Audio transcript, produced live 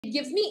It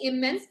gives me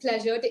immense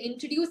pleasure to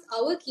introduce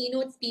our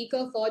keynote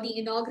speaker for the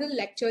inaugural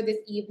lecture this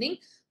evening,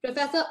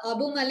 Professor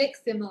Abdoumaliq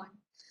Simone.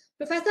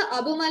 Professor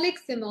Abdoumaliq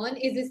Simone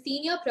is a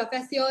senior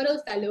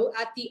professorial fellow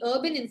at the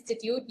Urban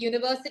Institute,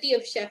 University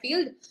of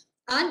Sheffield,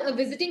 and a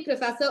visiting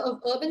professor of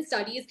urban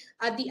studies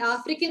at the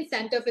African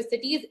Centre for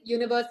Cities,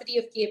 University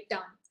of Cape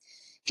Town.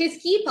 His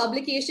key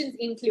publications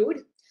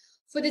include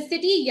For the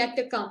City Yet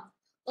to Come,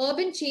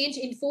 Urban Change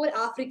in 4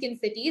 African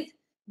Cities,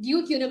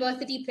 Duke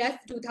University Press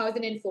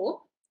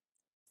 2004,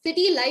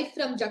 City Life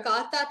from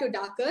Jakarta to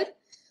Dakar,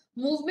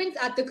 Movements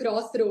at the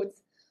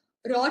Crossroads,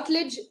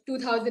 Routledge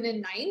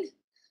 2009,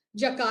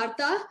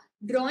 Jakarta,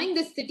 Drawing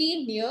the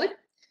City Near,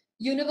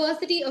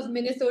 University of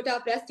Minnesota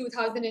Press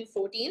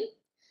 2014,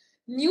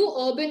 New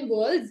Urban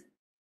Worlds,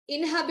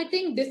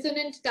 Inhabiting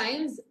Dissonant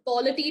Times,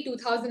 Polity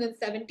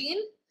 2017,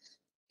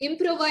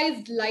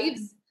 Improvised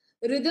Lives,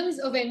 Rhythms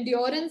of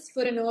Endurance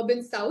for an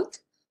Urban South,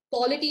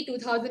 Polity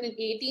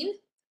 2018,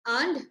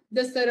 and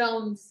The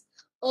Surrounds,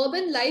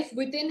 Urban Life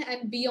Within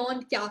and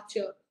Beyond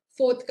Capture,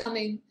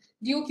 forthcoming,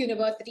 Duke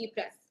University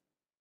Press.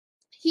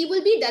 He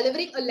will be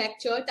delivering a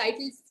lecture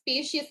titled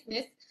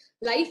Spaciousness,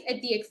 Life at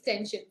the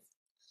Extensions.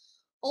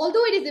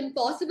 Although it is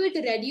impossible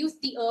to reduce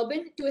the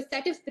urban to a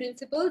set of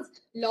principles,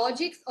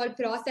 logics, or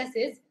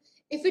processes,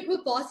 if it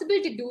were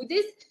possible to do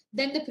this,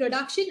 then the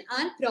production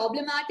and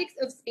problematics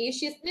of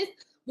spaciousness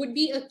would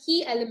be a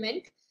key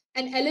element,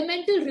 an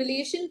elemental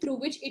relation through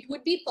which it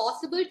would be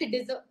possible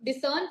to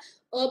discern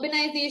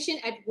urbanization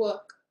at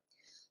work.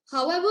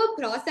 However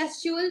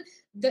processual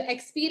the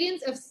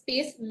experience of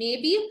space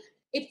may be,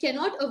 it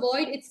cannot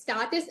avoid its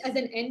status as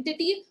an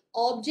entity,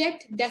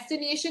 object,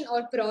 destination,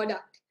 or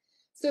product.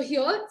 So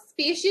here,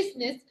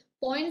 spaciousness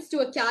points to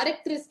a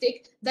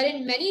characteristic that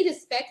in many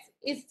respects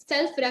is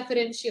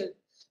self-referential,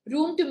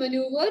 room to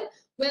maneuver,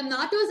 where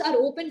matters are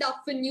opened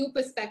up for new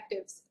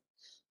perspectives.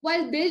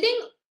 While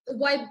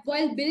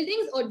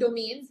buildings or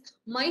domains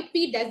might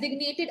be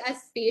designated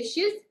as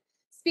spacious,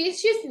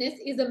 spaciousness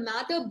is a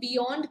matter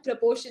beyond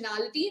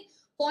proportionality,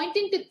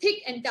 pointing to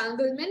thick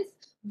entanglements,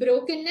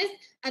 brokenness,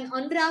 and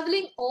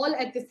unraveling all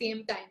at the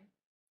same time.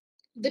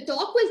 The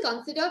talk will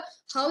consider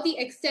how the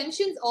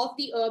extensions of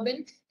the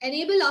urban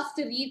enable us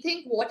to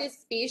rethink what is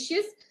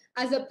spacious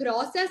as a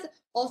process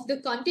of the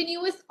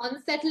continuous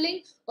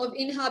unsettling of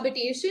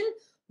inhabitation,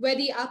 where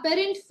the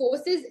apparent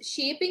forces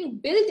shaping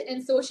built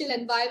and social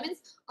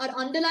environments are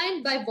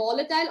underlined by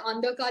volatile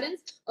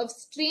undercurrents of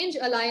strange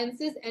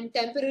alliances and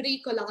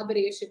temporary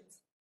collaborations.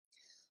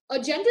 A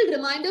gentle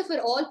reminder for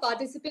all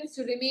participants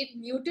to remain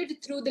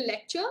muted through the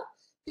lecture.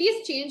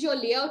 Please change your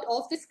layout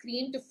of the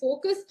screen to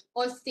focus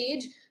or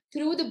stage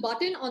through the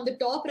button on the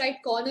top right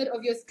corner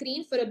of your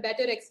screen for a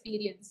better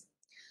experience.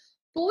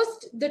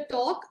 Post the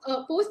talk,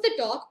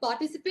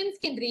 participants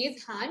can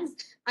raise hands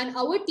and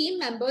our team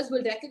members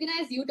will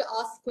recognize you to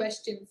ask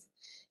questions.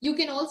 You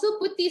can also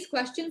put these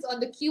questions on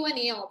the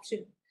Q&A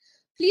option.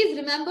 Please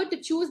remember to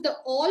choose the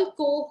all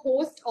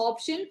co-host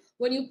option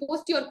when you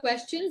post your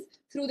questions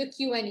through the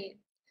Q&A.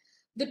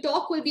 The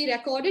talk will be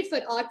recorded for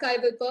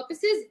archival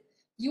purposes.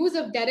 Use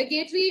of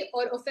derogatory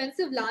or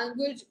offensive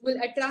language will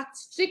attract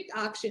strict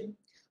action.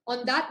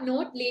 On that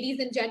note, ladies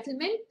and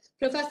gentlemen,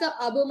 Professor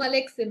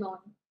Abdoumaliq Simone.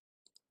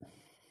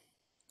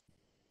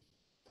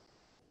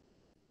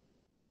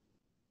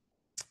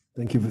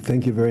 Thank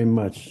you very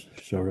much,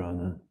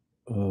 Sharana.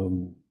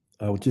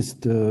 I'll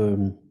just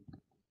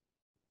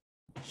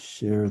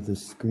share the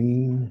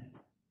screen.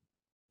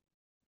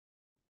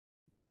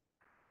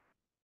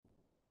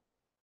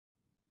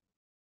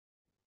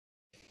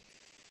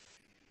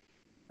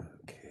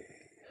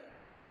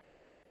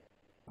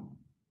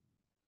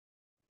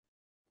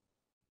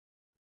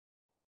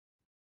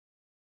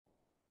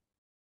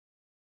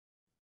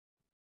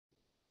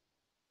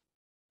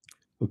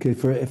 Okay,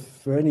 if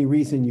for any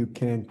reason you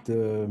can't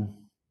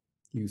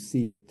you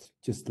see it,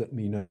 just let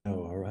me know,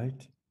 all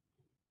right?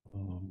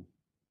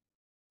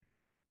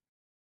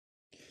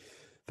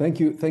 Thank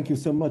you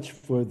so much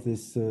for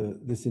this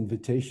this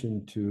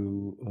invitation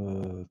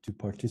to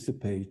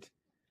participate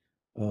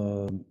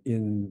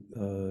in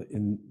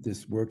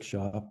this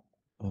workshop.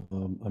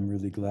 I'm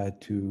really glad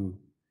to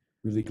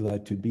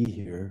be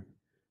here.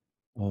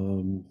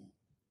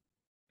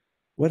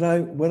 What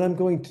I'm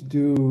going to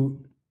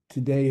do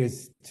today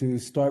is to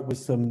start with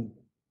some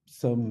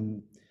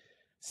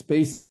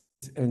space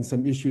and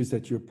some issues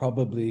that you're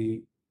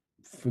probably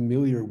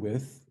familiar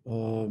with,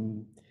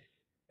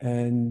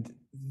 and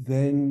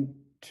then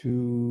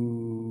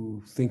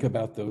to think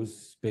about those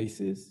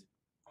spaces,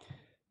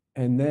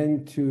 and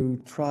then to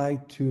try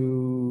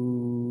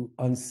to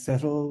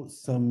unsettle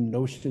some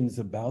notions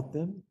about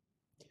them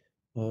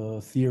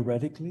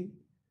theoretically,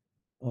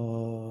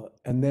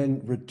 and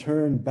then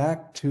return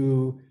back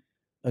to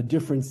a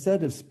different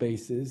set of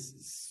spaces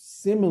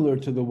similar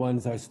to the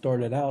ones I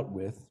started out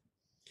with.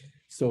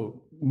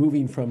 So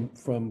moving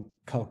from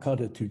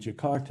Calcutta to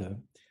Jakarta,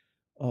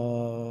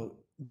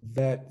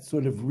 that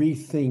sort of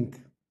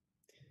rethink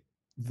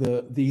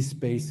these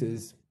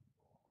spaces,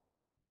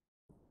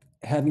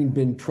 having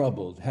been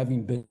troubled,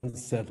 having been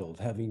unsettled,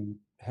 having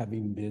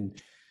been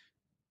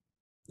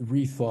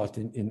rethought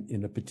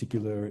in a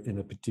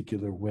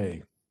particular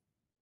way.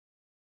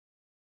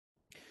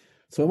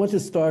 So I want to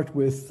start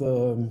with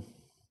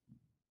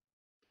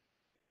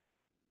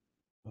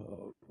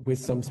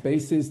some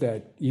spaces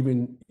that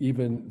even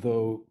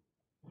though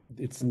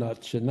it's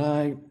not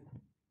Chennai,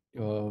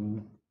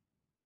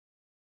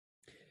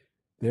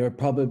 there are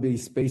probably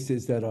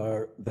spaces that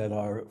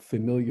are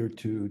familiar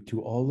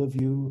to all of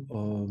you,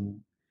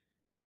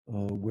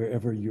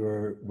 wherever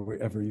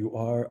you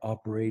are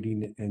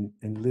operating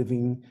and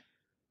living.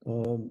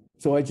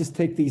 So I just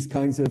take these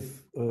kinds of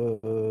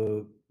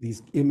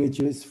these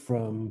images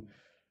from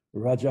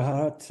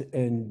Rajaghat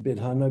and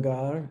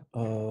Bidhanagar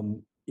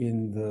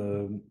in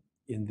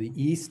the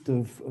east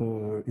of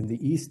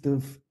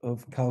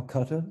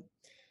Calcutta.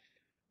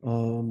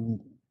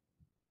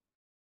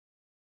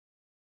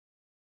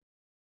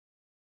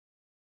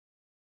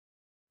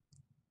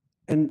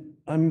 And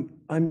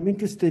I'm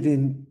interested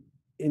in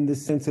the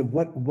sense of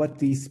what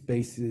these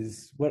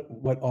spaces,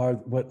 what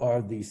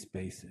are these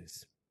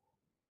spaces?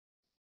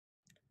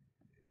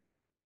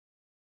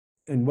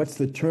 And what's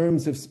the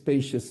terms of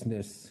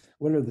spaciousness?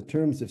 What are the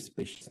terms of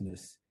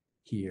spaciousness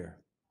here?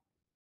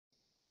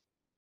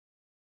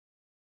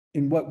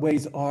 In what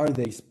ways are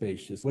they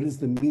spacious? What is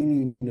the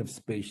meaning of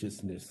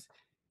spaciousness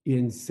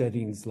in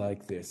settings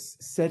like this?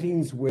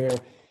 Settings where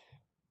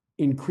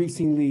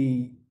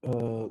increasingly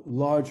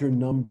larger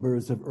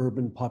numbers of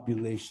urban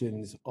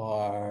populations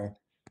are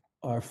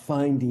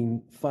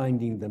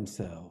finding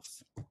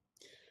themselves.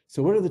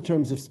 So what are the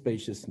terms of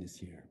spaciousness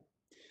here?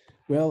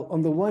 Well,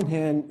 on the one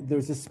hand,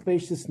 there's a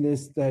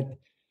spaciousness that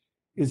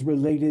is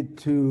related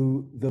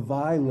to the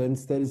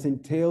violence that is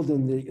entailed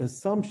in the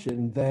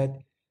assumption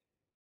that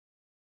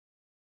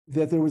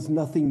there was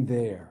nothing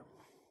there,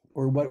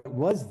 or what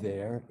was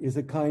there is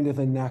a kind of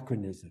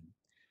anachronism,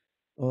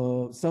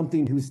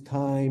 something whose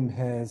time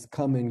has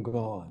come and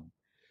gone,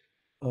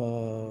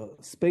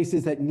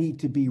 spaces that need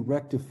to be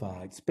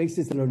rectified,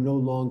 spaces that are no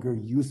longer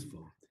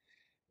useful,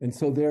 and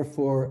so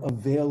therefore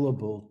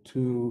available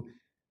to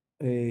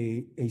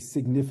a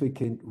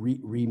significant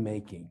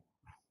remaking.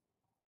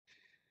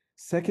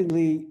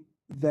 Secondly,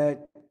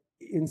 that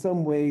in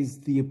some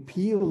ways the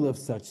appeal of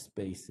such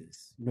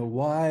spaces,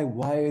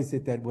 why is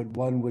it that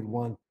one would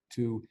want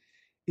to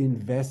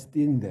invest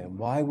in them?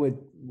 Why would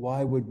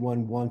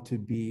one want to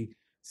be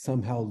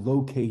somehow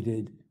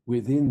located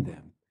within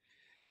them?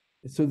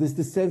 So there's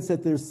the sense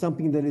that there's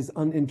something that is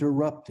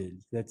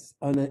uninterrupted, that's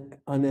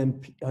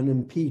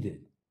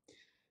unimpeded,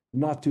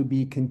 not to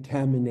be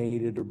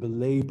contaminated or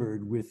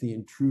belabored with the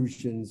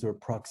intrusions or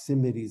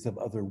proximities of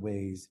other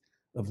ways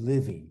of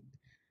living.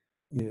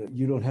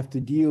 You don't have to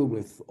deal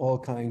with all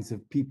kinds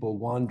of people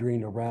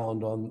wandering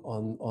around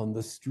on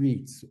the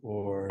streets,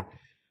 or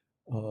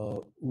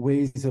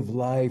ways of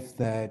life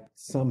that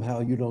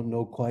somehow you don't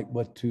know quite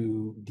what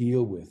to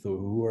deal with, or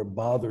who are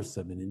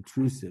bothersome and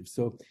intrusive.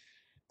 So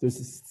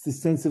there's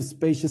this sense of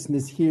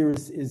spaciousness here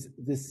is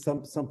this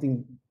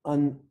something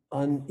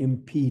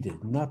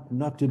unimpeded,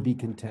 not to be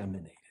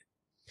contaminated.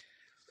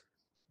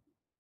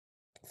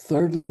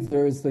 Thirdly,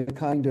 there is the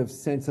kind of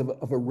sense of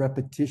a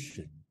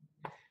repetition,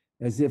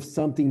 as if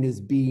something is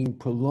being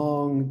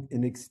prolonged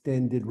and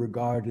extended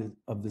regardless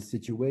of the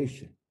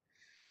situation.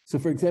 So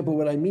for example,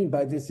 what I mean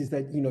by this is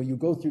that, you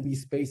go through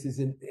these spaces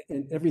and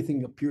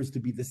everything appears to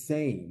be the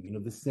same,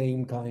 the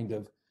same kind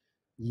of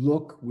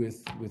look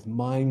with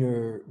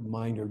minor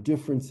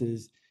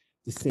differences,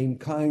 the same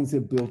kinds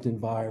of built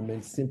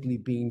environments simply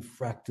being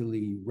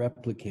fractally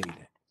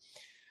replicated.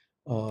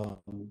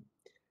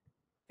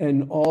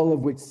 And all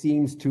of which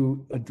seems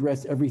to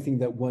address everything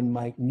that one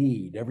might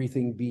need,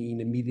 everything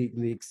being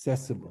immediately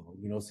accessible,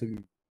 so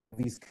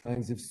these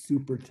kinds of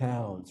super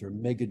towns or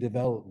mega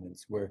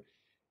developments where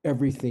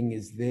everything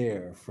is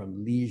there,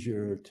 from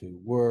leisure to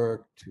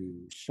work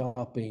to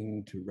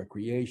shopping to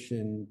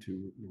recreation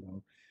to,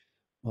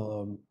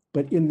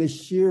 but in the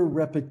sheer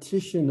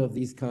repetition of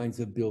these kinds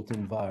of built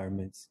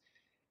environments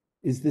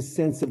is the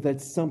sense of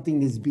that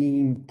something is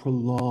being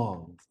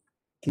prolonged,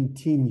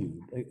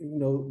 continued,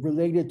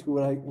 related to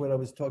what I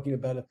was talking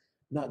about,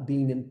 not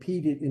being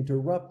impeded,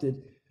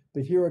 interrupted,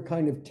 but here a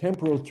kind of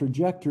temporal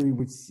trajectory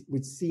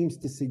which seems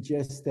to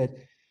suggest that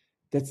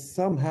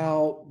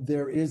somehow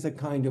there is a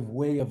kind of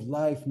way of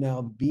life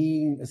now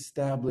being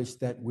established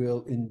that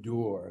will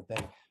endure,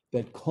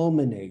 that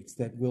culminates,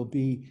 that will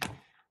be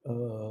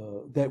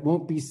that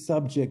won't be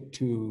subject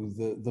to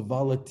the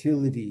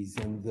volatilities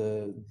and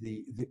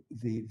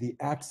the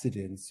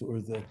accidents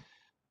or the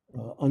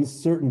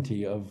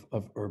uncertainty of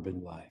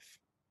urban life.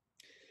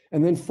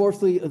 And then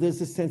fourthly,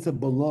 there's a sense of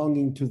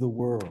belonging to the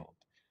world,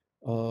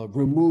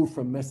 removed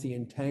from messy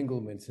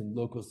entanglements in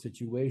local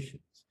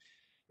situations.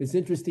 It's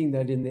interesting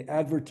that in the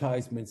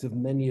advertisements of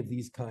many of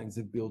these kinds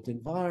of built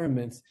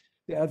environments,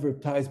 the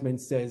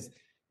advertisement says,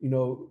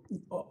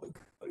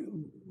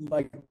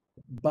 like,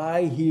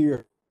 buy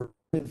here,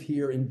 live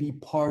here, and be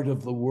part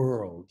of the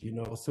world,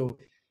 So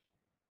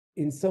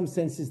in some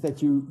senses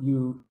that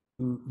you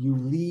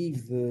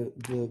leave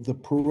the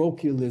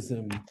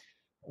parochialism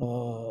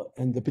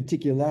and the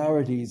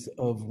particularities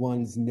of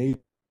one's neighbor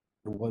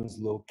one's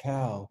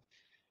locale,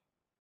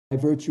 by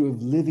virtue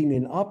of living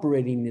and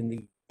operating in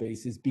these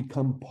spaces,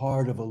 become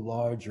part of a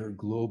larger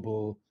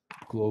global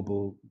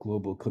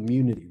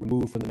community,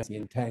 removed from the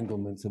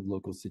entanglements of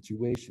local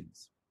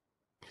situations.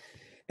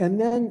 And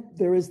then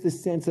there is the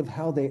sense of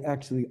how they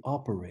actually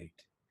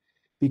operate,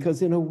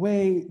 because in a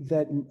way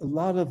that a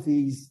lot of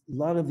these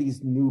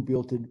new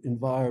built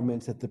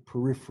environments at the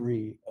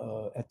periphery,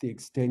 at the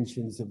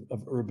extensions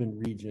of urban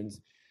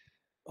regions,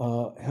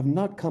 have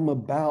not come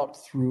about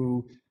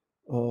through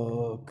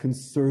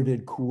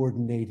concerted,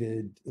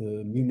 coordinated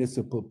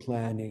municipal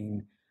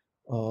planning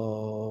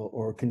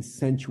or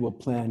consensual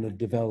plan of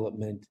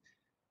development.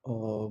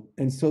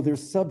 And so they're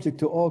subject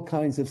to all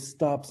kinds of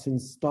stops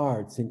and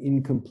starts and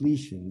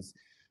incompletions.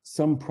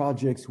 Some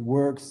projects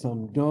work,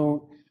 some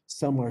don't.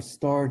 Some are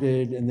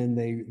started and then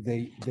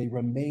they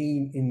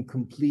remain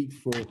incomplete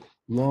for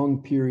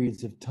long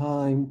periods of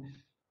time.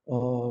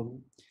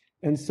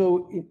 And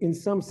so in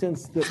some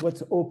sense, that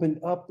what's opened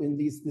up in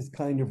this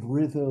kind of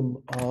rhythm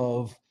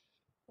of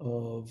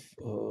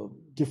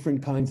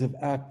different kinds of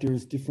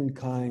actors, different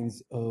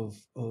kinds of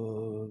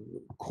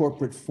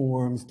corporate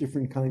forms,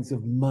 different kinds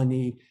of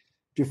money,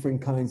 different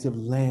kinds of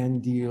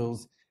land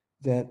deals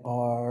that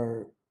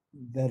are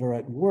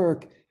at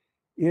work,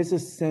 is a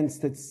sense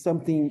that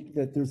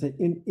there's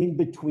an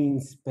in-between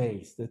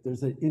space, that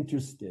there's an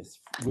interstice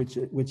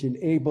which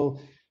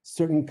enable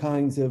certain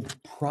kinds of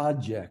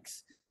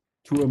projects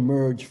to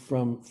emerge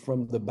from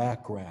the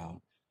background.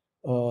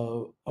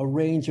 A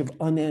range of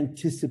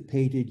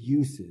unanticipated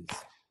uses,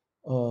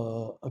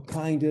 a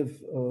kind of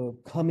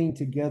coming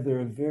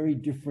together of very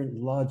different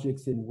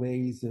logics and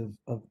ways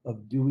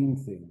of doing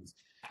things,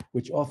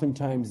 which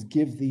oftentimes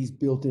give these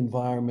built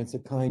environments a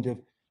kind of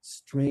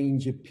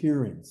strange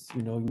appearance.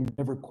 You know, you're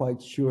never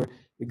quite sure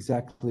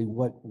exactly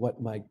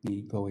what might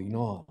be going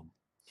on.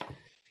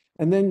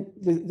 And then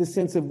the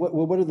sense of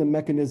what are the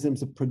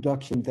mechanisms of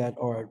production that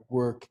are at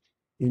work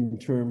in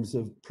terms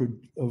of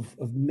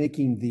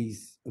making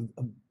these,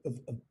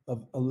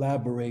 of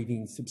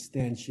elaborating,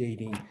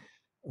 substantiating,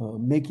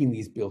 making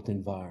these built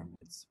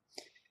environments.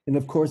 And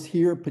of course,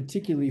 here,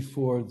 particularly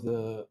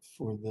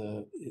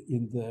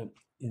in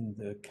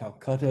the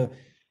Calcutta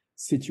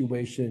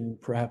situation,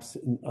 perhaps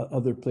in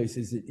other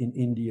places in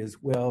India as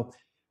well,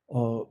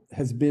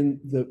 has been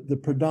the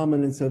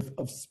predominance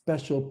of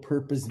special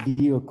purpose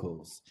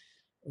vehicles.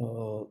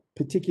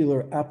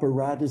 Particular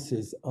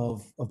apparatuses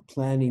of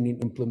planning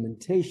and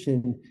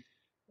implementation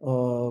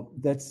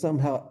that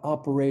somehow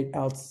operate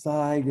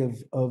outside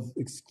of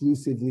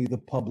exclusively the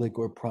public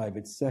or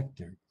private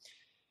sector.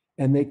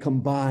 And they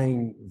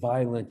combine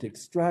violent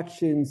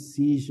extraction,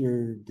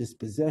 seizure,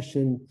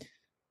 dispossession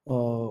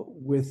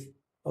with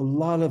a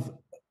lot of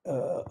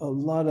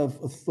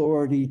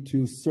authority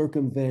to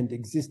circumvent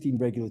existing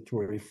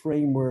regulatory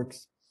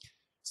frameworks,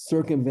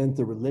 circumvent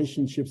the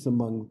relationships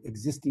among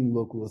existing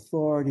local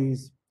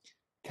authorities,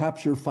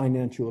 capture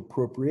financial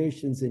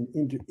appropriations and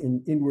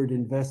inward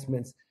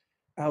investments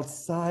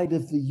outside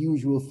of the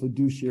usual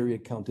fiduciary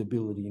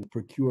accountability and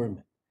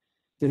procurement.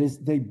 That is,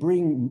 they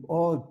bring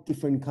all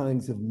different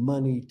kinds of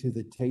money to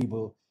the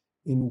table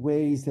in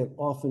ways that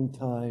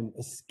oftentimes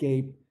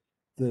escape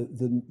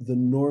the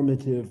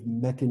normative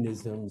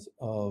mechanisms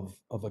of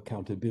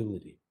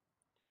accountability.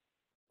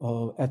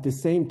 At the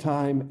same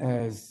time,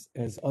 as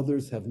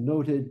others have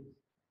noted,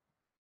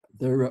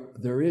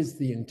 there is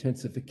the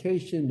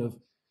intensification of,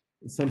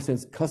 in some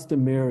sense,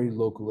 customary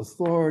local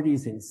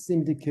authorities and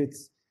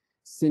syndicates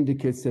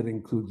that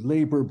include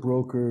labor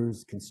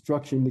brokers,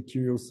 construction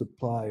material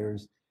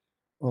suppliers,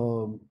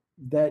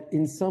 that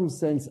in some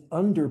sense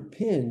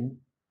underpin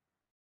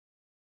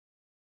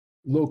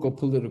local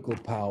political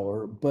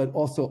power, but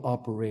also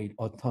operate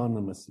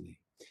autonomously.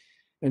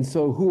 And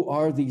so who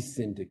are these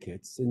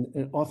syndicates?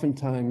 And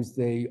oftentimes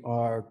they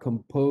are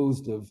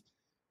composed of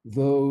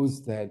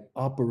those that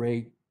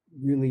operate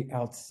really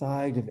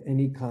outside of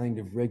any kind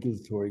of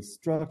regulatory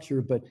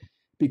structure, but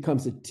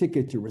becomes a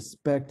ticket to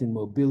respect and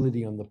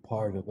mobility on the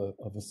part of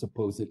a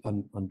supposed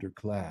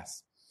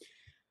underclass.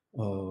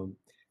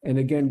 And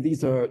again,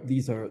 these are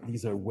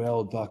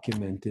well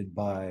documented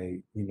by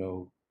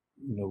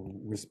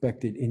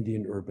respected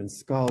Indian urban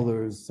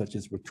scholars such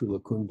as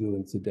Ratula Kundu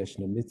and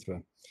Sudeshna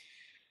Mitra.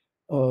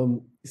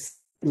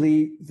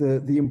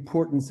 The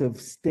importance of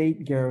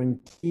state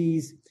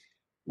guarantees,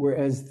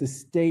 whereas the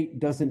state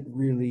doesn't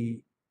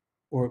really,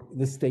 or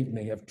the state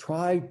may have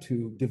tried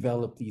to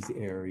develop these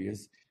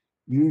areas,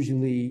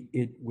 usually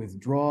it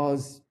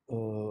withdraws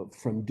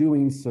from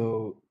doing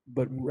so,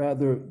 but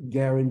rather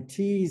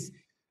guarantees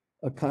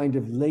a kind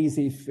of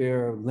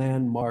laissez-faire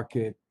land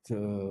market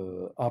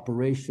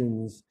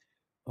operations.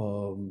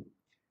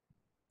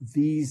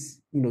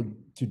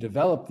 To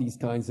develop these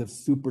kinds of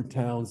super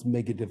towns,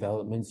 mega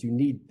developments, you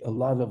need a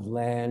lot of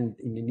land,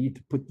 and you need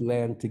to put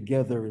land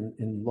together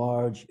in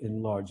large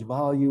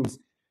volumes.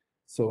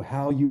 So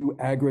how you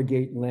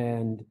aggregate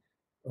land,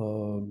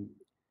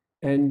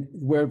 and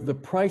where the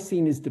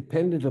pricing is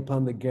dependent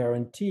upon the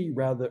guarantee,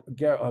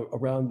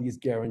 around these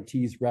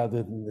guarantees,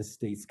 rather than the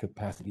state's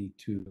capacity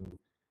to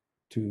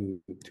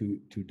to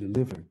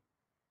deliver.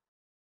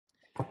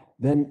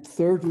 Then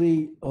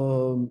thirdly,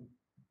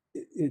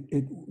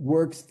 it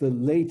works the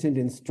latent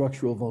and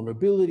structural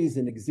vulnerabilities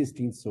in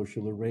existing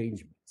social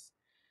arrangements.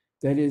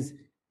 That is,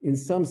 in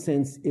some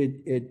sense,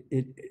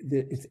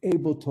 it's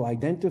able to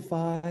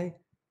identify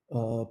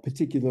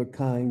particular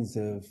kinds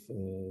of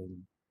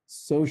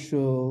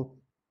social,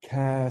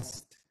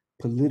 caste,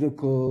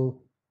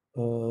 political,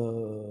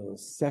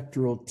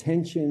 sectoral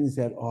tensions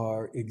that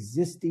are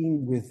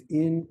existing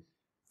within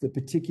the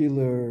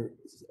particular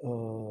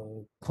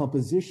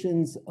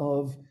compositions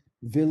of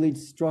village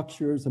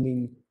structures. I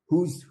mean,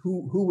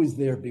 who was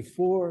there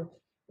before?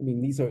 I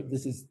mean, these are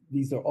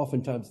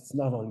oftentimes, it's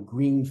not on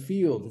green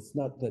field. It's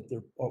not that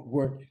there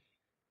weren't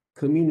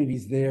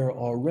communities there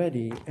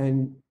already.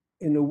 And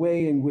in a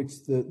way in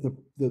which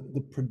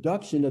the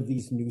production of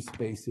these new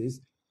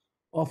spaces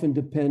often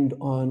depend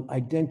on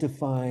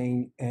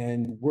identifying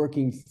and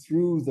working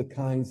through the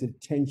kinds of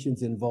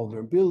tensions and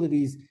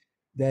vulnerabilities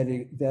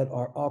that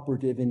are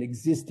operative in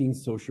existing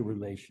social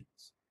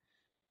relations.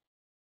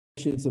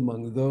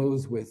 Among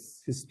those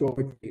with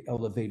historically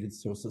elevated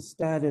social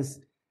status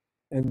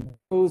and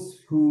those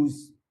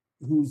whose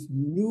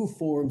new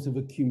forms of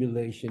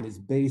accumulation is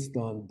based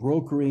on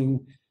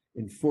brokering,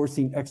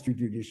 enforcing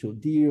extrajudicial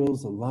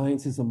deals,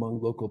 alliances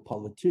among local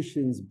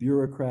politicians,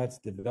 bureaucrats,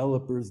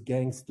 developers,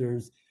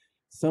 gangsters,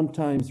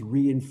 sometimes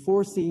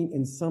reinforcing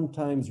and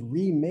sometimes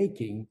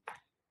remaking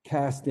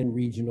caste and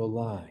regional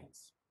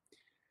lines.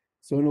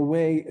 So in a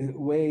way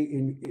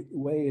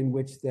in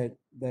which that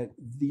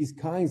these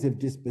kinds of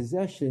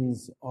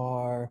dispossessions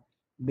are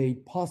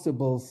made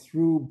possible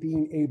through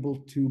being able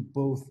to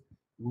both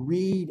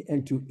read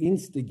and to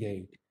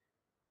instigate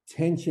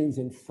tensions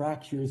and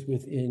fractures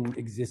within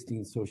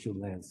existing social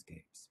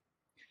landscapes.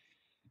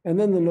 And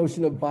then the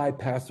notion of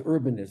bypass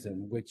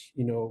urbanism, which,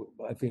 you know,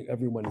 I think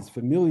everyone is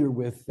familiar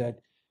with,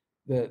 that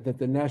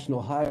the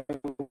National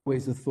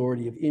Highways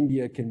Authority of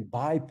India can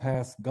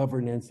bypass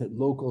governance at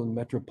local and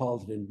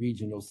metropolitan and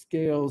regional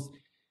scales.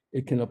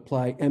 It can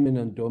apply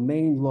eminent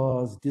domain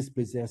laws,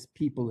 dispossess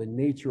people and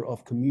nature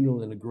of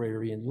communal and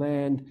agrarian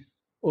land,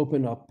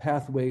 open up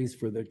pathways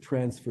for their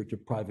transfer to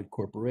private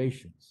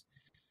corporations.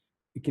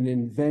 It can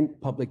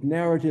invent public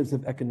narratives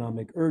of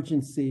economic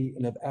urgency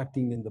and of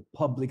acting in the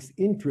public's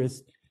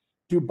interest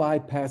to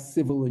bypass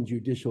civil and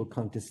judicial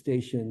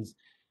contestations,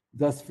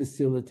 thus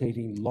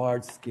facilitating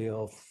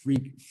large-scale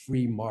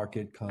free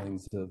market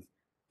kinds of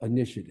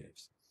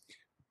initiatives.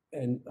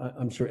 And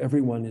I'm sure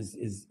everyone is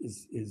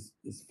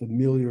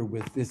familiar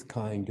with this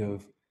kind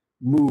of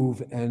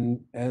move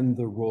and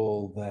the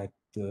role that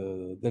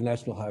the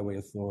National Highway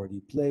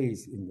Authority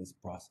plays in this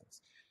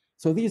process.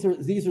 So these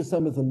are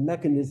some of the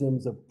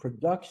mechanisms of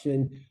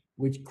production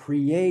which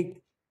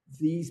create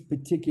these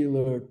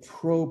particular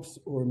tropes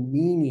or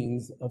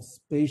meanings of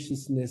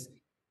spaciousness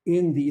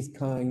in these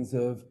kinds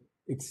of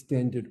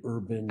extended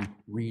urban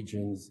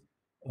regions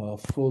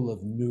full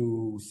of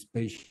new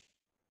spatial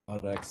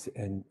products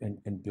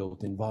and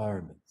built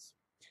environments.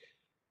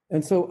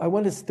 And so I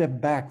want to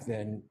step back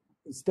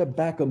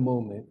a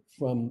moment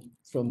from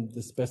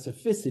the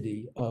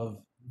specificity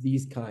of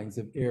these kinds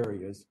of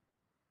areas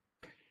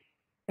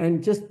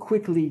and just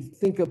quickly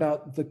think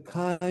about the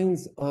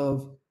kinds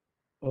of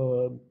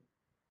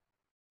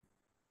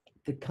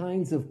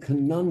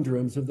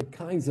conundrums or the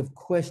kinds of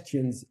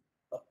questions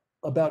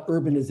about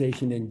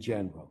urbanization in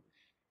general.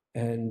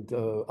 And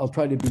I'll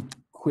try to be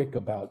quick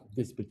about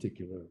this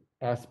particular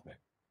aspect.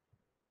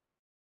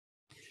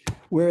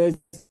 Whereas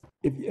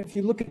if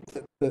you look at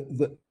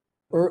the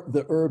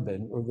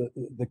urban or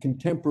the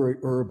contemporary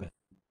urban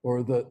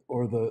or the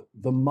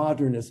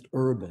modernist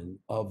urban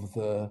of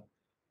the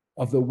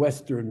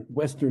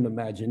Western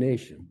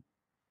imagination,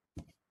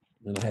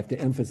 and I have to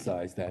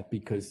emphasize that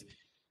because,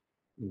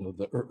 you know,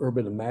 the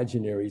urban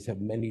imaginaries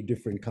have many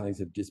different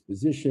kinds of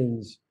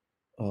dispositions,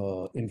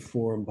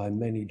 informed by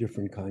many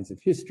different kinds of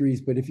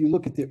histories. But if you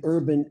look at the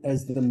urban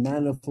as the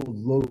manifold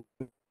load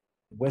of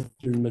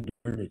Western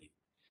modernity,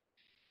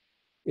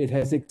 it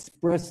has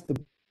expressed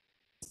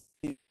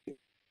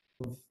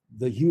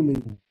the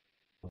human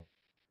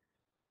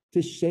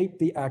to shape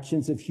the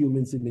actions of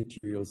humans and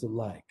materials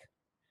alike.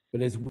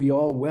 But as we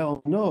all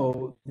well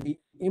know, the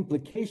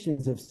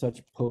implications of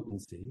such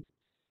potency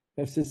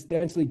have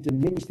substantially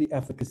diminished the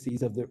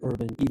efficacies of the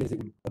urban, even as it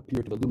would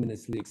appear to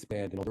voluminously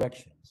expand in all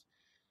directions.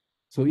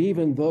 So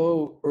even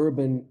though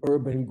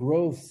urban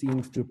growth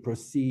seems to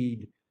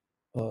proceed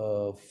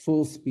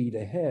full speed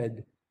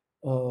ahead,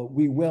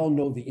 we well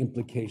know the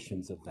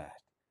implications of that.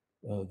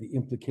 The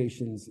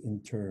implications in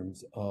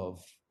terms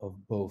of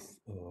both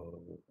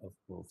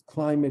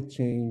climate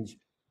change,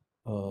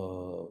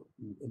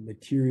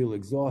 material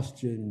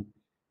exhaustion,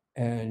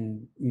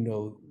 and, you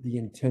know, the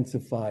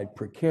intensified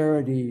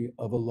precarity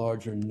of a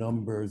larger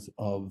numbers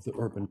of the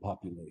urban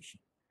population.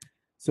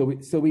 So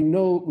we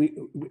know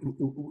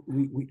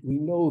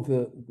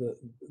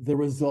the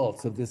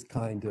results of this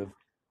kind of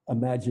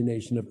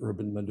imagination of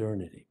urban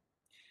modernity.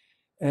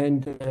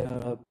 And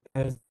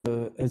as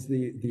the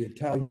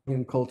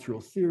Italian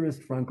cultural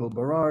theorist Franco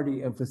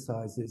Berardi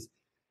emphasizes,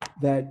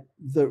 that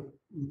the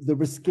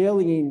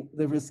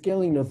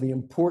rescaling of the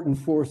important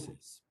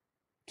forces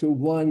to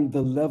one,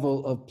 the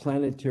level of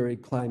planetary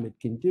climate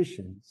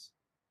conditions,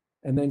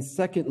 and then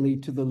secondly,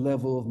 to the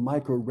level of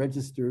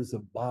micro-registers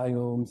of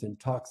biomes and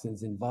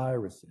toxins and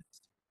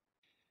viruses.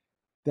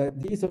 That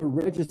these are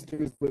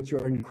registers which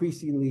are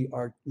increasingly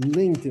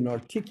linked and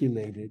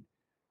articulated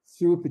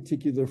through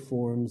particular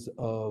forms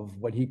of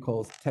what he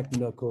calls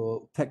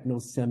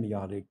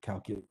techno-semiotic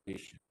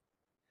calculation.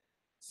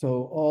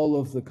 So all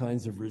of the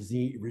kinds of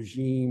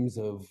regimes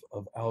of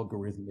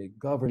algorithmic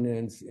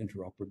governance,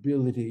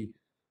 interoperability,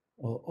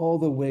 all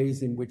the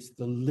ways in which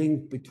the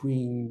link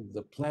between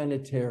the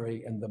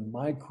planetary and the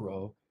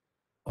micro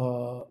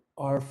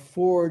are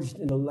forged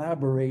and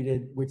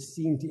elaborated, which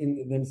seem to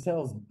in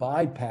themselves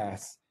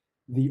bypass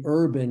the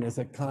urban as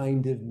a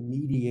kind of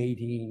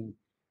mediating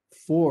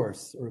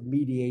force or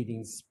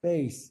mediating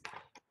space.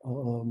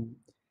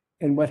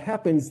 And what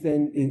happens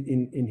then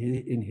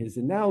in his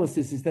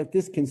analysis is that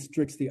this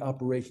constricts the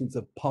operations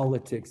of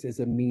politics as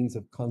a means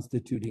of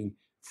constituting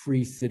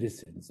free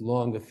citizens,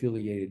 long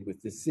affiliated with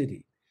the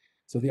city.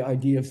 So the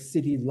idea of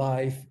city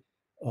life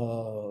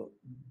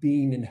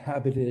being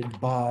inhabited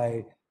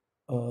by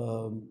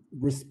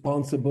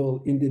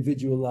responsible,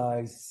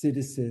 individualized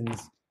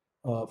citizens,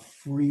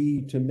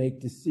 free to make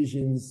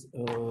decisions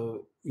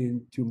to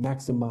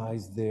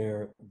maximize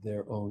their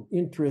own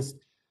interest,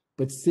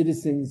 but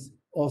citizens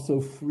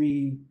also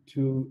free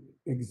to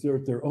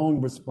exert their own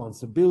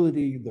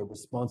responsibility, their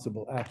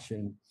responsible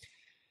action.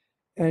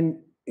 And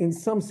in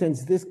some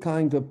sense, this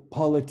kind of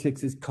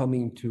politics is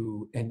coming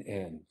to an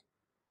end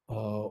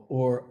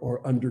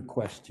or under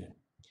question.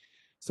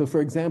 So for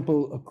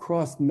example,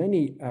 across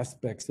many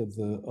aspects of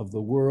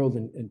the world,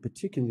 and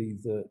particularly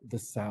the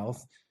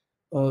South,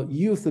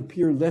 youth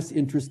appear less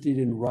interested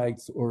in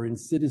rights or in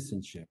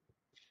citizenship.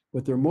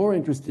 What they're more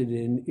interested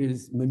in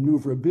is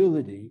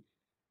maneuverability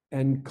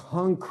and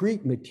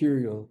concrete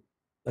material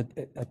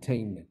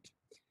attainment.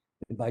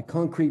 And by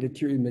concrete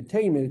material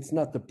attainment, it's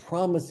not the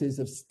promises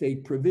of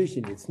state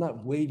provision. It's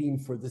not waiting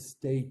for the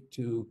state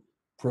to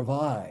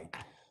provide.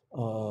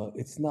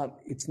 It's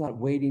not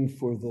waiting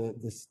for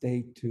the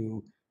state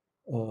to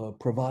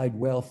provide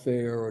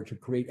welfare or to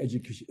create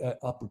education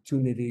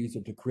opportunities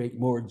or to create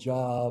more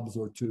jobs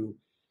or to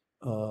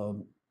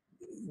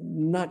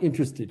not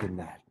interested in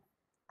that.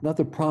 Not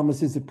the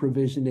promises of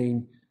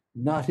provisioning,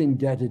 not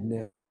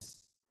indebtedness.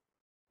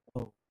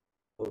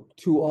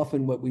 Too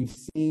often what we've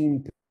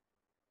seen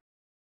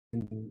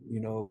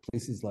in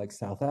places like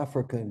South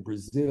Africa and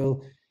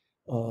Brazil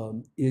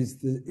is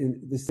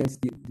the sense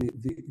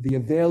the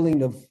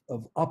availing of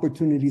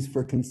opportunities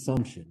for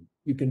consumption.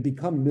 You can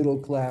become middle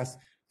class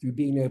through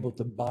being able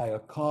to buy a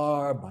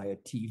car, buy a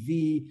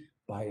TV,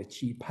 buy a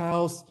cheap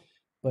house,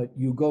 but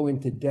you go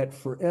into debt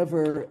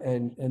forever,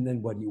 and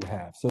then what do you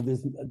have? So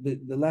there's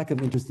the lack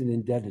of interest in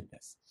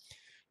indebtedness.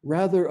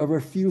 Rather, a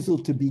refusal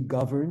to be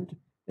governed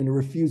and a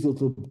refusal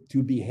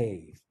to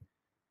behave,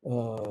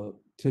 to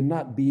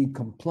not be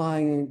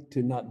compliant,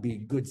 to not be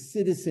good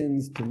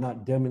citizens, to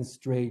not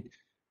demonstrate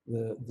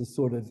the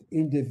sort of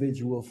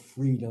individual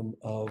freedom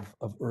of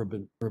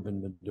urban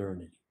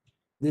modernity.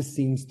 This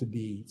seems to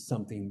be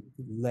something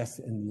less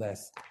and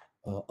less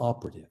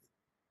operative.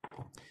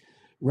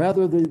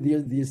 Rather,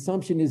 the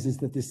assumption is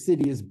that the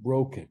city is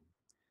broken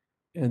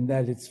and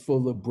that it's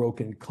full of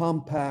broken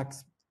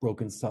compacts,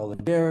 broken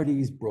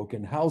solidarities,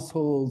 broken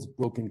households,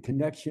 broken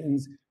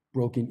connections,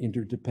 broken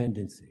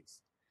interdependencies.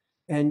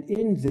 And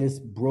in this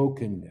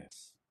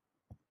brokenness,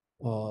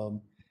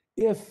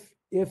 if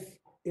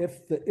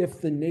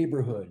the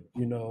neighborhood,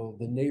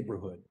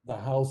 the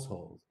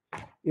household,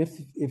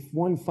 if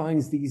one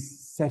finds these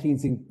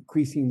settings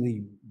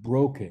increasingly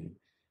broken,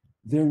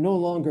 they're no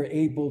longer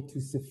able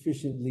to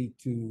sufficiently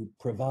to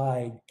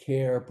provide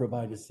care,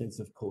 provide a sense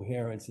of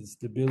coherence and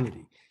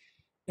stability.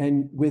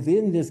 And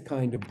within this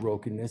kind of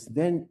brokenness,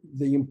 then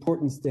the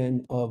importance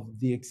then of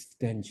the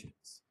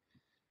extensions.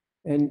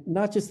 And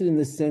not just in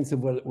the sense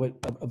of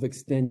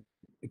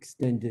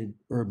extended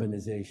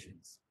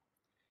urbanizations.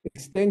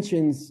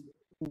 Extensions,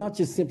 not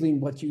just simply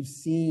what you've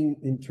seen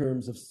in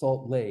terms of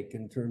Salt Lake,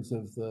 in terms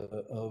of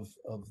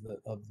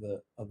the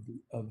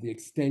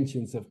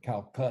extensions of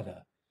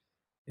Calcutta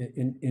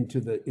into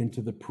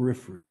the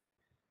periphery.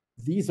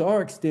 These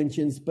are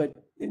extensions, but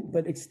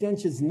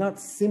extensions not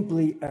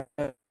simply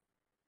as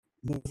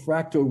the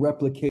fractal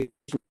replication,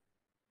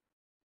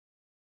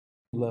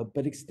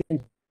 but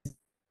extensions,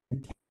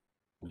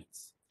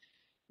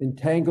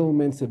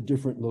 entanglements of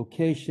different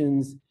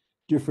locations,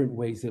 different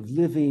ways of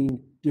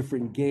living,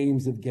 different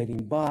games of getting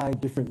by,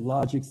 different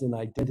logics and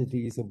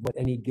identities of what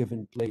any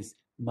given place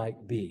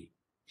might be.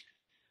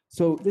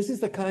 So this is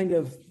the kind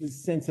of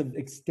sense of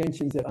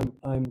extensions that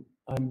I'm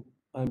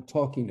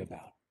talking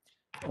about.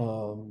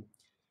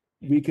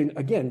 We can,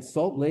 again,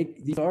 Salt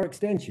Lake, these are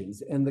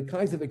extensions, and the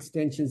kinds of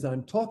extensions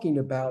I'm talking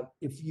about,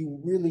 if you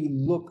really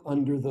look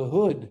under the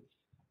hood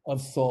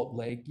of Salt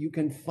Lake, you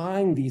can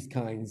find these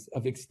kinds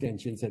of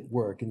extensions at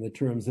work in the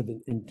terms of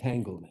an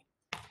entanglement.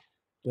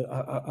 But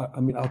I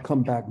mean, I'll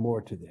come back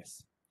more to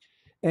this.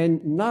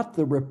 and not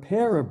the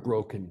repair of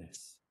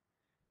brokenness,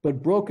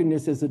 but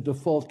brokenness as a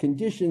default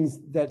conditions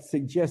that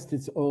suggest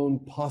its own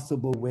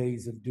possible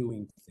ways of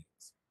doing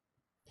things.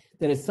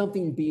 That is,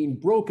 something being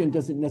broken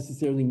doesn't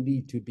necessarily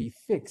need to be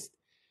fixed.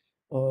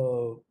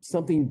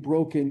 Something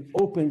broken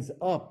opens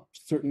up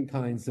certain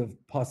kinds of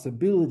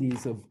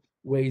possibilities of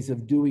ways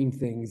of doing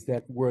things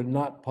that were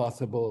not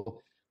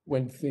possible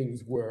when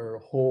things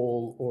were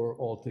whole or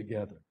all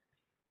together.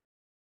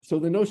 So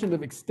the notion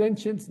of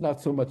extension's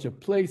not so much a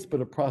place,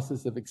 but a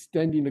process of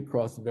extending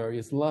across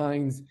various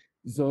lines,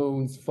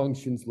 zones,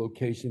 functions,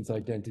 locations,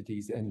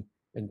 identities, and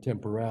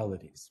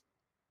temporalities.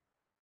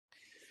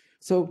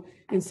 So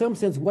in some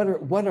sense, what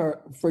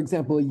are, for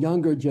example, a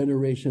younger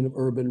generation of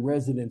urban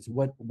residents,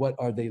 what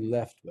are they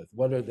left with?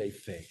 What are they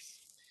face?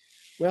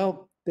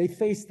 Well, they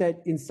face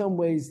that in some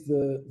ways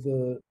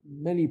the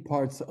many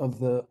parts of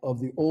the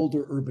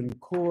older urban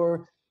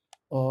core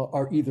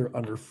are either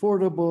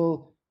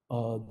unaffordable,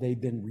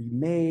 they've been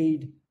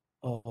remade,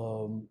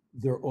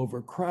 they're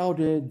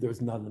overcrowded,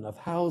 there's not enough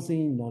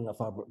housing, not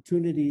enough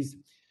opportunities.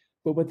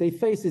 But what they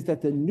face is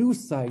that the new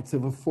sites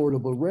of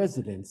affordable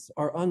residence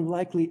are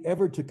unlikely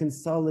ever to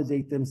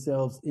consolidate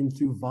themselves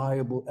into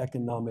viable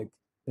economic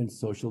and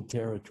social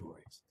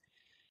territories.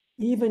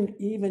 Even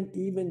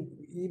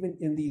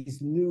in these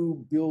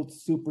new built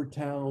super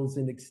towns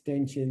and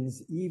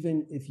extensions,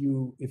 even if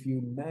you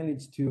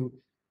manage to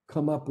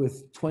come up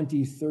with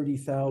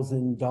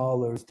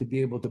 $20,000-$30,000 to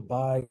be able to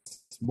buy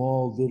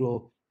small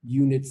little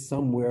units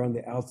somewhere on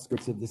the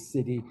outskirts of the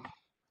city,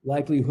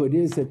 likelihood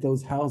is that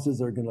those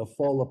houses are going to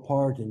fall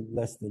apart in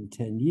less than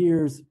 10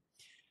 years.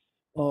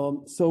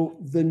 So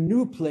the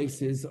new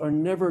places are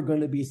never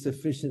going to be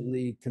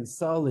sufficiently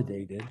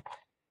consolidated.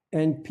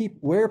 And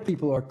where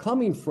people are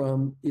coming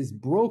from is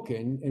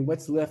broken, and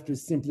what's left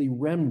is simply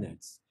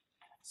remnants.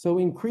 So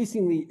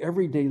increasingly,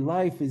 everyday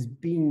life is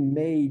being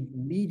made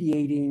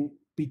mediating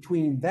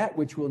between that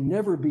which will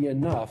never be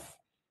enough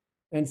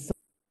and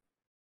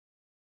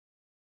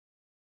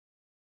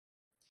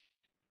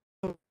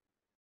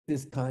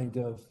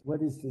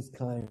what is this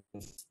kind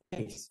of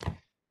space?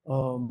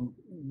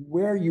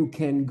 Where you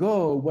can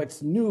go,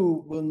 what's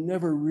new will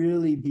never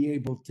really be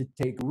able to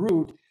take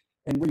root,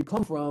 and where you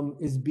come from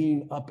is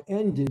being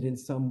upended in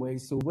some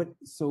ways.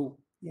 So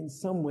in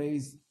some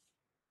ways,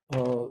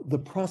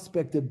 the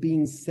prospect of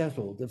being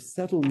settled, of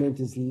settlement,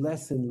 is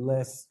less and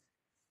less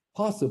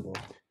possible,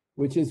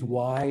 which is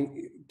why,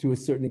 to a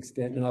certain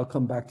extent, and I'll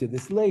come back to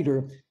this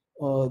later,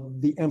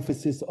 the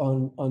emphasis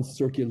on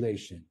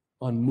circulation,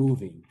 on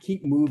moving,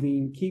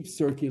 keep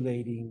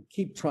circulating,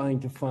 keep trying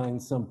to find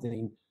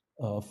something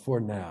for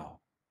now.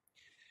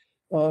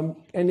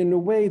 And in a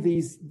way,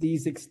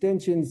 these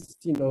extensions,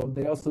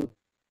 they also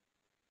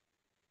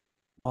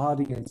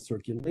body and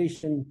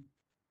circulation.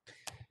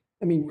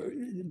 I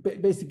mean,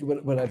 basically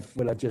what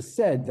I've just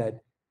said,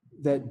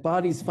 that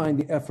bodies find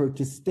the effort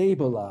to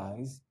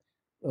stabilize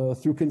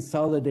through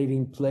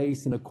consolidating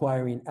place and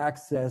acquiring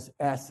assets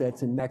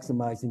and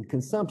maximizing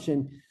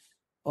consumption,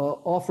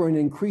 offer an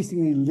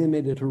increasingly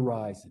limited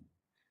horizon.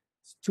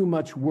 It's too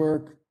much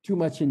work, too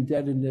much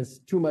indebtedness,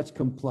 too much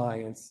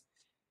compliance,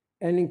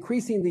 and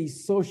increasingly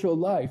social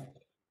life,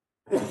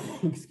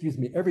 excuse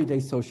me, everyday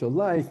social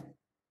life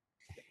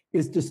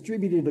is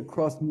distributed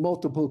across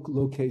multiple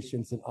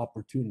locations and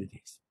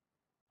opportunities.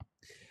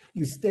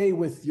 You stay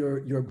with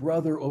your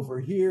brother over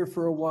here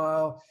for a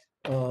while,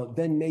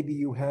 then maybe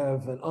you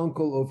have an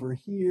uncle over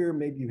here,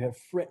 maybe you have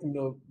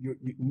you're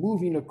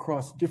moving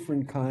across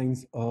different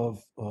kinds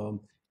of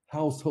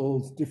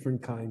households,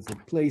 different kinds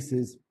of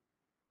places.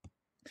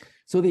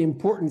 So the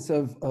importance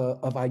of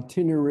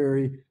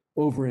itinerary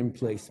over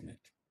emplacement.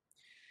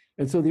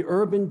 And so the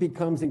urban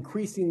becomes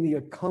increasingly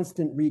a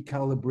constant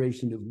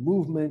recalibration of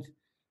movement,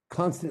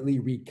 constantly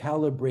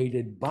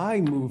recalibrated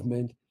by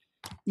movement,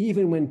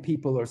 even when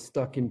people are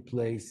stuck in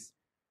place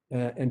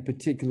and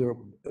particular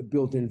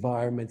built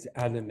environments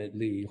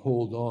adamantly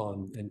hold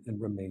on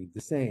and remain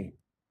the same.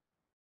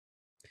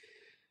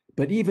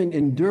 But even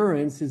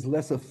endurance is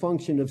less a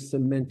function of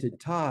cemented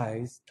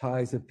ties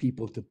of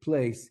people to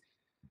place,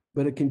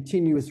 but a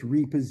continuous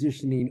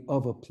repositioning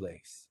of a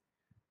place.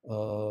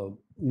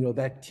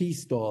 That tea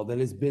stall that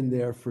has been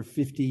there for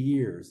 50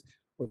 years.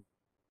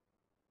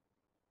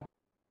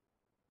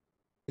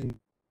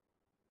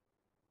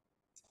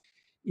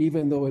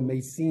 Even though it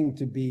may seem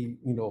to be,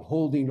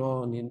 holding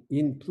on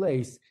in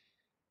place,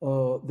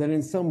 that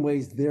in some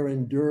ways their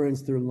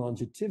endurance, their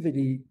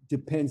longevity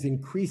depends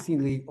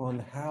increasingly on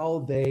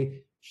how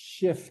they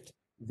shift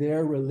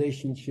their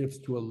relationships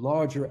to a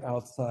larger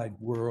outside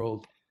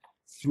world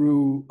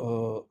through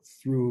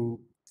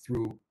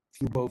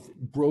both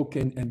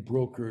broken and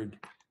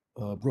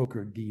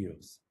brokered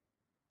deals.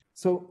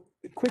 So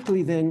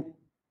quickly then,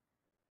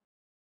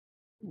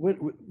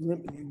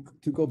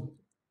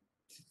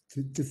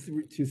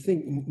 to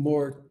think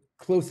more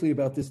closely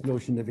about this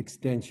notion of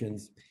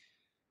extensions,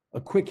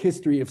 a quick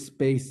history of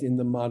space in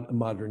the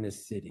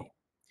modernist city.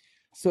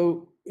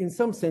 So in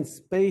some sense,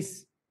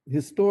 space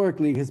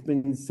historically has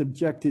been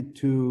subjected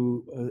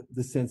to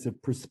the sense of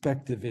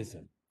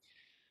perspectivism.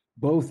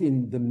 both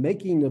in the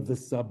making of the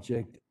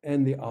subject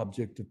and the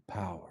object of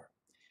power.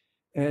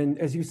 And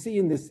as you see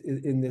in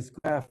this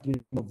graph, you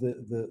know,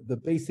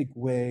 the basic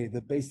way,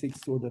 the basic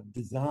sort of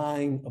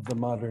design of the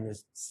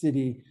modernist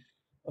city,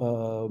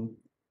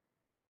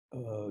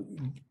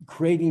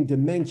 creating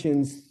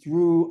dimensions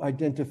through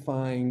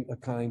identifying a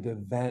kind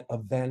of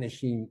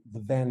the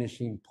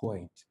vanishing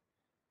point,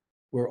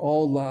 where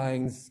all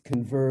lines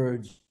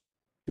converge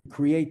to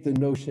create the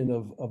notion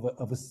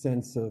of a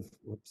sense of,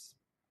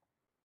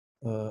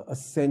 a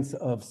sense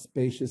of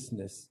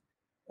spaciousness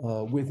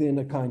within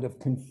a kind of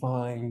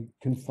confined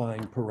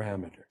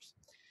parameters.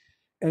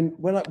 And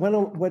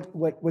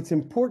what's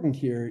important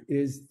here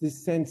is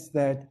this sense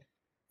that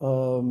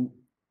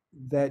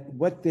that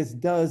what this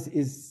does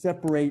is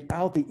separate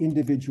out the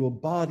individual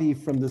body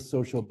from the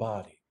social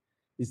body,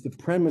 is the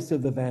premise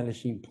of the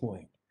vanishing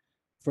point,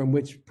 from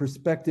which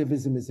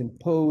perspectivism is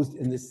imposed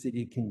and the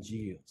city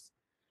congeals.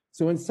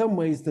 So in some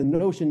ways, the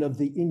notion of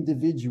the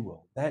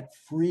individual, that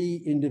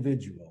free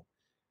individual,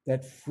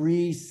 that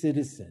free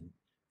citizen,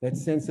 that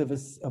sense of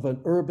an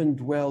urban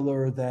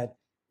dweller that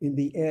in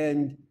the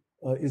end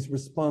is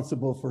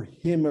responsible for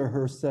him or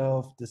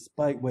herself,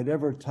 despite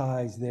whatever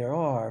ties there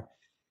are,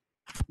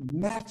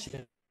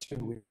 matches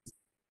to it,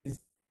 is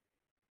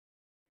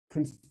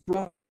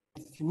constructed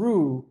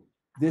through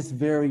this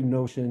very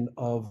notion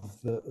of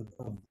the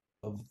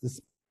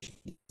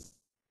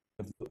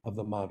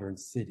modern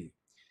city,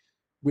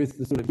 with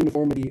the sort of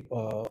uniformity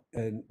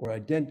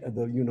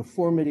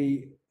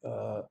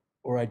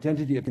or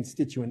identity of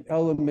constituent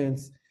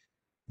elements,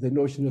 the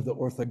notion of the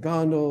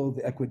orthogonal,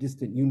 the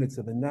equidistant units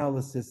of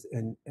analysis,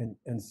 and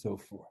so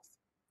forth.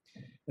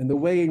 And the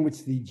way in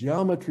which the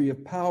geometry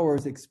of power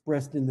is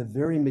expressed in the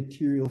very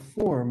material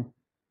form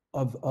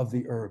of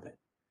the urban.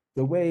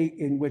 The way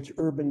in which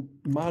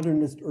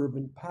modernist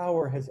urban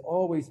power has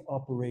always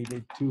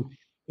operated to,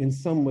 in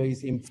some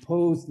ways,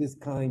 impose this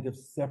kind of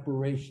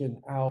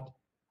separation out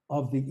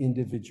of the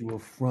individual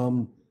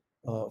from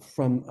a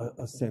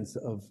sense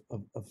of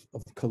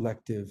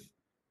collective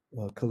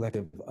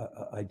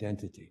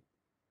identity.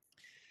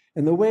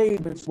 And the way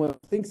in which one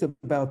thinks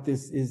about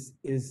this is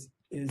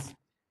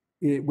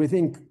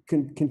within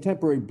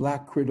contemporary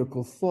Black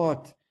critical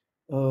thought,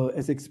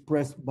 as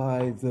expressed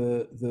by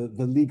the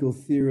legal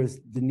theorist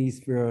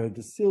Denise Ferreira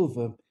da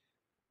Silva,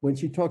 when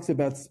she talks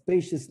about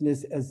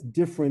spaciousness as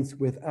difference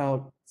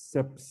without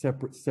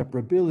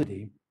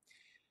separability.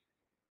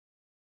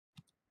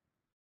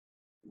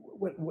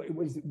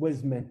 What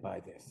is meant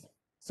by this?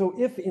 So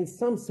if in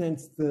some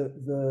sense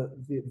the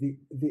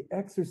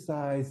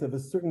exercise of a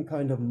certain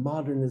kind of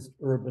modernist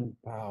urban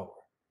power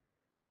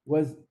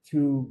was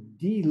to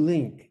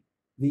de-link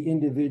the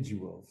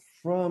individual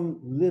from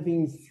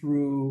living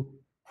through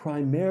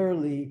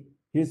primarily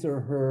his or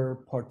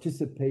her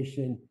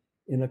participation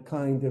in a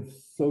kind of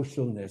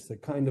socialness, a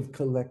kind of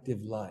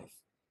collective life,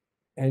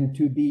 and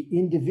to be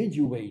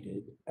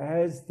individuated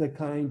as the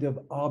kind of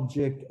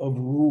object of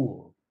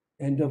rule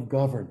and of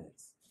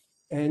governance,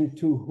 and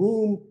to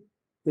whom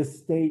the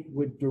state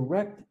would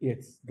direct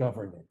its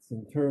governance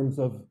in terms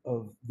of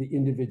the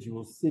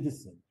individual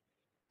citizen.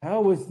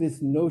 How was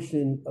this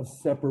notion of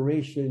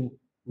separation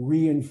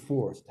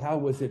reinforced? How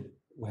was it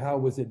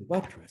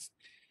buttressed?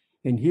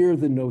 And here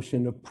the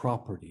notion of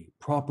property.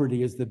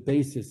 Property is the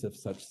basis of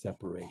such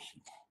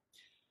separation.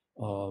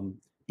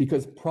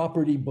 Because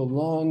property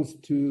belongs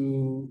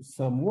to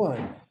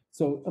someone.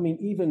 So, I mean,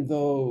 even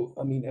though,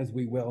 I mean, as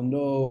we well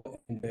know,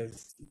 and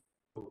as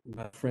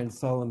my friend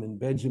Solomon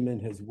Benjamin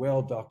has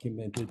well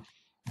documented,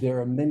 there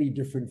are many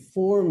different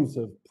forms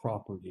of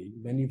property,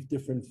 many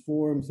different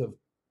forms of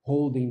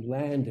holding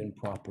land and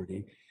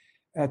property.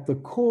 At the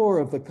core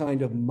of the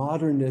kind of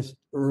modernist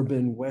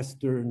urban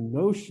Western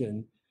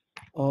notion,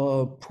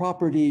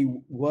 property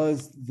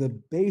was the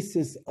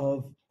basis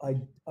of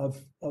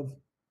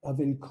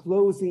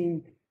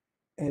enclosing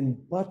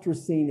and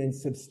buttressing and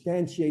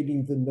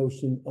substantiating the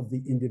notion of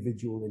the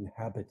individual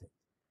inhabitant.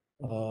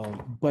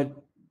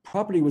 But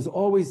property was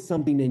always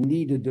something in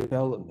need of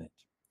development.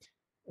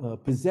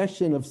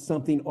 Possession of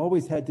something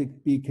always had to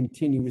be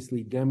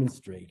continuously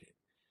demonstrated.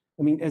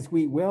 I mean, as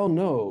we well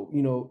know,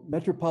 you know,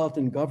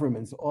 metropolitan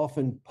governments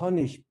often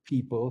punish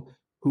people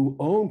who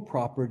own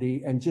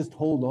property and just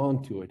hold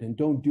on to it and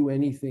don't do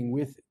anything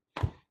with it.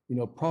 You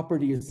know,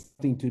 property is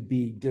something to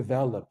be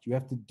developed. You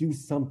have to do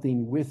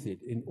something with it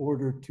in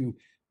order to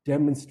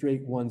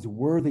demonstrate one's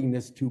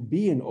worthiness to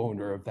be an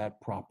owner of that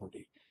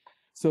property.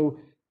 So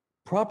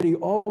property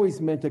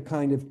always meant a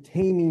kind of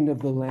taming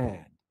of the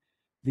land,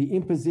 the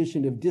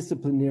imposition of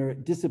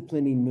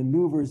disciplining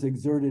maneuvers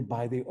exerted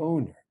by the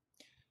owner.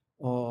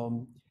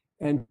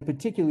 And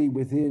particularly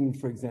within,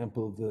 for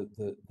example,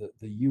 the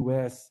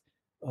US,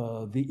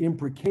 the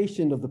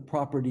imprecation of the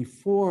property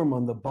form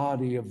on the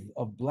body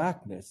of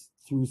Blackness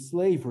through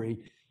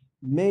slavery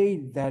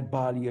made that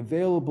body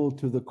available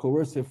to the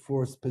coercive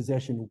force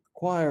possession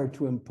required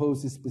to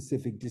impose a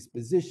specific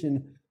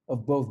disposition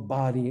of both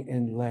body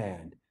and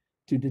land,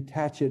 to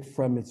detach it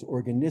from its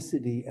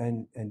organicity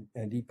and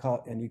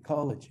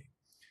ecology.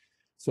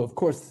 So of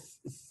course,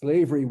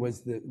 slavery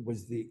was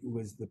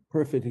the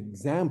perfect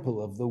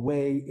example of the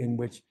way in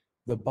which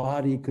the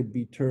body could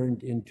be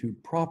turned into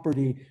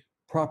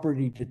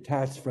property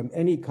detached from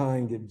any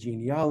kind of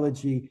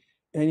genealogy,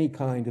 any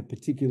kind of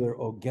particular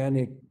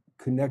organic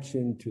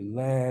connection to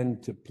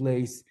land, to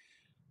place,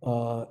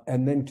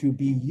 and then to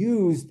be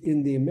used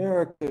in the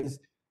Americas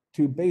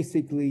to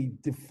basically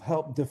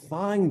help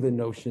define the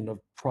notion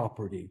of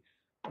property,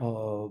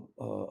 of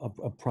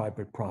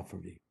private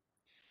property.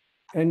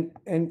 And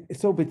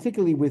so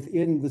particularly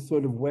within the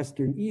sort of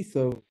Western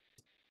ethos,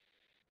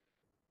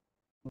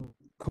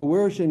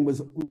 coercion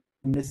was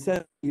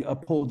necessarily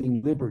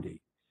upholding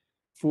liberty.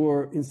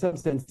 For, in some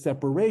sense,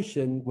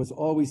 separation was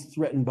always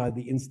threatened by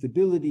the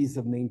instabilities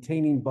of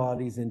maintaining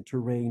bodies and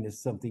terrain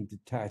as something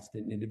detached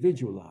and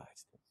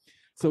individualized.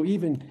 So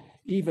even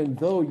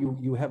though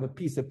you have a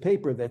piece of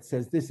paper that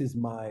says this is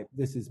my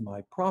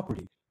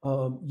property,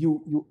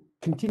 you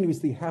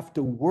continuously have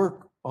to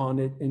work on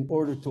it in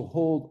order to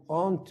hold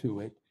on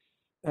to it,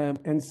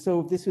 and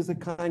so this is a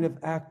kind of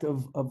act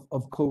of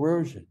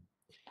coercion.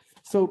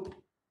 So,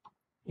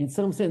 in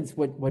some sense,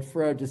 what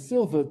Freire de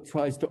Silva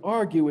tries to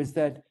argue is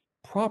that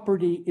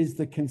property is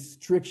the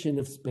constriction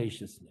of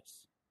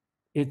spaciousness.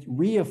 It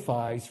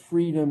reifies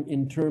freedom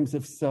in terms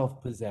of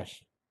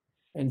self-possession.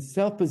 And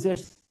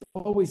self-possession is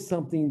always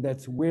something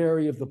that's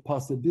wary of the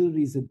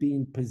possibilities of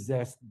being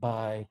possessed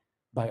by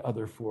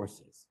other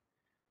forces.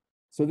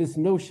 So this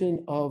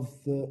notion of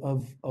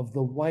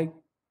the white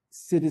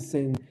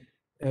citizen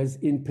as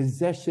in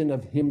possession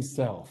of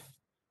himself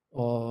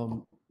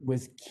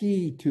was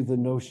key to the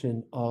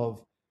notion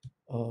of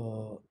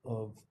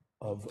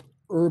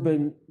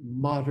urban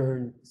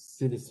modern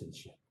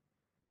citizenship,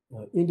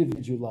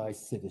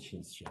 individualized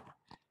citizenship,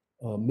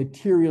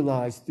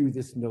 materialized through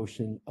this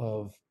notion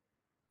of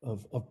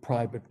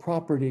private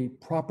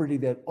property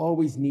that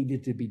always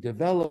needed to be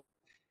developed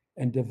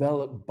and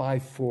developed by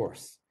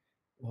force.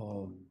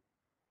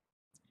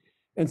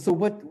 And so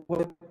what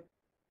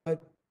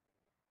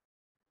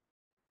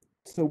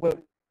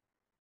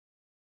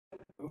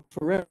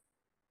Ferrer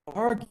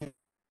argues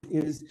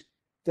is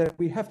that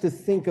we have to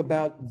think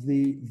about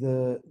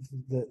the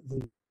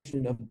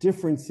notion of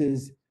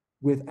differences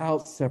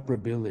without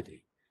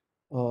separability.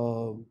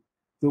 The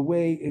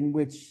way in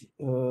which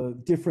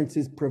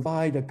differences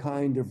provide a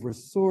kind of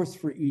resource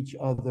for each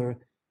other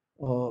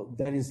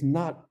that is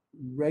not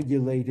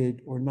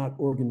regulated or not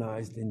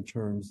organized in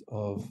terms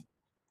of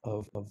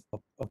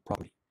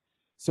property.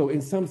 So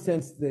in some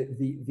sense,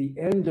 the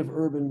end of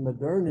urban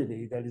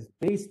modernity that is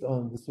based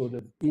on the sort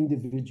of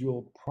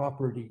individual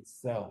property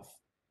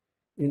self,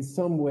 in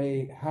some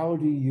way, how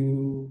do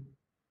you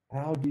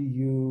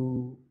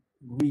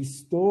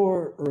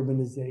restore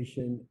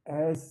urbanization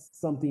as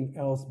something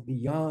else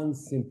beyond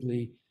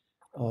simply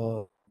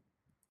the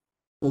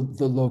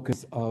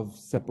locus of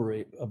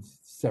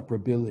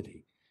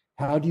separability?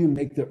 How do you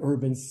make the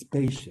urban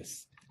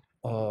spacious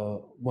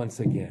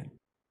once again?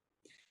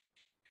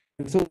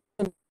 And so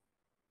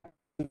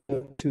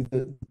to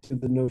the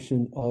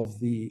notion of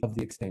the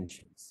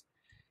extensions,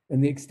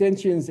 and the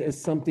extensions as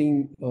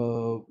something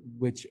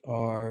which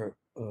are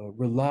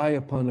rely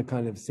upon a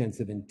kind of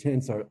sense of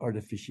intense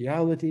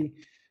artificiality,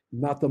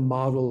 not the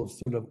model of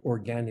sort of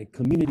organic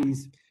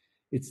communities.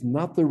 It's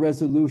not the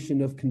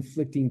resolution of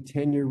conflicting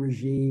tenure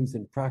regimes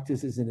and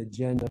practices and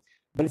agenda,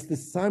 but it's the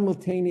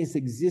simultaneous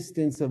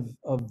existence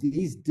of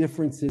these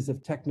differences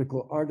of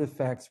technical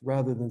artifacts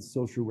rather than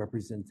social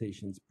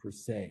representations per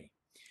se.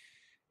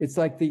 It's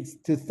like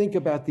to think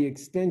about the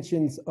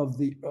extensions of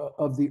the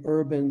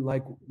urban,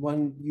 like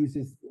one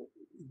uses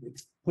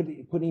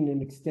putting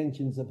in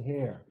extensions of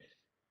hair.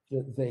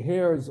 The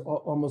hair is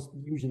almost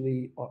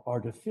usually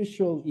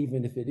artificial,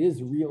 even if it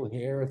is real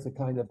hair. It's a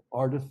kind of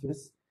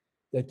artifice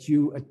that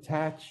you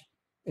attach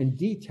and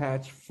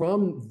detach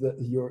from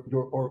your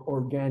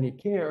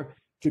organic hair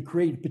to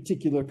create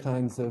particular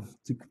kinds of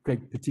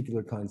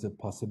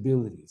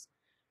possibilities.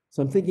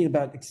 So I'm thinking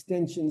about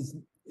extensions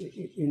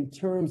in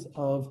terms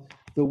of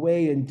the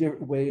way in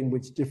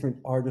which different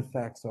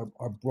artifacts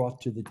are brought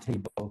to the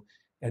table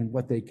and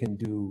what they can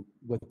do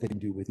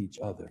with each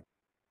other.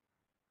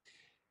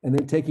 And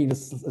then taking a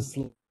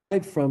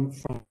slide from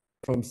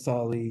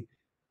Sali,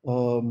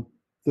 the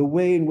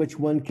way in which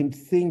one can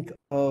think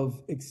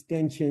of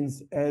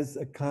extensions as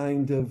a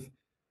kind of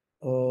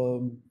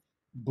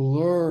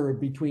blur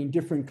between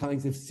different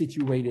kinds of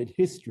situated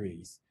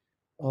histories,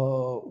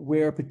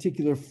 where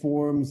particular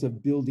forms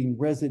of building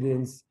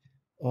residence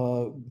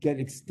get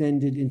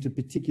extended into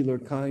particular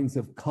kinds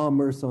of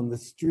commerce on the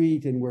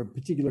street, and where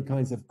particular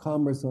kinds of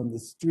commerce on the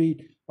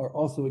street are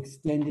also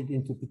extended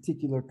into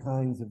particular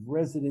kinds of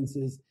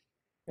residences.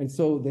 And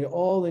so they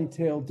all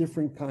entail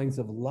different kinds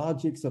of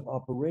logics of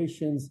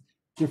operations,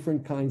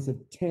 different kinds of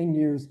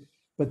tenures,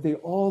 but they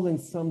all in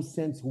some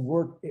sense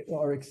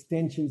are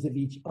extensions of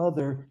each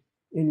other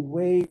in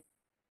ways,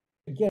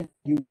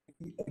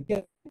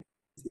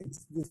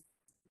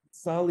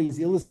 Sali's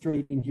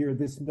illustrating here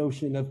this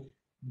notion of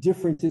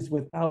differences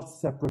without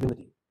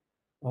separability.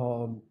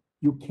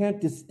 You can't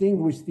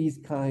distinguish these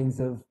kinds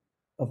of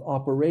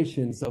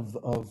operations of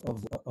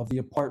the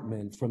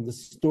apartment, from the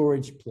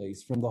storage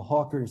place, from the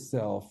hawker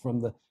cell, from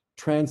the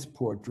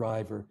transport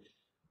driver.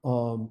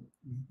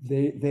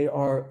 They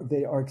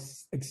are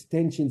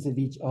extensions of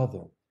each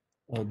other.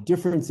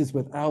 Differences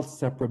without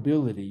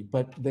separability,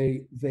 but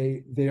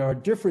they are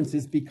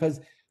differences because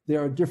there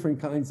are different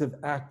kinds of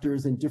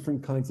actors and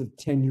different kinds of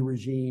tenure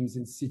regimes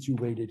and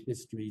situated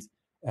histories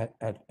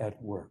at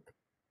work.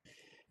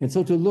 And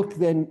so to look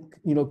then,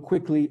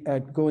 quickly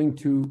at going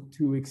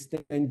to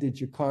extended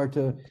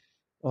Jakarta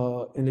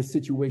in a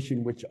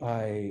situation which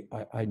I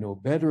know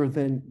better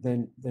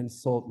than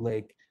Salt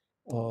Lake,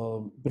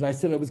 but I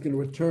said I was going to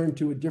return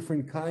to a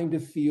different kind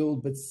of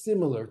field, but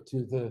similar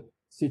to the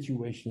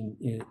situation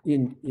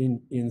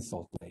in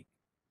Salt Lake.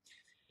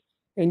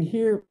 And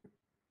here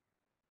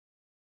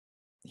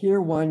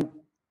one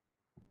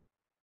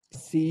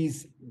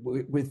sees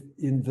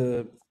within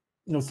the,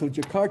 so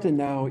Jakarta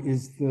now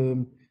is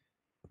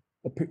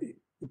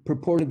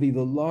purportedly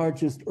the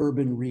largest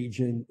urban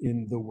region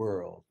in the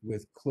world,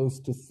 with close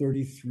to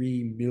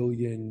 33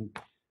 million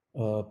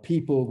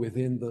people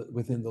within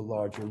the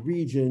larger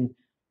region.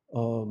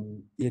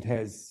 It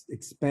has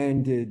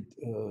expanded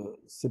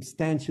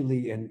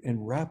substantially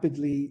and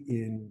rapidly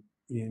in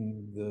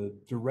the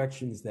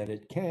directions that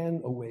it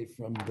can, away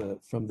from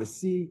the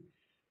sea.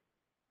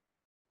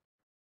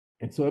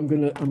 And so I'm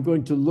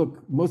going to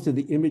look. Most of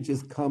the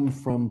images come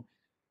from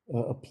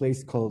a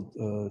place called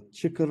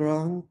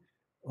Cikarang,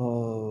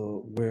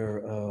 where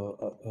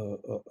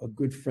a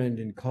good friend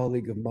and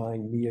colleague of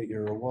mine, Mia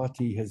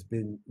Irawati, has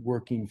been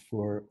working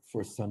for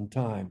some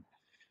time.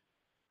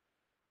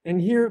 And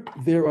here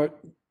I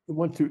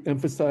want to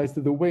emphasize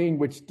the way in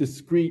which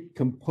discrete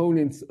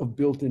components of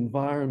built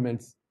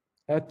environments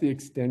at the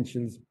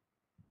extensions,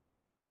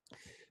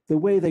 the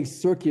way they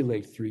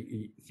circulate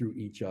through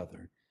each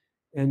other.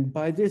 And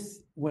by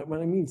this, what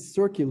I mean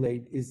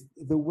circulate is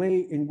the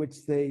way in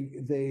which they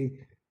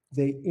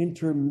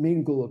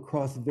intermingle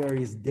across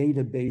various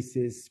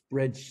databases,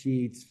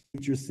 spreadsheets,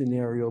 future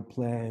scenario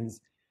plans,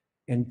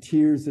 and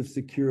tiers of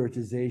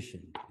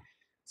securitization.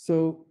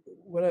 So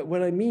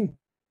what I mean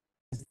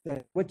is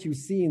that what you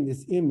see in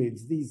this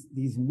image, these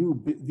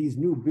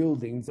new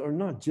buildings are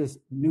not just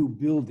new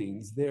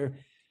buildings.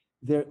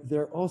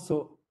 They're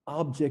also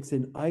objects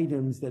and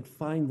items that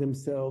find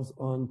themselves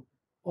on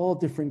all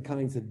different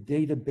kinds of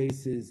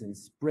databases and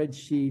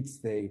spreadsheets.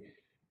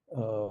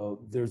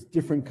 There's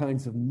different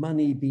kinds of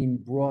money being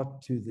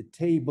brought to the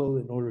table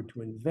in order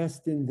to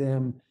invest in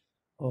them,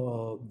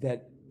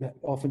 that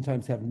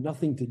oftentimes have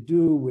nothing to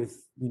do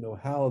with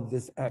how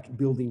this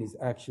building is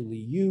actually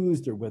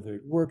used or whether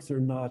it works or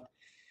not.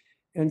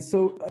 And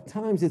so at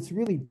times it's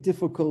really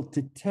difficult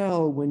to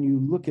tell, when you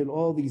look at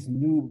all these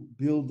new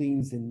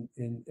buildings and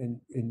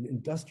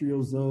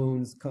industrial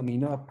zones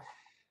coming up,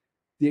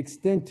 the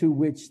extent to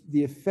which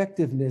the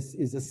effectiveness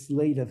is a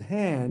sleight of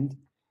hand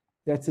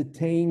that's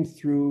attained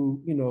through,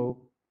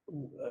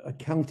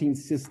 accounting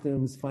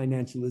systems,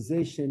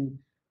 financialization,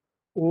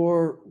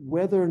 or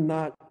whether or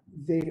not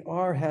they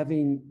are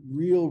having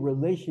real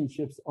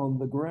relationships on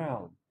the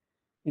ground.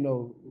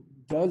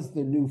 Does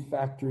the new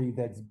factory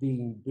that's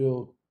being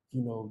built,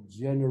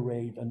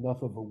 generate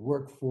enough of a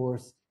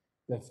workforce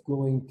that's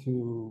going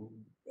to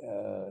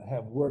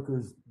have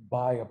workers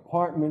buy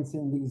apartments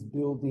in these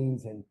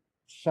buildings and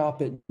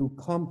shop at new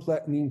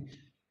complex? I mean,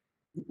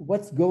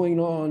 what's going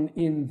on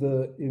in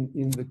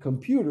the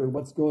computer,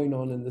 what's going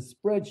on in the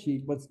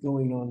spreadsheet, what's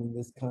going on in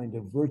this kind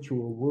of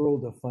virtual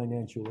world of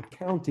financial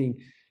accounting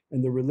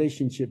and the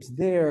relationships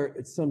there,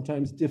 it's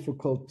sometimes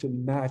difficult to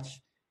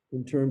match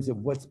in terms of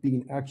what's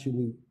being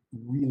actually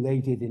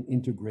related and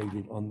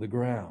integrated on the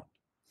ground.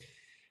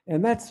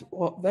 And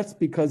that's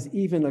because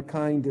even a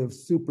kind of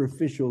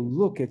superficial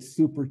look at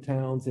super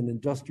towns and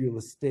industrial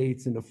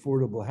estates and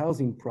affordable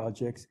housing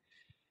projects,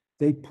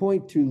 they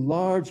point to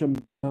large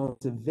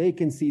amounts of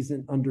vacancies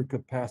and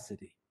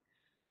undercapacity,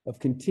 of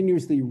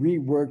continuously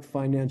reworked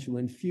financial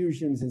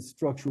infusions and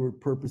structural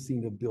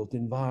repurposing of built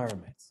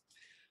environments.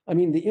 I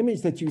mean, the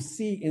image that you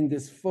see in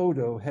this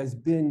photo has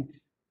been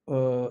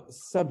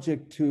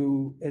subject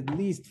to at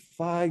least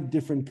 5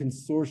 different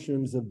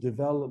consortiums of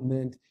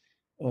development.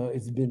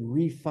 It's been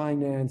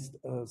refinanced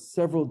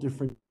several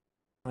different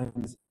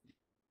times.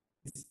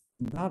 It's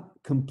not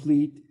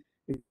complete.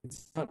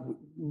 It's not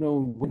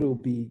known when it'll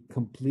be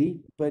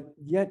complete, but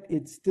yet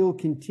it still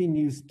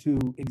continues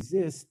to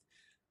exist.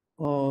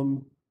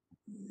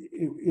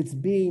 It's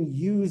being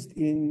used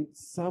in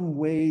some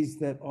ways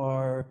that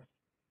are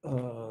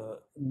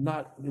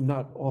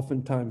not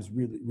oftentimes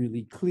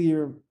really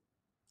clear.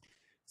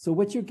 So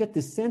what you get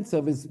the sense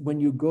of is when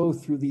you go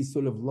through these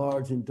sort of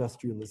large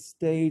industrial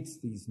estates,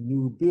 these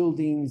new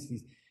buildings,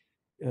 these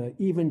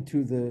even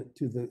to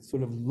the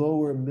sort of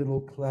lower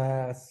middle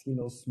class,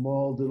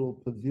 small little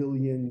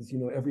pavilions,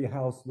 every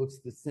house looks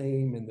the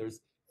same and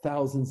there's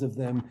thousands of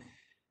them.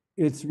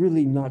 It's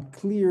really not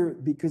clear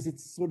because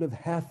it's sort of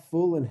half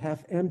full and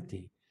half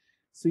empty.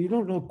 So you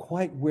don't know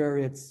quite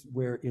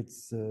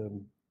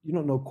you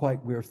don't know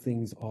quite where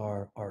things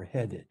are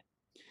headed.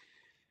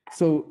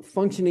 So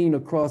functioning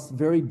across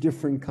very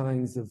different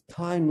kinds of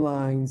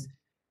timelines,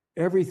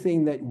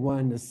 everything that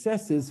one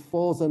assesses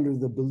falls under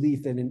the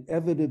belief that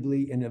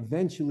inevitably and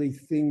eventually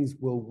things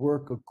will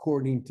work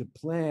according to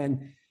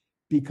plan,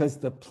 because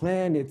the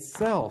plan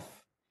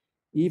itself,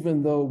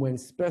 even though when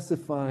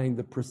specifying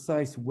the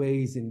precise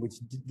ways in which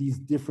these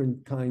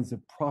different kinds of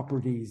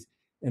properties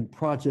and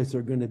projects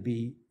are going to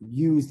be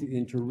used and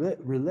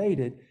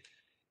interrelated,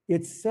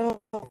 itself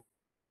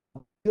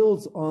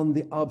builds on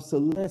the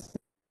obsolescence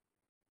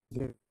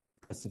of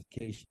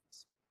specifications.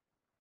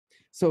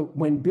 So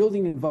when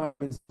building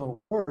environments don't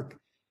work,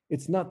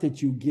 it's not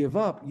that you give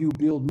up, you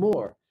build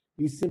more.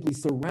 You simply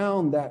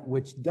surround that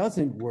which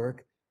doesn't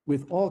work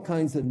with all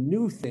kinds of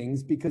new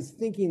things, because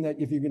thinking that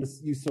if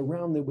you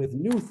surround it with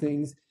new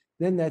things,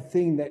 then that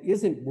thing that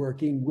isn't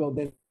working will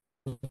then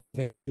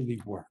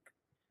eventually work.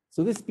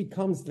 So this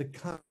becomes the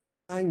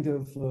kind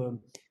of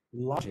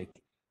logic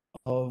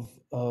of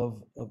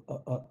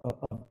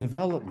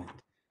development.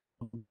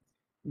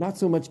 Not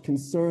so much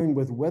concerned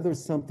with whether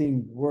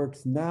something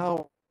works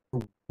now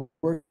or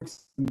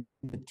works in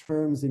the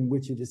terms in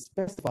which it is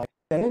specified.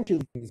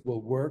 Eventually things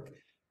will work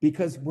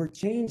because we're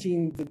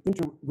changing the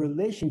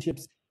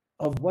interrelationships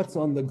of what's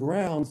on the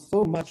ground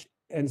so much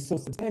and so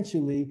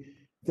substantially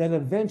that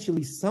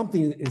eventually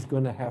something is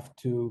going to have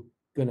to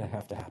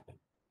happen.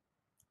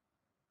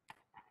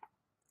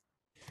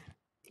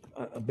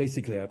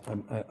 Basically,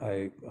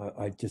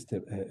 I just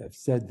have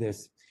said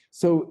this.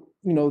 So,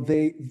 you know,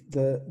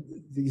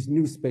 these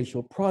new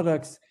spatial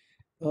products,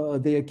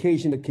 they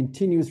occasion a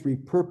continuous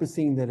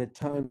repurposing that at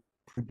times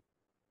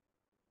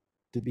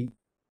to be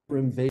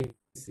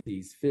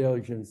vacancies,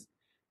 failures,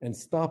 and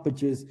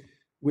stoppages,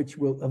 which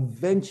will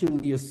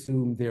eventually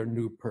assume their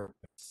new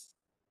purpose,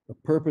 a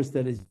purpose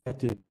that is yet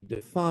to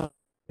define,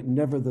 but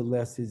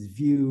nevertheless is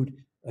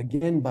viewed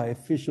again by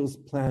officials,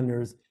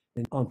 planners,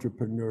 and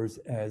entrepreneurs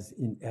as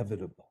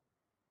inevitable.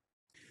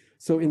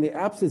 So in the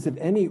absence of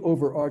any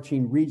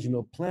overarching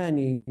regional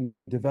planning,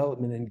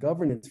 development, and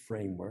governance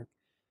framework,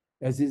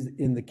 as is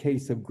in the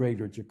case of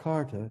Greater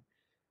Jakarta,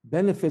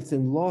 benefits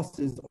and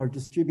losses are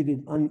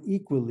distributed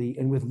unequally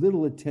and with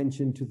little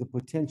attention to the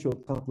potential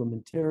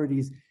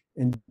complementarities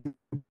and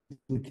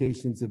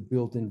duplications of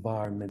built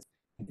environments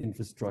and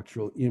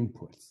infrastructural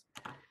inputs.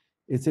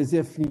 It's as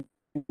if,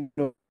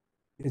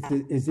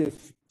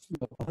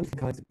 hundred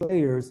kinds of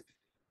players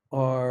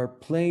are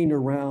playing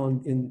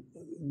around in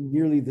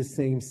nearly the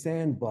same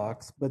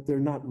sandbox, but they're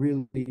not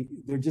really,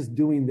 they're just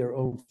doing their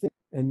own thing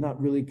and not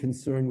really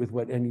concerned with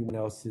what anyone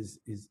else is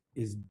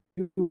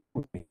doing.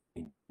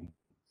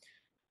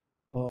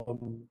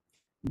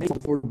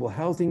 Affordable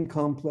housing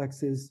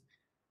complexes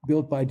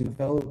built by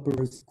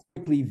developers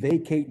quickly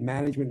vacate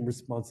management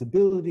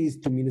responsibilities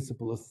to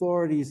municipal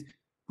authorities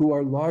who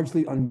are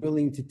largely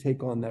unwilling to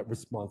take on that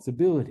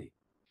responsibility.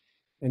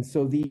 And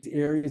so these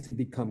areas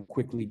become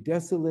quickly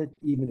desolate,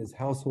 even as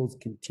households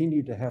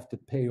continue to have to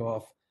pay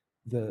off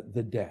the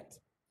debt.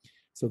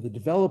 So the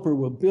developer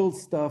will build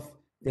stuff,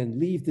 then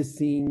leave the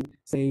scene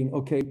saying,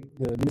 okay,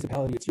 the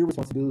municipality, it's your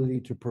responsibility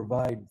to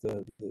provide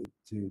to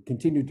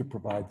continue to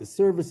provide the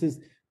services.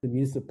 The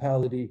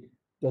municipality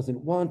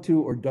doesn't want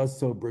to, or does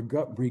so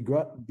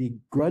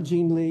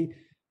begrudgingly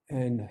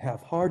and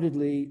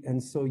half-heartedly.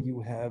 And so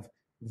you have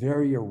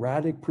very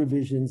erratic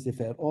provisions, if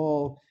at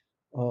all,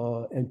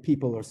 and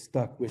people are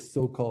stuck with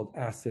so-called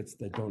assets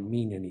that don't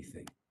mean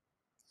anything.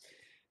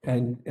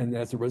 And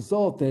as a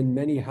result, then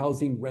many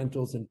housing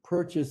rentals and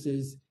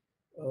purchases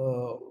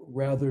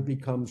rather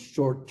become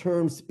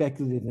short-term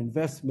speculative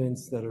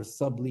investments that are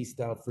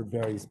subleased out for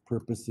various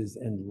purposes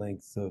and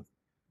lengths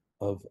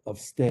of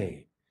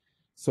stay.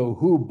 So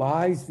who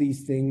buys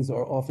these things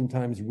are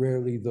oftentimes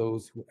rarely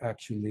those who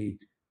actually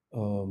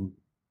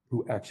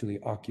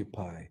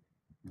occupy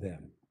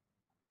them.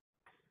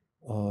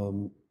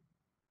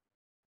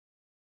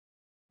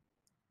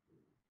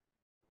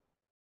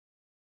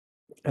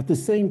 At the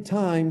same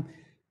time,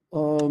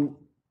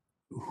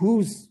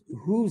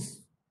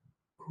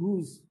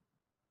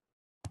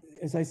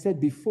 as I said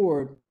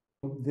before,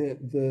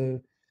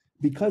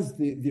 because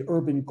the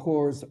urban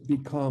cores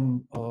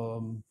become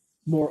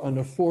more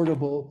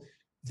unaffordable,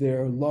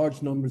 there are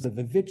large numbers of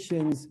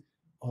evictions,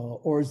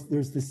 or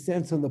there's the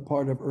sense on the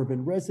part of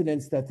urban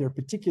residents that their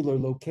particular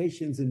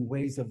locations and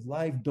ways of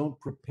life don't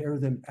prepare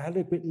them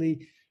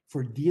adequately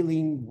for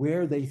dealing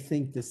where they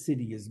think the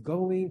city is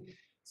going.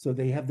 So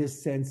they have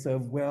this sense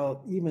of,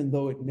 well, even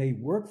though it may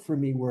work for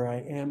me where I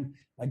am,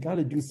 I got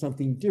to do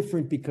something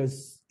different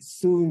because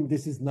soon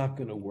this is not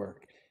going to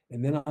work.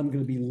 And then I'm going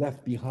to be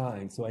left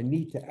behind. So I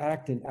need to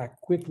act and act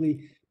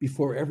quickly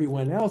before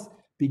everyone else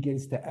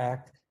begins to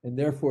act. And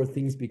therefore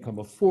things become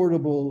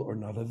affordable or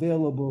not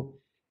available.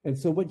 And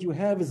so what you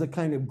have is a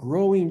kind of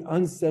growing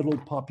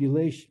unsettled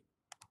population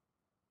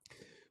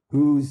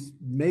whose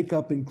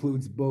makeup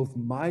includes both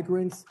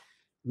migrants,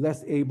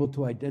 less able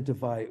to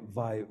identify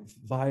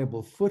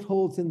viable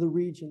footholds in the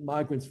region,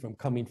 migrants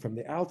coming from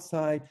the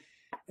outside,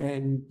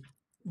 and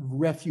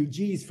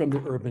refugees from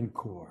the urban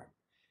core.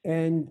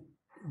 And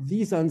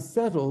these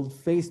unsettled,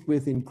 faced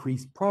with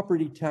increased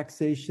property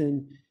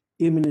taxation,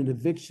 imminent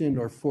eviction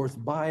or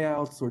forced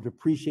buyouts or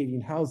depreciating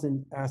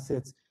housing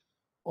assets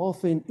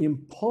often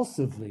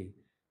impulsively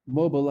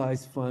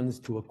mobilize funds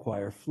to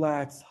acquire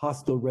flats,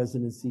 hostel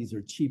residencies,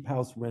 or cheap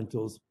house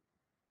rentals,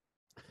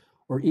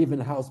 or even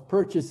house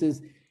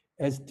purchases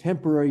as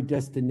temporary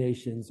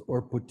destinations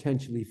or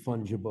potentially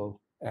fungible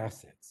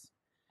assets.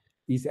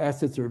 These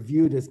assets are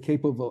viewed as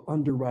capable of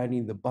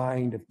underwriting the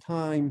buying of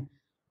time,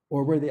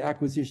 or where the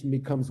acquisition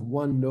becomes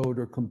one node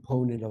or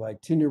component of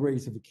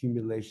itineraries of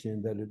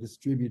accumulation that are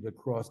distributed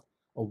across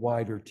a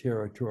wider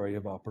territory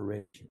of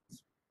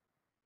operations.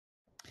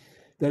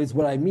 That is,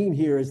 what I mean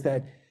here is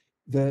that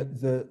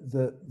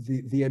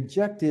the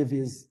objective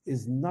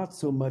is not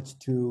so much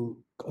to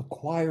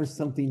acquire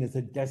something as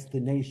a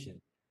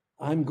destination.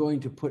 I'm going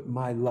to put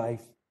my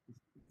life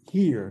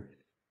here,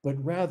 but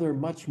rather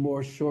much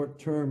more short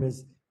term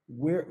is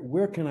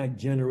where can I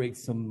generate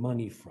some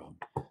money from?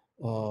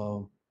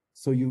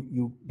 So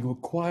you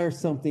acquire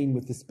something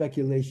with the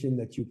speculation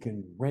that you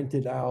can rent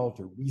it out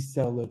or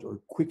resell it or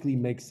quickly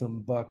make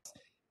some bucks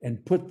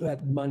and put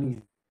that money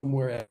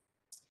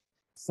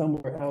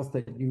somewhere else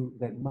that you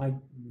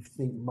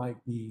think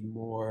might be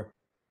more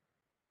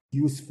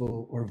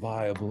useful or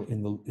viable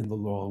in the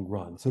long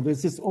run. So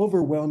there's this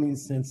overwhelming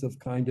sense of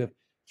kind of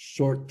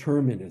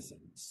short-termism.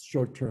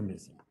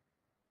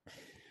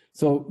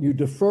 So you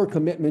defer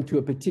commitment to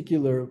a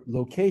particular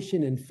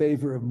location in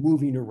favor of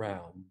moving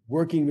around,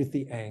 working with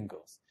the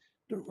angles,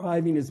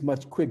 deriving as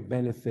much quick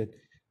benefit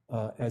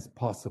as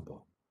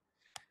possible.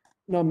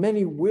 Now,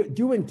 many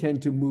do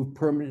intend to move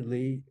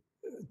permanently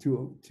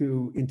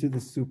into the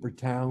super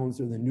towns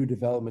or the new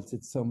developments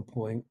at some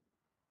point,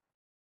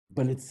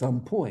 but at some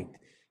point,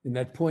 and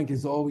that point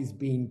is always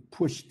being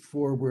pushed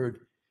forward,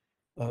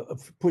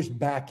 pushed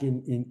back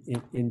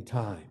in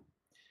time.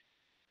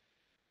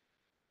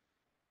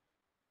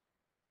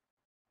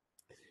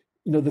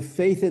 You know, the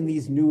faith in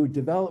these new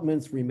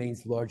developments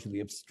remains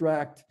largely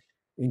abstract,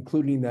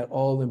 including that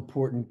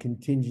all-important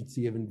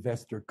contingency of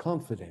investor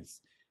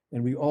confidence.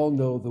 And we all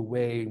know the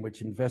way in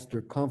which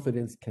investor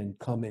confidence can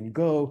come and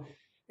go.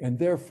 And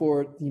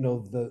therefore, you know,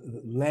 the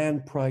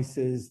land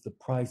prices, the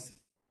price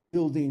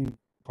building,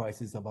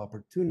 prices of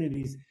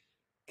opportunities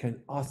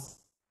can oscillate,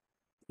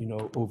 you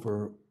know,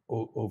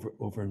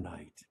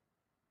 overnight.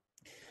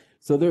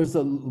 So there's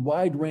a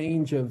wide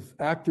range of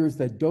actors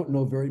that don't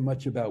know very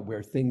much about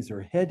where things are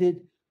headed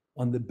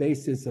on the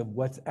basis of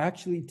what's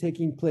actually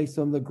taking place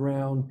on the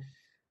ground.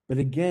 But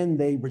again,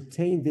 they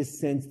retain this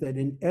sense that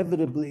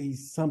inevitably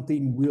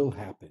something will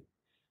happen.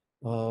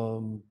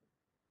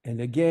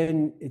 And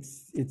again,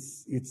 it's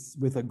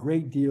with a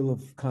great deal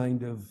of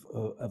kind of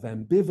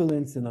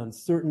ambivalence and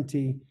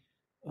uncertainty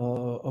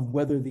of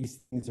whether these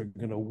things are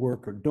going to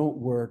work or don't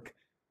work.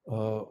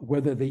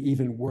 Whether they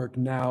even work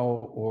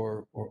now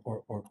or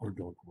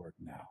don't work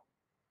now.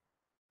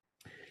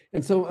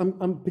 And so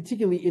I'm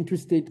particularly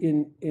interested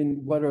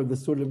in what are the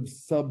sort of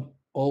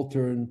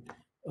subaltern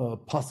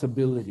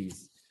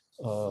possibilities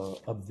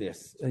of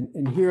this.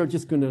 And here I'm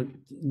just going to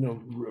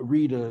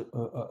read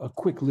a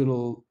quick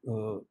little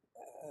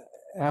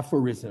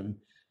aphorism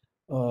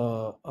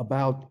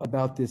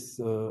about this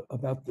area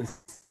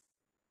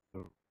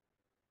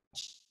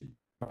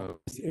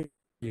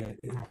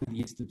in the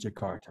east of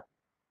Jakarta.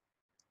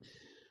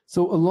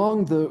 So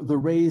along the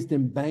raised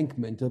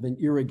embankment of an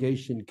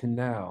irrigation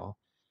canal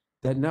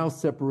that now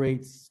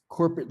separates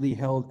corporately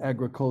held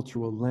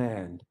agricultural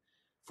land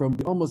from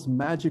the almost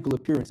magical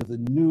appearance of the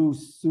new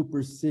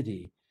super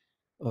city,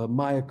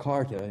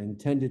 Jakarta,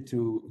 intended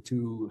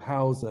to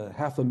house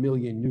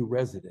 500,000 new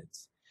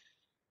residents.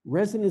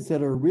 Residents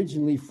that are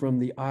originally from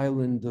the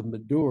island of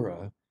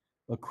Madura,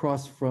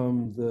 across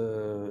from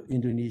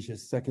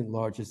Indonesia's second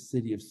largest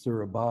city of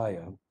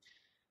Surabaya,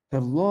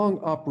 have long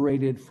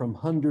operated from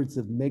hundreds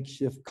of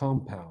makeshift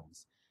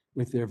compounds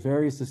with their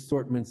various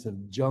assortments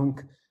of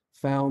junk,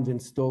 found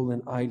and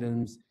stolen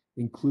items,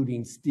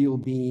 including steel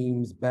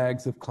beams,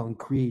 bags of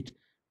concrete,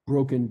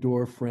 broken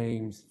door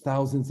frames,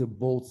 thousands of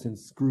bolts and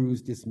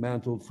screws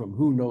dismantled from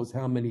who knows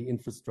how many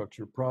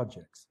infrastructure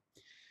projects.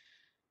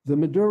 The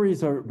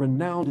Maduris are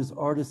renowned as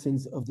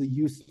artisans of the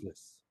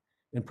useless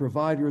and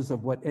providers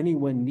of what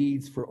anyone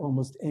needs for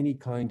almost any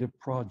kind of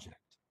project.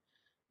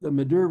 The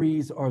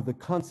Maduris are the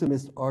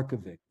consummate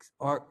archivists.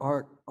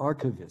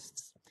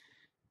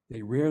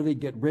 They rarely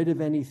get rid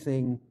of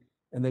anything,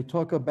 and they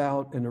talk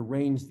about and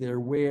arrange their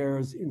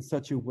wares in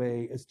such a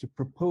way as to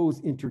propose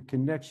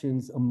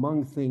interconnections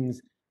among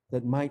things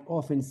that might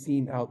often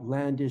seem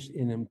outlandish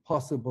and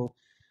impossible,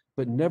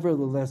 but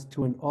nevertheless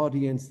to an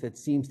audience that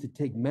seems to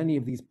take many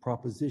of these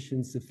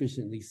propositions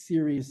sufficiently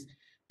serious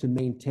to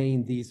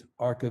maintain these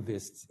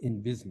archivists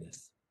in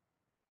business.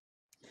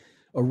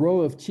 A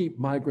row of cheap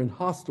migrant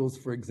hostels,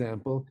 for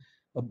example,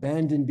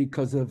 abandoned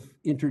because of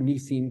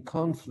internecine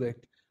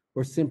conflict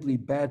or simply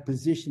bad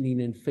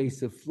positioning in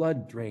face of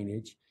flood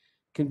drainage,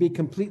 can be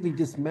completely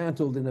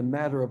dismantled in a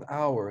matter of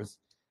hours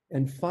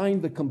and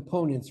find the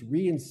components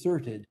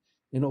reinserted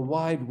in a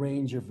wide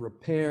range of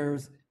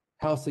repairs,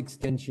 house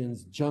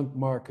extensions, junk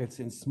markets,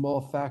 and small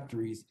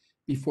factories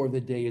before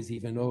the day is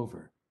even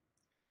over.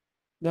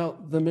 Now,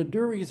 the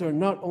Maduris are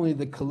not only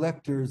the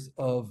collectors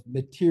of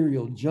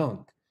material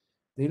junk,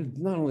 they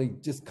not only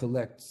just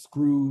collect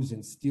screws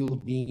and steel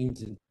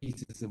beams and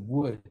pieces of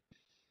wood,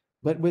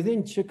 but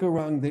within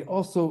Cikarang, they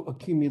also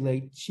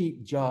accumulate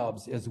cheap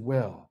jobs as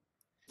well.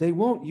 They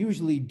won't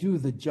usually do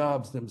the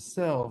jobs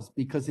themselves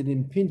because it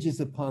impinges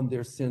upon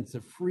their sense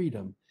of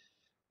freedom,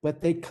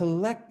 but they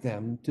collect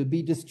them to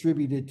be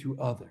distributed to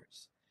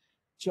others.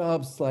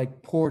 Jobs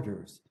like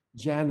porters,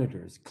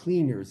 janitors,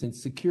 cleaners, and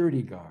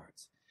security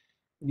guards.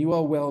 And you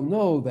all well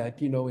know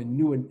that, in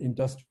new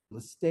industrial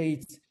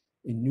estates,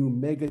 in new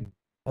mega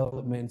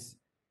developments,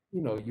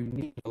 you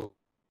need a lot of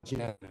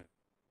janitors,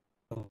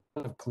 a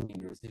lot of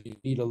cleaners, and you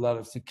need a lot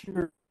of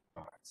security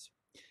guards.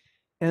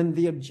 And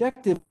the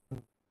objective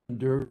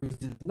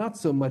is not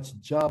so much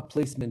job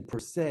placement per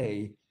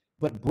se,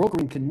 but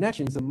brokering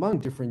connections among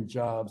different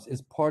jobs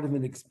as part of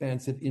an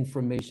expansive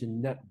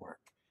information network,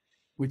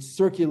 which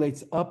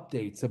circulates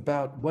updates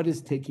about what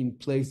is taking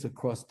place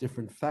across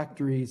different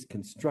factories,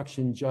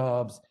 construction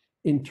jobs,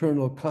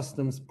 internal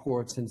customs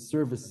ports, and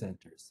service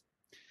centers.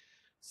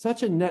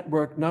 Such a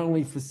network not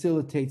only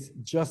facilitates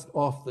just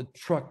off the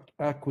truck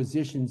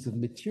acquisitions of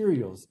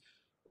materials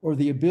or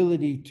the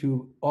ability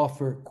to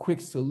offer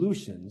quick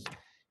solutions,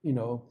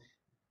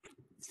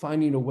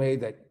 finding a way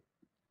that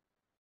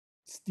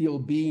steel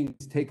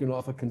beams taken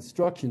off a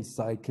construction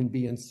site can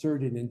be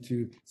inserted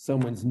into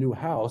someone's new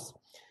house,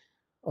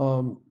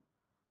 or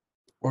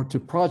to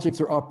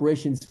projects or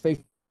operations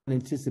facing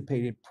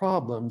unanticipated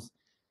problems,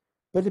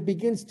 but it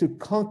begins to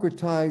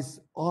concretize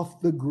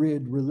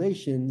off-the-grid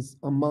relations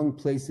among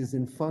places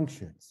and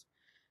functions,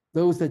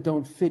 those that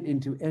don't fit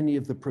into any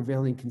of the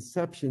prevailing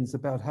conceptions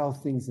about how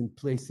things and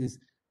places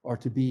are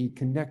to be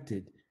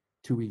connected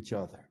to each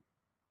other.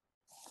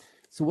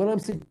 So what I'm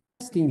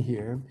suggesting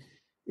here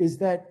is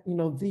that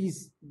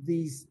these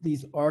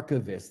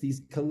archivists,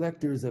 these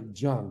collectors of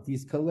junk,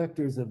 these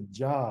collectors of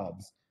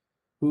jobs,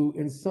 who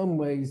in some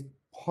ways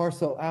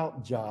parcel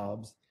out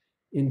jobs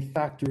in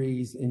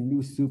factories, in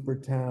new super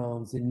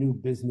towns, in new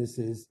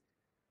businesses,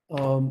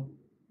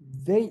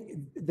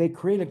 they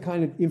create a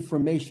kind of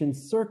information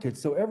circuit.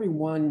 So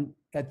everyone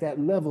at that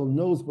level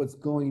knows what's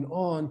going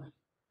on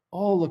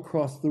all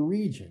across the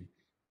region.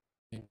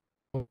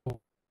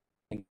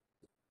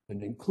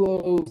 And in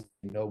clothes,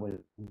 they know when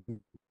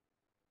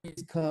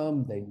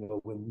come, they know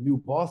when new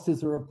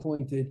bosses are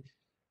appointed.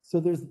 So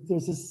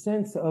there's a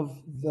sense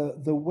of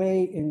the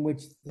way in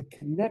which the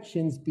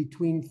connections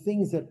between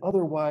things that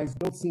otherwise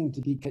don't seem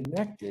to be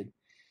connected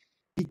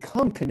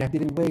become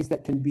connected in ways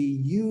that can be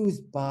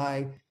used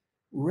by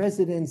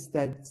residents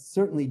that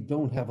certainly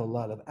don't have a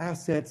lot of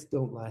assets,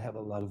 don't have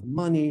a lot of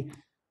money,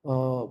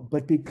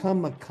 but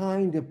become a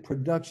kind of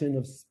production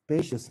of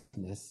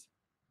spaciousness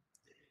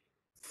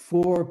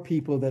for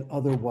people that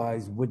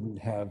otherwise wouldn't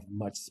have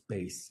much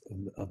space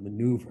of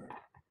maneuver.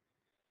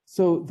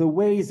 So the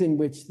ways in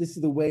which, this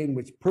is the way in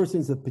which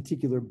persons of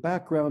particular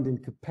background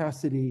and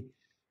capacity,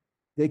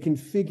 they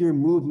configure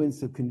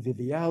movements of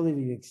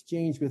conviviality and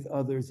exchange with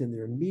others in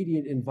their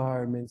immediate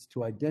environments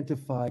to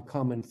identify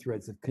common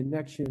threads of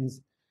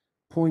connections,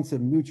 points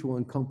of mutual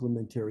and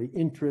complementary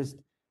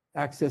interest,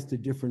 access to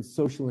different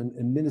social and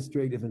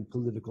administrative and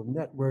political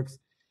networks,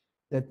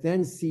 that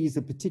then sees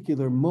a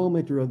particular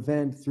moment or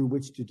event through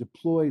which to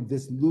deploy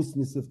this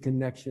looseness of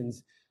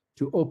connections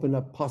to open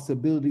up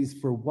possibilities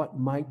for what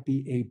might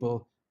be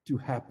able to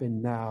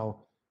happen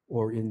now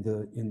or in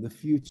the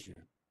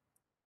future.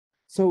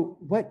 So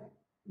what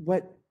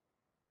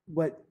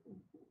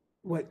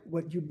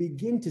you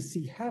begin to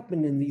see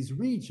happen in these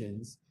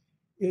regions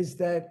is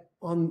that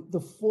on the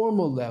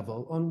formal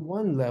level, on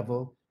one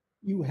level,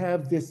 you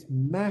have this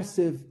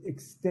massive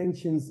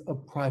extensions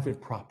of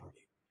private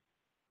property,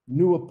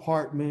 new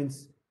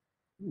apartments,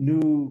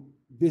 new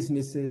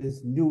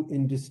businesses, new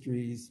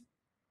industries,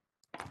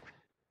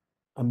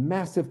 a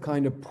massive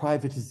kind of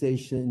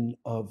privatization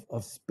of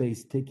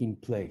space taking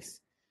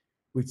place,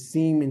 which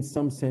seem in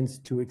some sense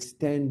to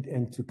extend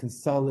and to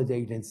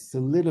consolidate and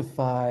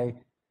solidify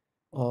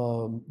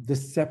the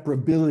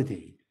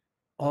separability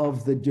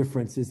of the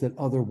differences that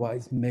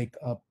otherwise make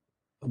up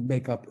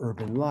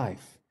urban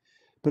life.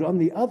 But on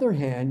the other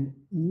hand,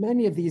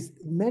 many of these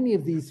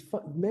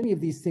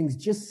things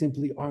just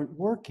simply aren't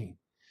working,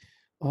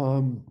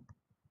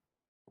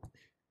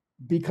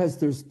 because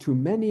there's too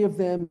many of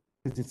them,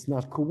 because it's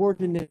not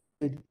coordinated,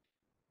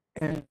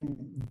 and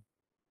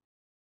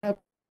have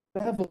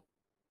another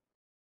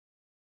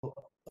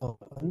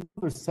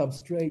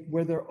substrate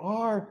where there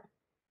are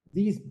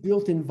these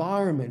built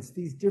environments,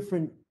 these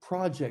different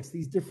projects,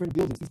 these different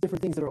buildings, these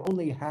different things that are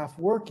only half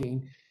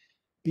working,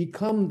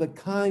 become the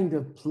kind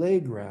of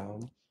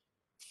playground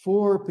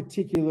for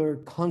particular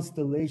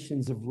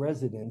constellations of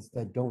residents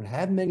that don't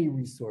have many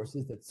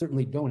resources, that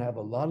certainly don't have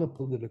a lot of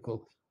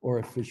political or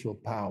official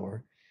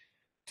power,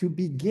 to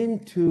begin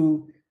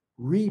to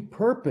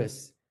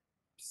repurpose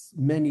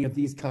many of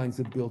these kinds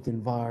of built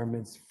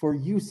environments for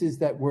uses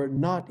that were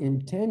not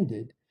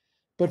intended,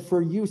 but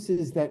for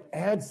uses that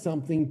add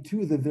something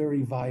to the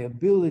very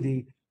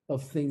viability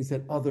of things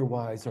that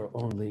otherwise are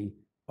only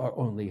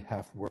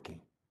half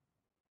working.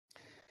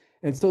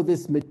 And so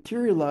this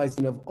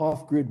materializing of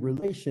off-grid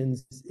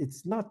relations,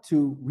 it's not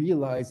to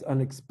realize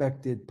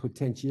unexpected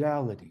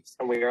potentialities.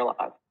 We are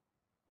live.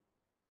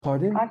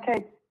 Pardon?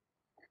 Okay.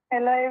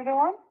 Hello,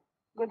 everyone.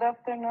 Good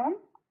afternoon.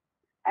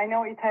 I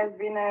know it has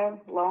been a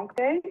long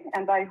day,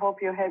 and I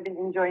hope you have been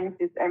enjoying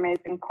this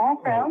amazing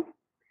conference.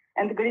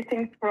 And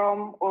greetings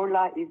from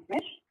Urla,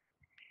 Izmir.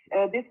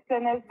 This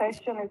plenary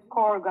session is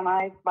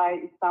co-organized by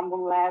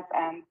Istanbul Lab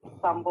and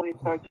Istanbul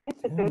Research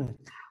Institute.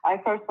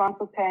 I first want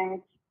to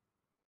thank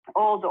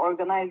all the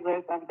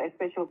organizers and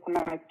especially to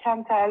Mehmet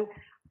Kentel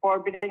for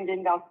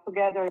bringing us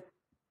together.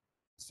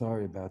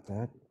 Sorry about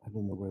that. I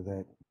don't know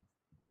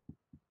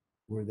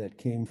where that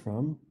came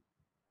from.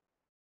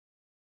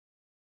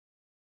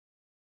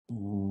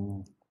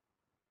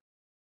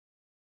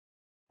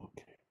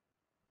 Okay.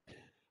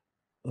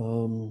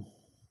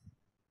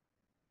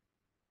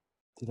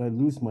 Did I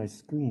lose my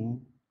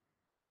screen?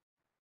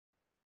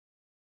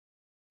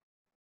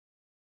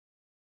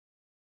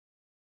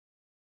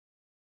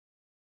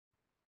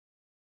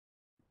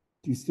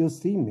 Do you still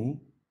see me?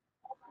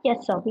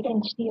 Yes, sir, we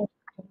can see you.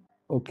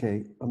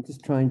 Okay, I'm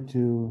just trying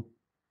to,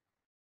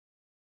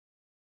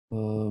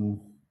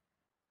 I'm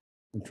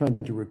trying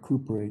to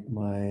recuperate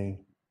my,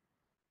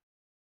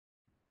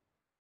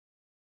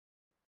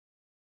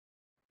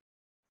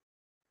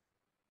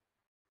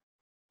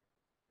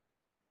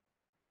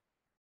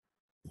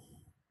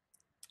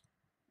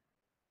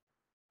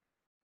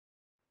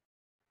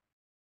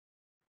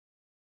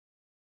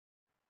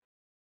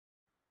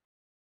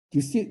 do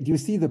you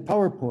see the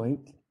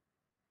PowerPoint?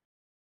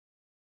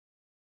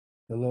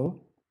 Hello?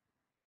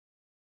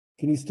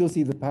 Can you still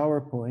see the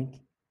PowerPoint?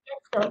 Yes,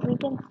 sir, we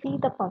can see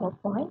the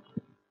PowerPoint,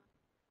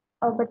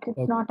 but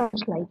it's not a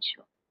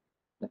slideshow.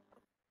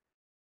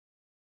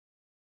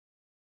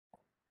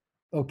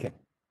 Okay,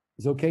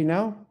 is okay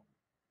now?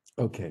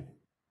 Okay.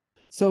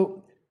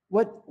 So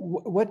what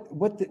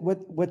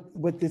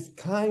these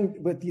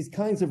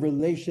kinds of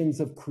relations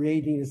of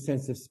creating a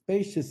sense of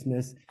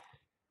spaciousness,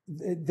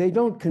 they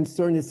don't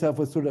concern itself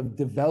with sort of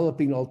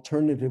developing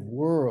alternative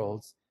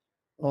worlds,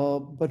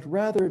 but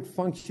rather it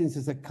functions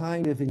as a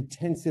kind of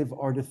intensive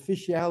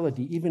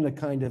artificiality, even a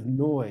kind of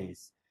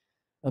noise,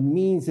 a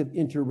means of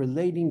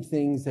interrelating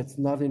things that's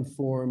not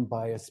informed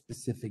by a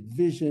specific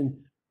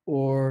vision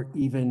or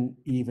even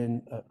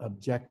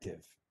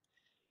objective.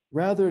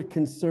 Rather, it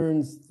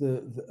concerns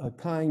a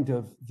kind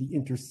of the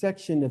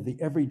intersection of the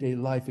everyday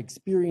life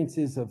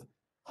experiences of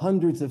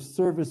hundreds of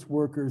service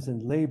workers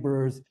and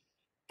laborers,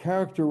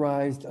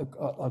 characterized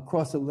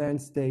across a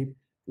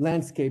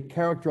landscape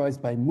characterized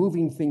by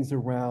moving things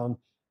around,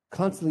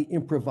 constantly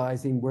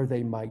improvising where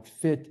they might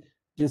fit,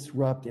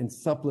 disrupt, and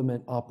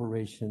supplement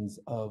operations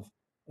of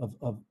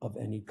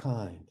any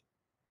kind.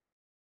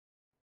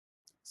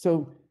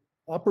 So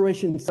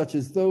operations such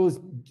as those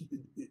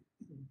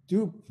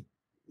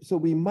so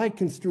we might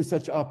construe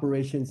such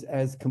operations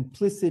as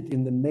complicit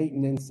in the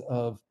maintenance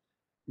of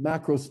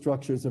macro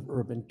structures of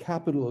urban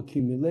capital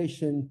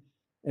accumulation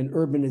and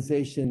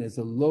urbanization as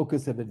a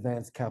locus of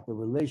advanced capital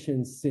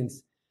relations,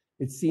 since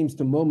it seems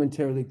to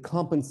momentarily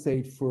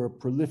compensate for a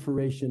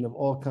proliferation of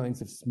all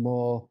kinds of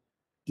small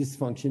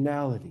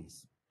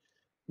dysfunctionalities.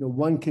 You know,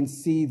 one can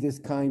see this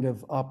kind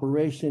of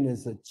operation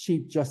as a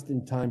cheap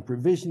just-in-time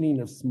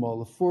provisioning of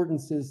small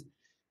affordances,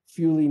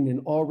 fueling an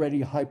already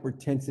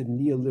hypertensive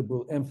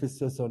neoliberal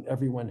emphasis on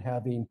everyone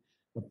having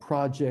a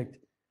project.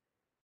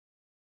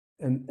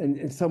 And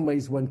in some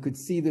ways, one could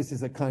see this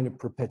as a kind of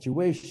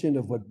perpetuation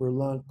of what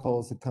Berlant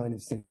calls a kind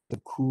of sense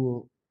of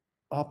cruel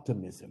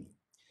optimism.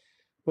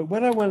 But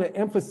what I want to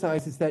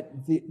emphasize is that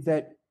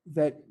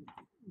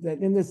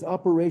in this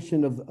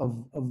operation of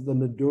the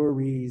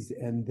Midoris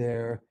and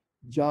their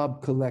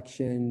job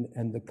collection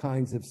and the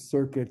kinds of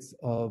circuits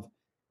of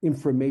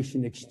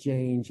information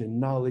exchange and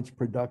knowledge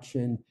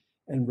production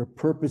and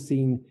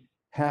repurposing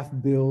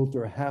half-built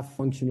or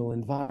half-functional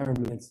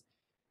environments,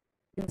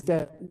 is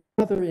that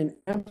rather in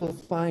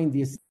amplifying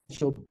the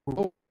essential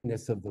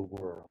brokenness of the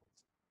world,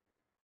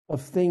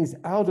 of things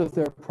out of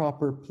their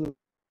proper place,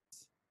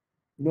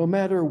 no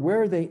matter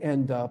where they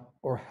end up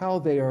or how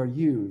they are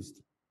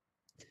used,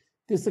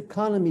 this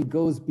economy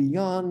goes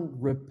beyond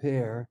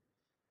repair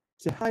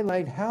to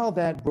highlight how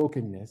that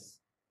brokenness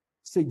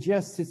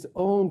suggests its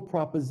own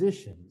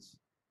propositions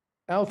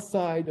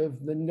outside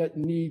of the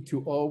need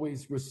to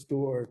always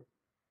restore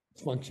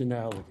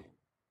functionality.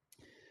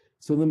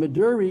 So the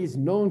Midoris,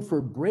 known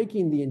for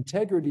breaking the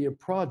integrity of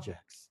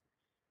projects,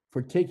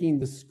 for taking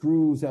the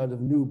screws out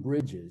of new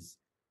bridges,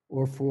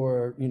 or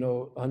for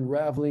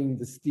unraveling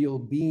the steel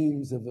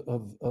beams of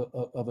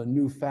a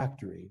new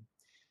factory,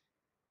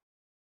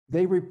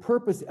 they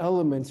repurpose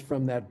elements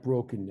from that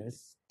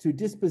brokenness to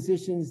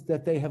dispositions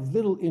that they have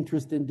little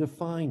interest in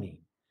defining,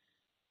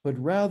 but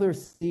rather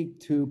seek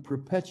to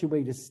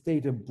perpetuate a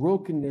state of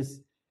brokenness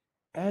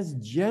as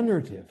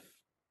generative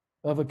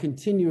of a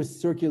continuous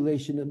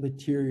circulation of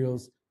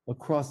materials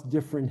across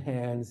different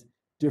hands,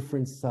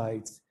 different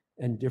sites,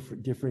 and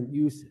different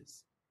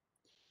uses.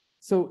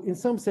 So in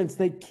some sense,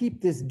 they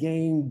keep this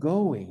game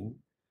going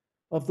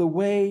of the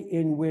way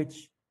in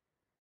which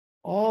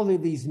all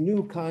of these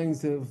new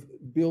kinds of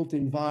built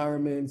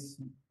environments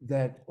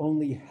that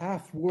only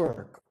half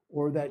work,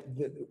 or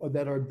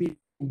that are being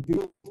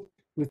built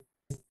with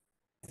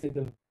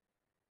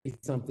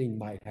something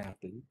might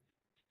happen.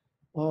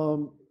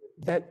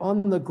 That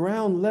on the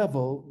ground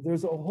level,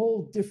 there's a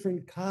whole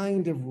different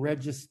kind of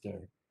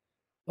register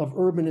of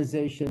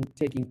urbanization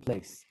taking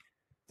place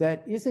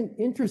that isn't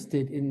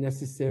interested in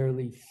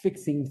necessarily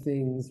fixing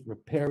things,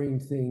 repairing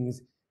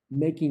things,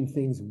 making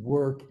things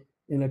work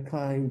in a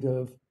kind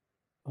of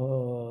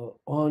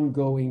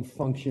ongoing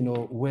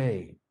functional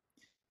way,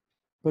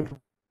 but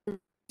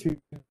to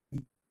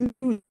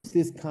use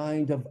this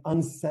kind of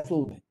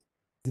unsettlement,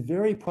 the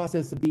very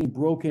process of being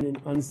broken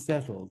and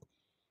unsettled,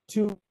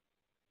 to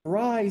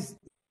rise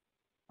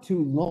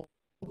to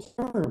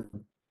long-term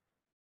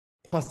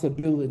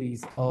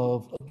possibilities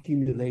of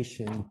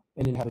accumulation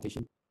and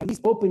inhabitation, at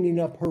least opening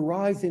up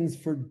horizons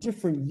for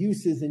different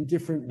uses and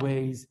different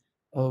ways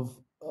of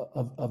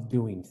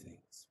doing things.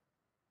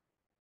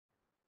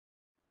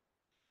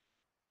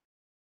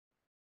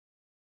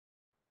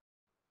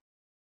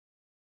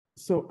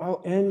 So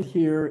I'll end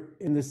here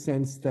in the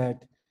sense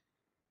that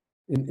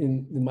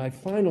in my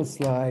final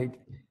slide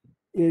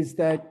is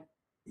that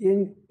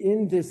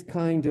in this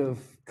kind of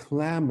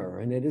clamor,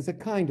 and it is a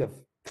kind of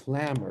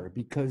clamor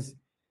because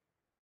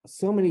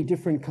so many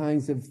different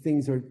kinds of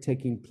things are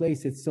taking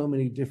place at so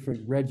many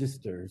different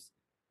registers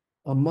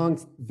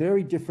amongst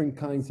very different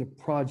kinds of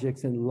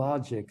projects and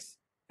logics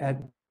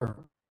at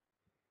work,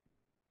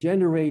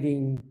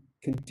 generating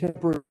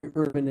contemporary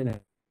urban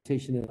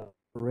adaptation and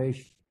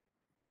operation.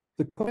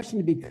 The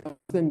question becomes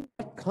then,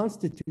 what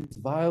constitutes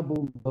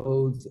viable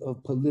modes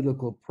of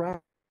political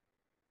practice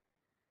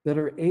that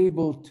are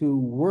able to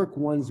work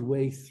one's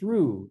way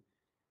through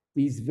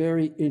these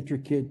very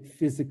intricate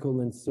physical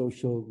and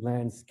social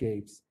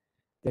landscapes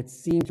that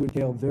seem to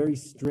entail very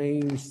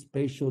strange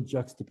spatial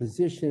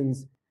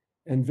juxtapositions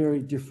and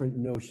very different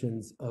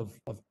notions of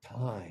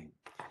time.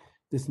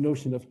 This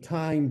notion of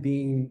time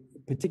being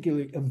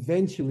particularly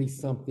eventually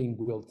something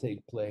will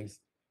take place,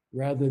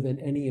 rather than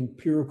any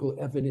empirical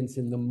evidence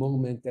in the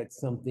moment that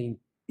something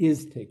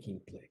is taking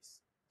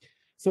place.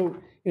 So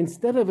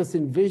instead of us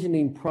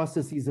envisioning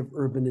processes of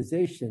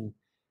urbanization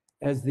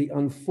as the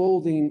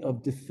unfolding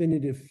of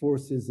definitive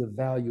forces of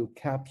value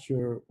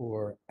capture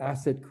or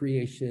asset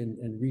creation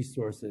and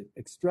resource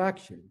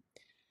extraction,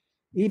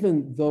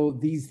 even though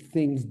these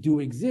things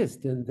do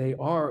exist and they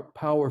are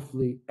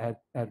powerfully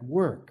at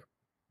work,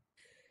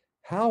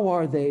 how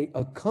are they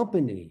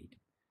accompanied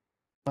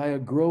by a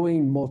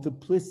growing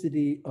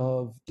multiplicity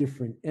of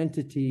different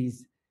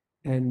entities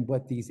and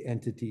what these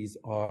entities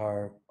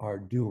are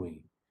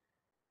doing?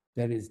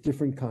 That is,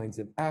 different kinds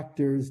of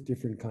actors,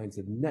 different kinds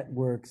of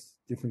networks,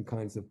 different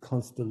kinds of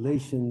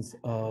constellations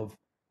of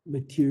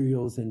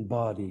materials and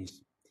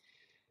bodies.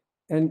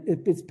 And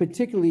it's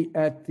particularly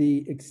at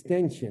the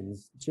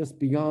extensions, just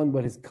beyond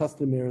what has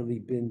customarily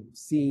been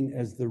seen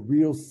as the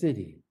real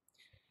city,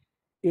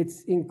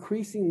 it's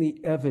increasingly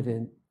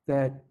evident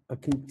that a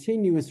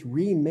continuous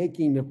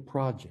remaking of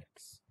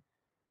projects,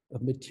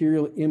 of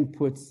material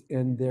inputs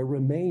and their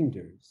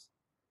remainders,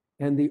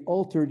 and the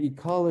altered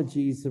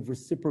ecologies of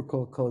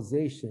reciprocal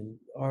causation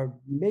are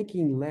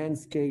making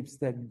landscapes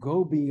that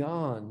go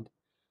beyond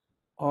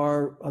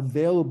our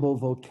available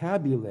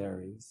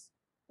vocabularies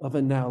of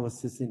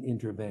analysis and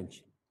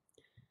intervention.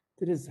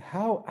 That is,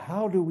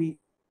 how do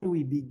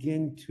we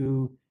begin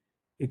to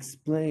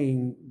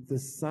explain the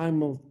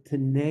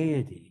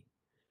simultaneity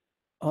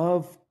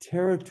of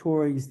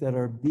territories that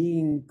are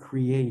being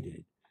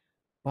created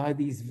by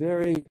these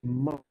very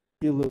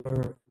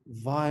muscular,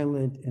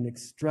 violent, and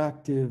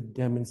extractive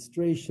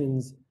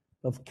demonstrations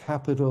of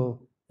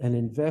capital and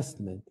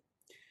investment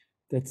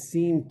that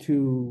seem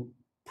to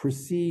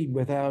proceed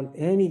without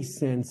any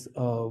sense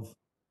of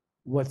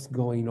what's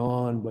going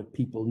on, what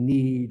people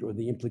need, or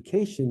the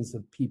implications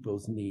of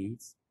people's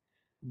needs,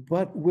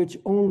 but which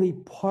only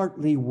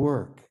partly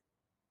work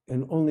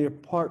and only are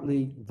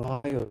partly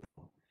viable.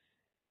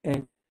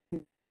 And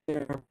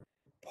their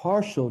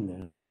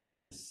partialness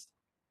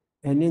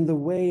and in the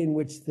way in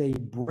which they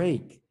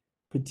break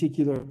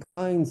particular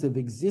kinds of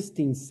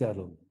existing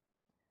settlement,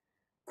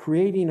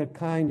 creating a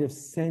kind of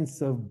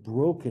sense of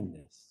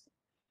brokenness,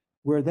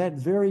 where that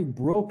very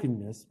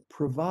brokenness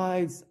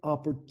provides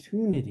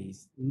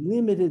opportunities,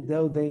 limited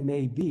though they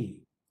may be,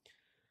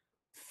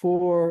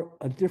 for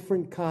a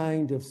different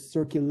kind of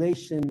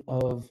circulation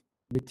of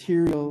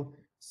material,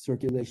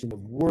 circulation of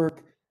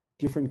work,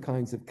 different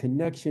kinds of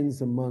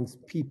connections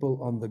amongst people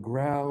on the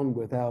ground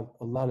without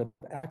a lot of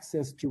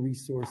access to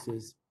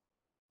resources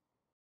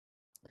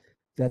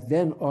that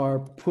then are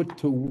put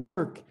to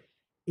work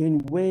in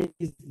ways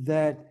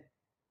that,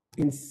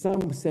 in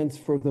some sense,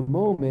 for the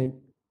moment,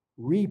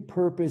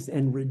 repurpose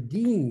and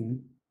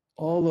redeem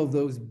all of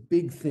those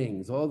big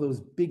things, all those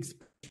big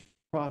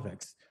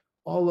products,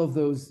 all of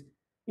those,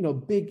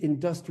 big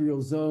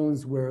industrial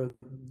zones where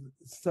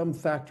some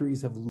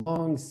factories have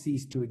long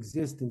ceased to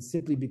exist and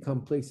simply become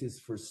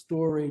places for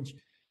storage,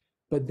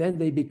 but then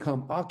they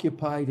become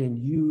occupied and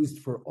used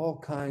for all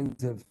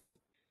kinds of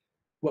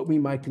what we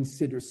might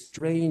consider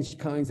strange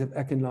kinds of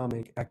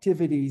economic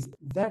activities,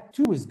 that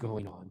too is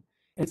going on.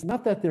 And it's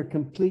not that they're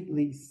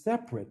completely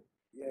separate.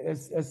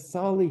 As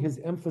Sali has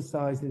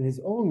emphasized in his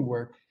own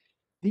work,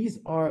 these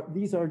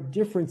are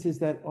differences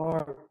that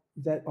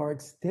are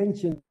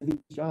extensions of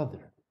each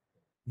other.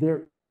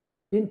 They're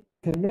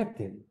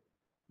interconnected.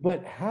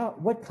 But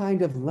what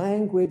kind of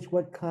language,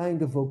 what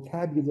kind of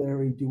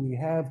vocabulary do we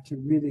have to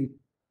really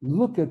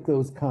look at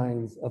those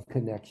kinds of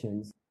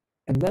connections,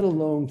 and let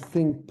alone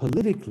think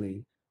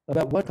politically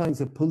about what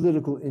kinds of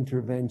political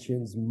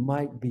interventions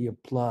might be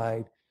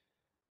applied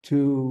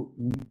to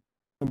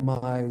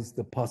minimize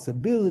the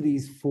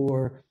possibilities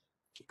for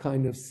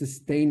kind of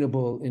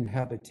sustainable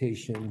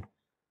inhabitation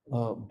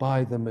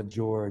by the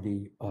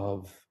majority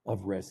of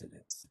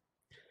residents.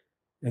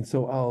 And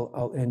so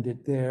I'll end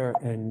it there,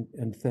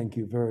 and thank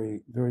you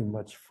very, very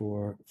much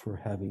for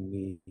having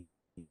me.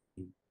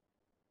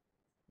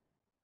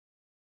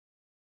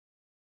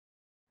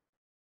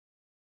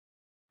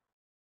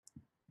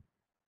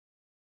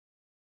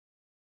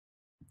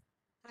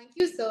 Thank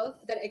you, sir,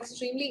 for that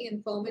extremely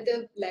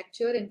informative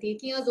lecture and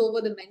taking us over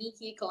the many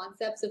key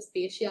concepts of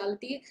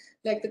spatiality,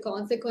 like the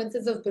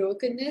consequences of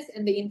brokenness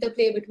and the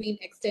interplay between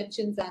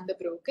extensions and the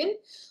broken.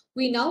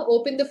 We now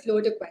open the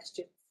floor to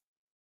questions.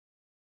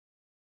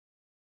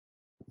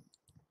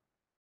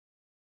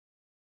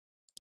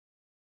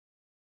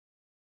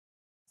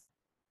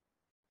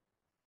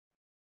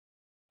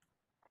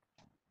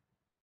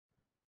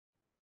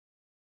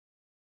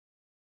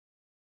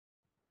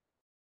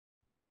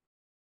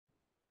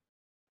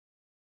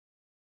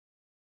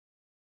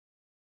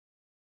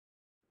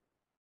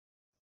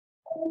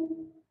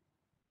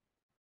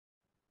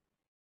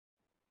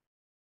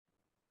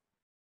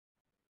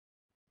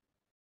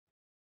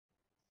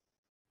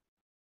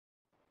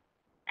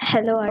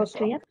 Hello, Hello, sir.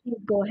 Artria.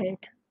 Please go ahead.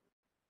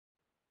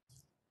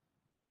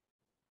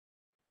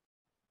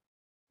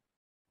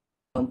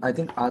 I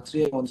think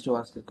Atreya wants to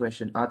ask a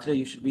question. Atreya,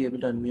 you should be able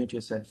to unmute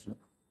yourself.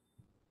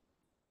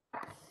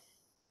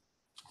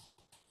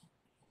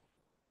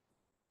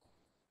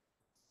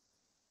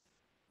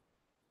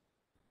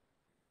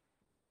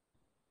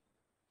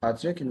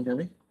 Atreya, can you hear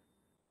me?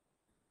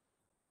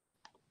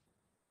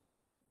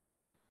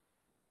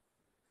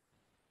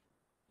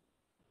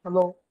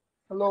 Hello,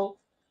 hello,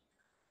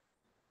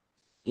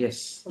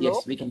 Yes, hello.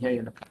 yes, we can hear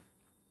you now.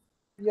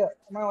 Yeah,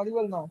 am I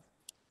audible now?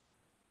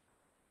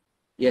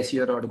 Yes,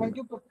 you are audible.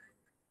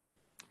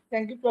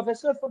 Thank you,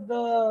 Professor, for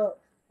the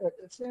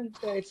excellent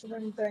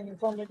and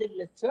informative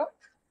lecture.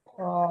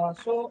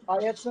 So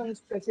I have some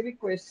specific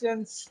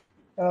questions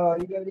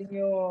regarding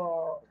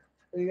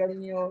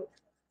your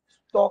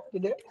talk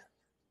today.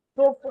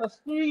 So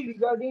firstly,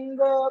 regarding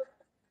the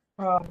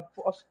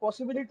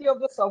possibility of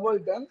the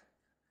subaltern,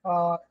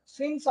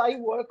 since I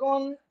work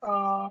on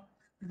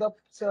the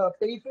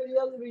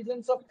peripheral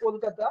regions of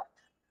Kolkata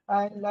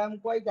and I'm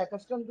quite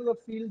accustomed to the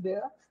field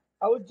there,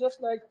 I would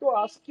just like to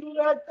ask you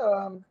that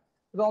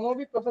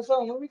Professor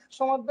Ranavik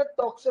Samadar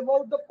talks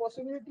about the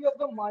possibility of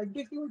the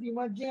multitude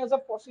emerging as a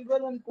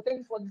possible and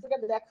potent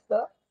political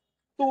actor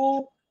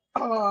to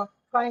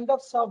kind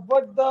of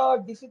subvert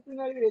the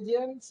disciplinary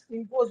regimes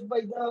imposed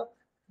by the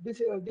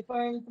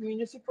different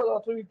municipal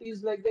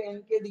authorities like the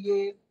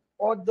NKDA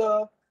or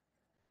the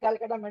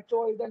Calcutta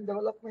Metropolitan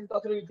Development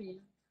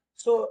Authority.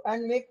 So,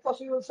 and make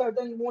possible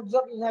certain modes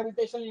of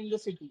inhabitation in the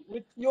city.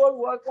 With your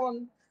work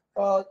on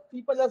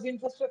people as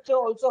infrastructure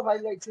also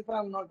highlights, if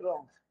I'm not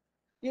wrong.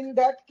 In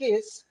that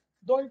case,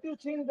 don't you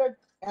think that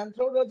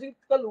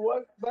anthropological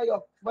work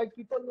by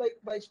people like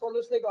by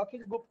scholars like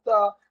Akhil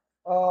Gupta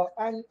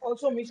and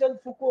also Michel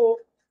Foucault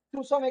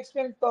to some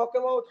extent talk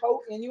about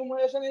how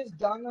enumeration is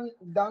done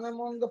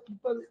among the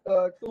people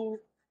to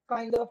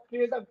kind of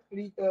create a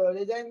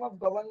regime of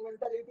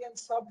governmentality and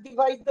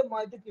subdivide the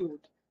multitude,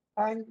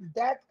 and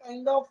that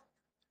kind of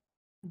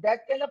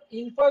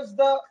infers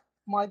the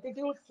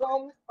multitude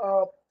from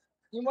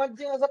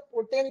emerging as a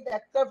potent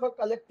actor for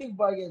collective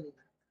bargaining,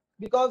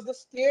 because the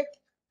state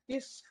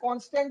is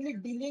constantly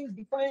dealing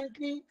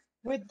differently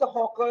with the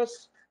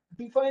hawkers,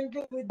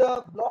 differently with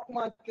the block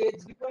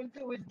markets,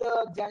 differently with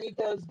the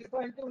janitors,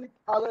 differently with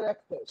other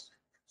actors.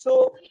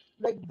 So,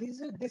 like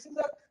this is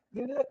a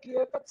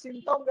clear-cut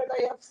symptom that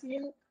I have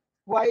seen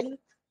while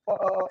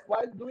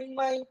doing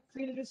my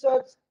field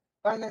research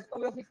and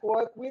ethnographic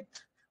work with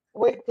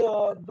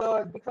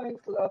the different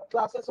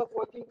classes of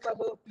working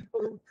classes of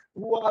people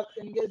who are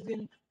engaged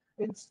in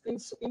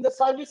the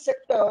service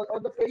sector or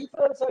the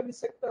peripheral service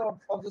sector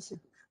of the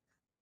city.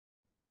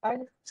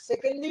 And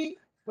secondly,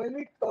 when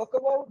we talk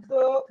about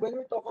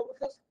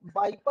this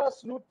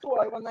bypass route to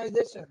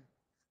urbanization,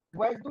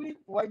 why do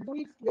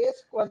we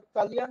place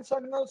Kalyan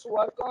Sarna's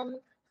work on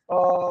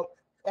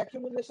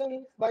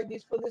accumulation by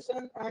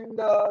disposition and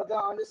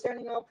the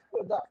understanding of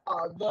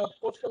the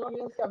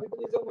post-colonial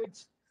capitalism,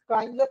 which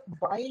kind of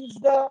binds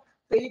the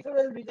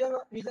peripheral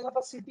region of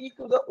a city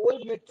to the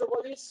old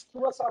metropolis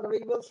through a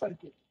survival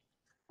circuit?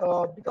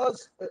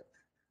 Because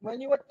when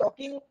you were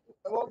talking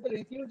about the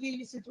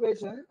refugee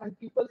situation and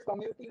people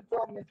commuting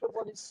from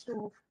metropolis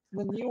to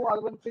the new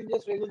urban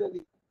fringes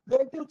regularly,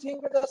 don't you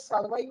think that the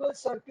survival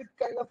circuit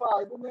kind of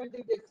argument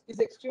is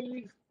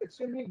extremely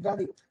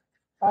valid?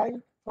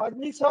 And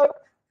thirdly, sir,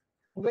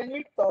 when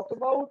we talk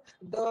about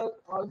the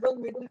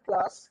urban middle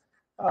class,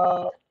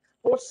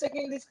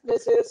 forsaking these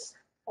places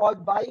or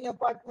buying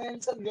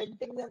apartments and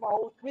renting them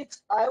out, which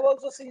I have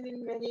also seen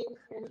in many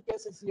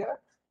cases here,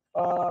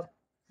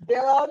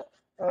 there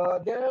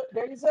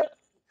is a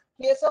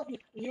case of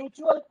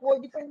mutual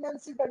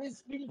codependency that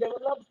is being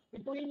developed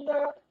between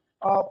the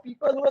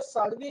people who are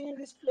serving in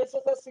these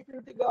places as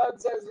security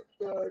guards, as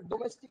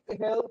domestic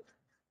help,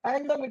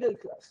 and the middle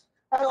class,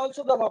 and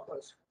also the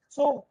hawkers.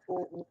 So,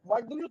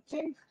 what do you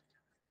think?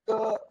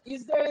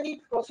 Is there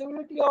any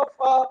possibility of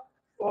a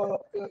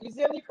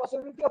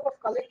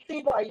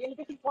collective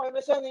identity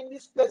formation in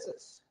these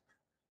places?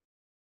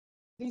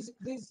 These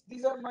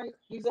are my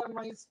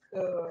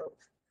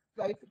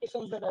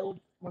clarifications that I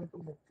would want to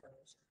make.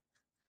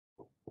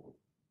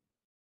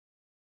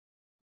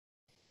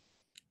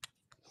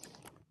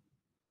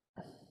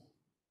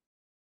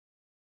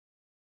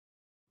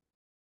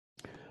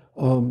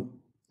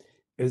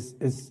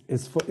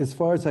 As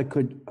far as I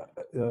could,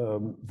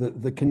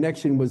 the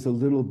connection was a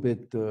little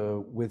bit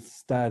with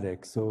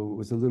static, so it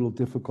was a little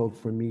difficult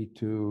for me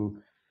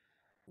to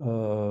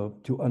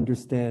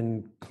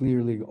understand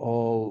clearly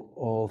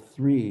all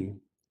three.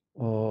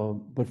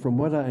 But from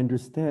what I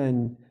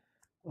understand,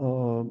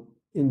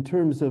 in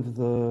terms of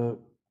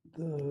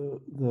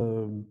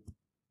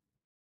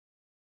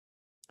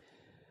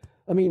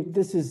I mean,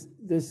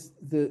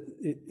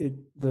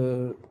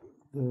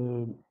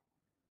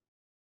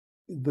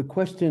 the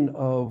question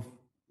of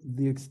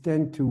the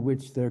extent to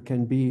which there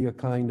can be a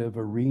kind of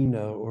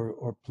arena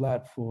or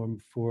platform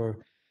for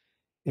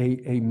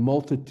a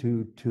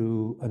multitude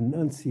to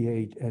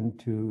enunciate and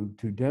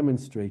to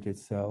demonstrate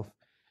itself,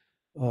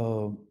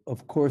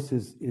 of course,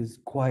 is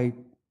quite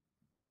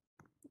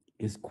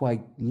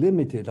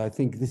limited. I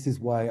think this is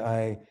why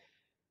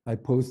I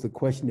posed the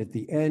question at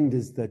the end,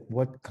 is that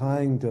what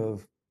kind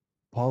of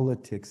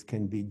politics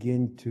can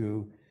begin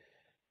to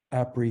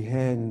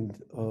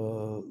apprehend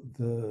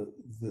the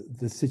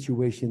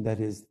situation that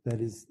is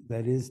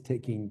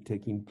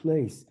taking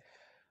place,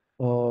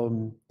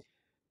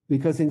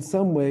 because in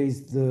some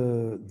ways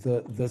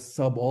the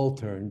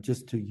subaltern,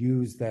 just to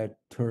use that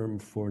term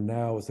for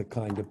now as a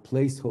kind of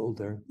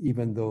placeholder,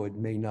 even though it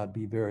may not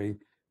be very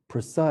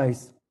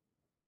precise,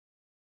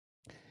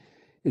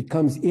 it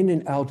comes in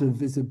and out of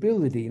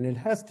visibility, and it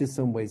has to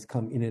some ways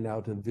come in and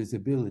out of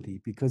visibility,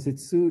 because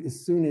as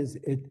soon as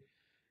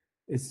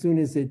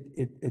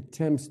it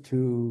attempts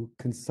to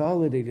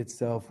consolidate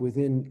itself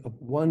within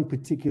one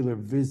particular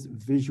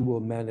visual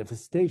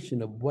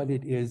manifestation of what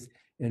it is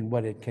and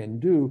what it can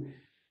do,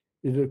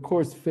 it of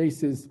course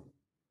faces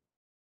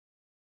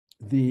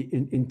the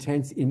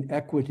intense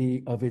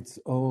inequity of its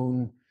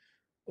own,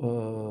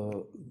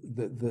 the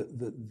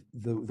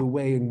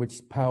way in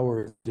which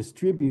power is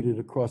distributed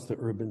across the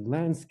urban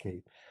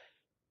landscape.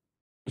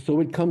 So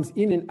it comes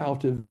in and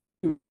out of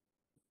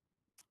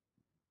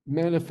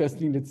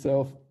manifesting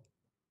itself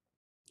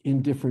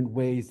in different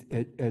ways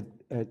at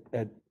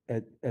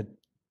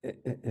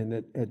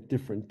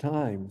different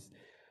times,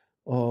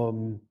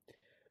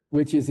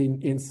 which is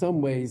in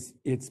some ways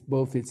it's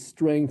both its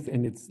strength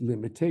and its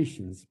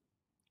limitations,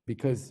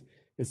 because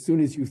as soon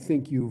as you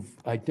think you've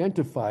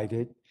identified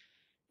it,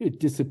 it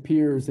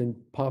disappears and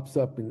pops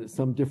up in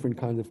some different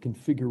kind of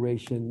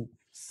configuration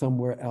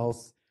somewhere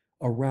else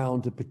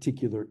around a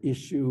particular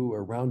issue,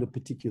 around a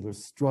particular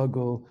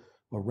struggle,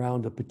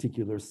 around a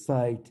particular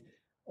site,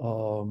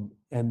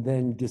 and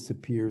then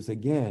disappears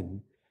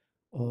again.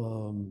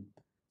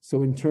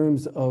 So in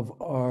terms of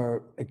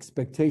our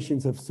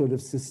expectations of sort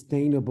of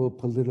sustainable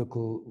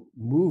political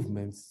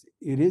movements,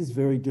 it is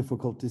very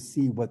difficult to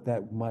see what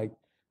that might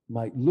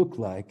look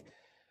like,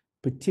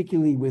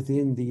 particularly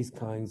within these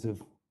kinds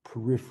of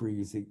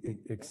peripheries,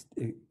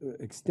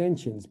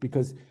 extensions,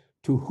 because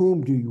to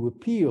whom do you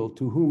appeal?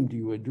 To whom do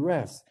you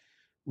address?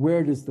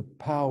 Where does the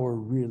power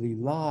really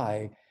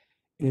lie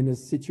in a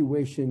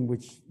situation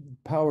which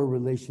power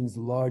relations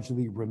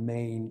largely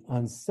remain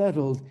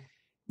unsettled,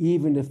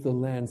 even if the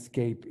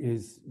landscape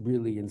is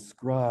really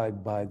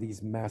inscribed by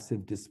these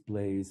massive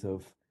displays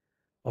of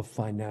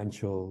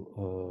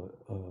financial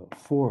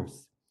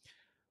force?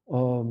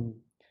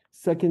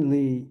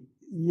 Secondly,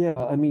 yeah,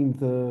 I mean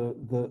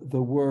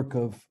the work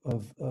of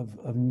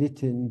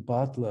Nitin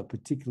Bhatla,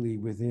 particularly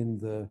within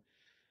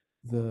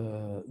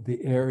the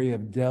area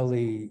of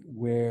Delhi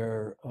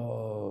where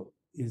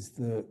is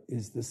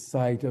the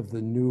site of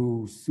the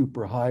new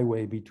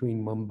superhighway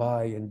between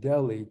Mumbai and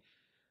Delhi,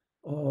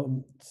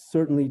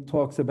 certainly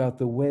talks about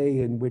the way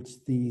in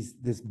which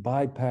this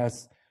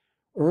bypass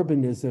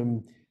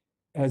urbanism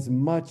as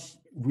much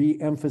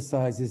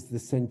re-emphasizes the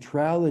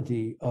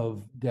centrality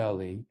of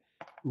Delhi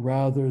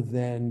rather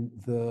than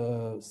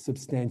the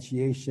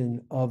substantiation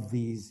of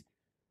these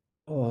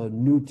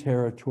new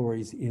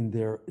territories in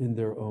their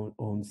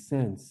own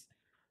sense.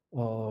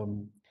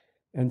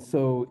 And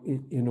so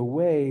in a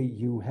way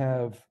you've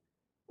had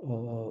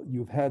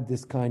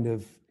this kind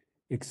of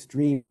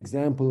extreme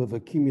example of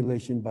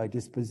accumulation by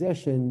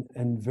dispossession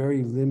and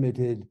very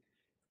limited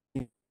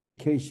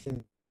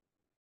indication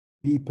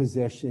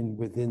repossession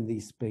within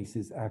these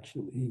spaces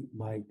actually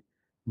might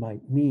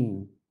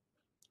mean.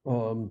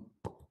 And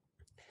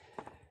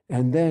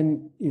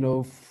then, you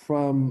know,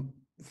 from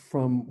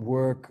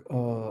work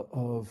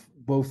of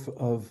both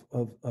of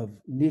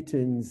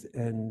Nitin's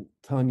and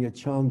Tanya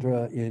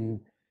Chandra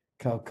in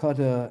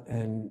Calcutta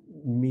and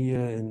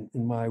Mia in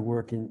my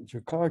work in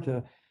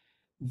Jakarta,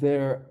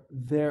 there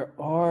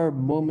are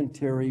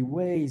momentary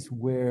ways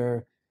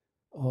where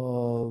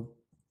the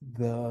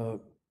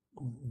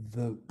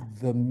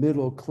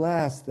middle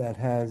class that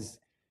has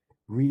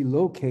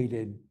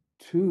relocated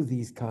to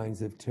these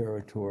kinds of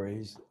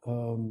territories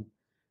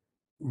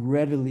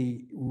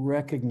readily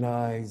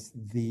recognize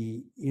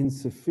the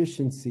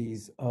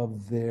insufficiencies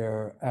of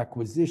their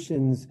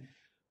acquisitions,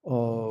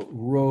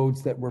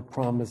 roads that were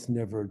promised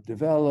never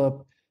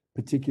develop,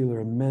 particular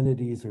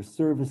amenities or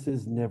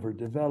services never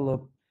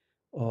develop.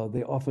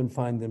 They often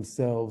find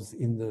themselves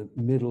in the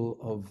middle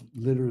of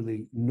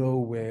literally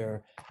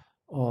nowhere.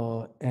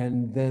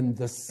 And then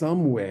the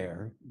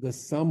somewhere,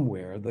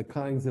 the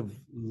kinds of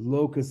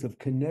locus of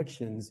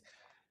connections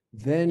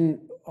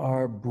then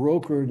are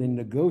brokered and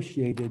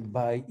negotiated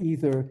by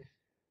either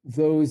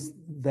those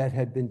that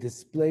had been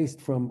displaced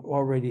from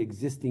already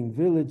existing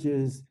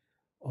villages,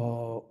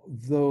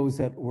 those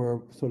that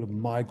were sort of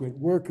migrant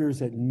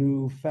workers at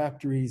new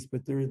factories,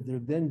 but there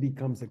then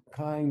becomes a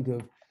kind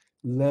of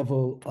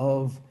level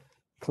of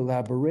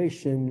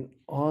collaboration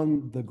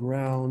on the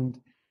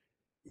ground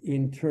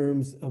in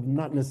terms of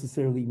not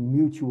necessarily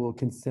mutual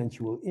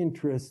consensual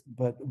interest,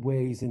 but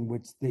ways in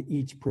which they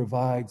each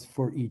provides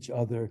for each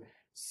other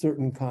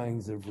certain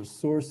kinds of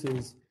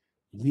resources,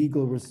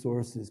 legal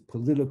resources,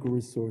 political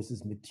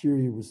resources,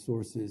 material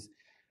resources,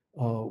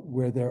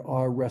 where there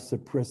are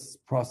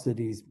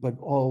reciprocities, but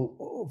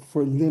all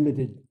for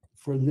limited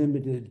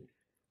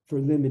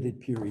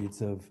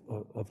periods of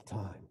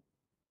time.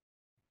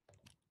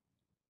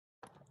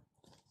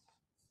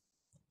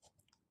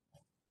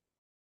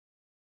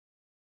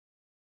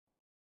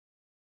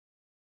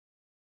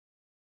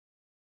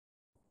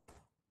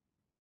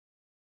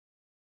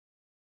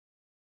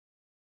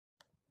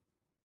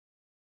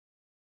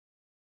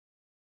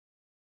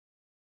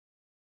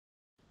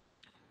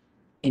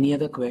 Any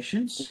other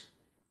questions?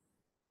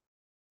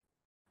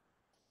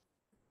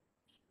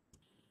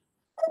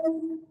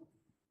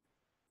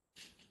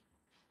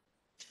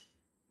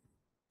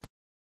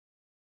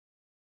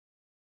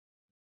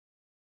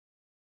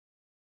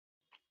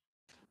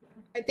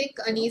 I think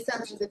Anisa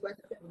has a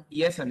question.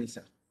 Yes,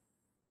 Anisa.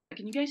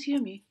 Can you guys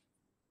hear me?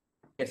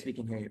 Yes, we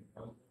can hear you.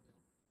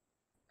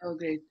 Oh,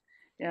 great.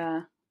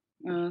 Yeah.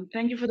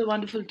 Thank you for the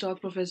wonderful talk,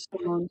 Professor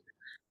Simone.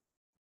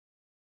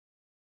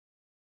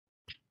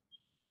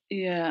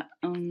 Yeah.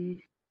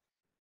 I'm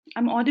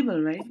audible,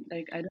 right?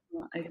 Like, I don't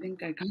know. I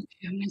think I can't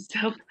hear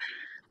myself.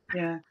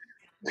 Yeah.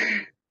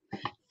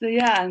 So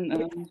yeah, and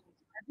I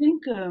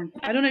think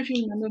I don't know if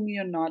you remember me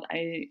or not.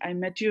 I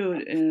met you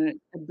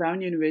at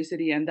Brown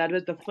University, and that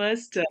was the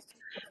first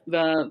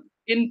the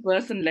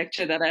in-person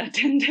lecture that I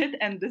attended,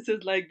 and this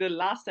is like the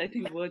last, I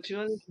think,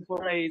 virtual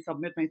before I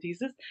submit my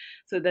thesis.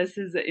 So this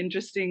is an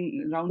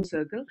interesting round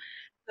circle.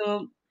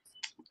 So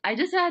I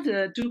just had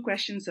two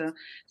questions, sir.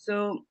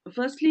 So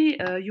firstly,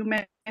 you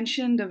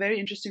mentioned a very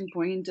interesting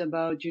point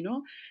about,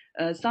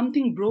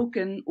 something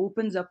broken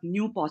opens up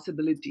new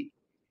possibility,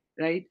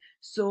 right?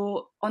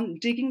 So on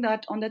taking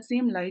that on that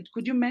same light,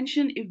 could you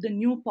mention if the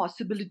new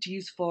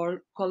possibilities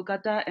for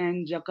Kolkata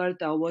and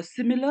Jakarta were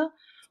similar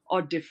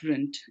or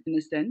different in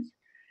a sense?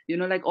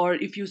 Like, or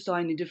if you saw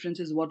any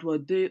differences, what were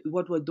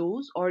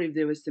those, or if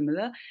they were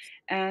similar?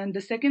 And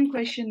the second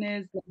question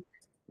is,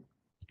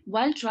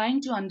 while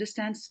trying to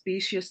understand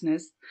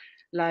spaciousness,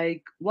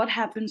 like what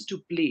happens to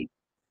play?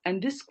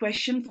 And this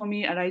question for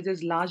me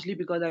arises largely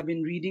because I've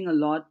been reading a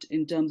lot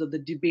in terms of the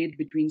debate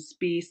between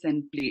space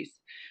and place.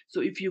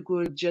 So if you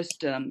could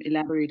just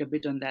elaborate a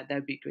bit on that,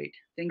 that'd be great.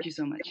 Thank you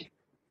so much.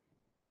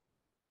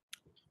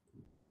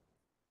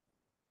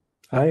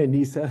 Hi,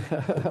 Anisa.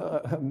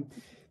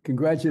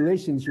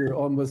 Congratulations, you're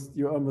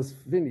almost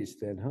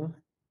finished then, huh?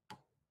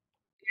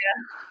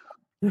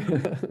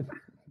 Yeah.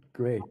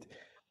 Great.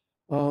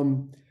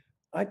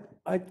 I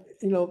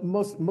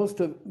most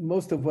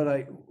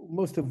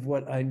of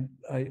what I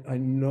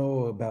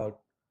know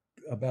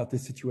about the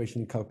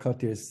situation in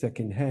Calcutta is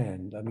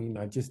secondhand. I mean,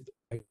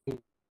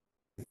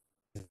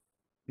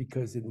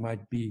 because it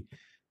might be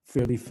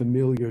fairly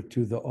familiar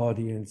to the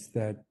audience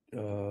that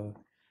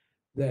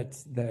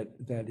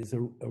is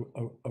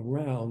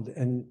around,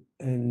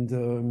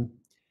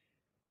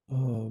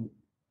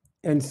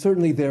 and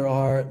certainly there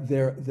are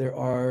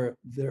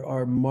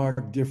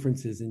marked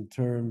differences in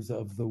terms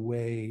of the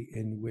way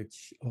in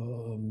which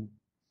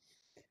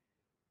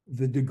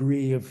the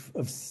degree of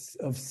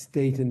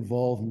state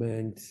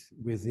involvement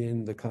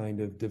within the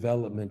kind of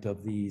development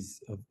of these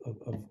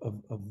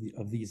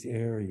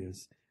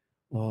areas.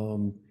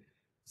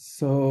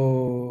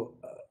 So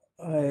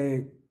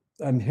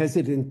I'm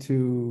hesitant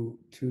to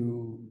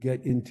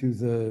get into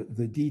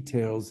the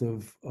details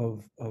of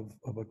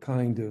a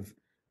kind of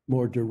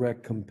more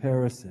direct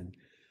comparison.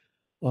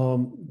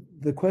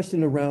 The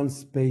question around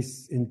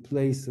space in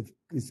place of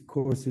this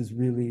course is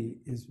really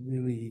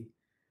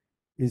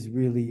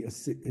a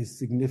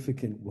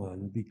significant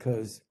one,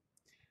 because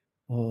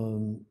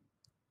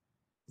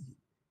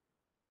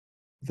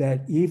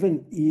that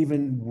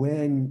even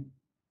when,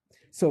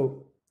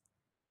 so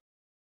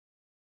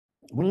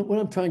what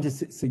I'm trying to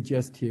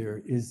suggest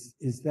here is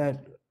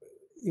that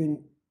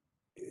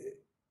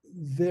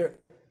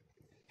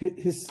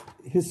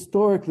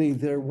historically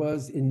there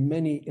was in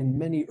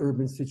many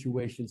urban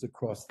situations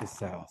across the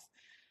South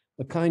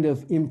a kind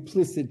of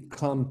implicit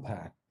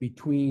compact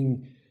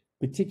between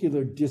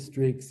particular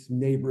districts,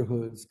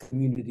 neighborhoods,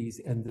 communities,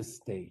 and the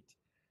state.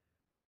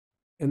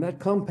 And that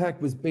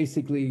compact was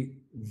basically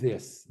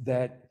this,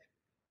 that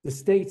the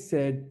state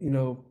said, you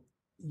know,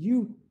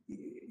 you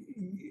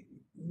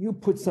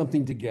put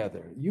something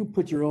together, you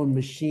put your own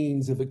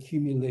machines of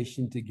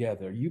accumulation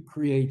together, you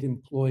create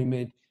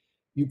employment,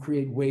 you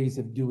create ways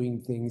of doing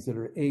things that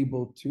are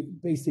able to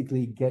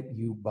basically get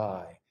you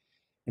by.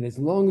 And as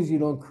long as you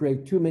don't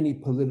create too many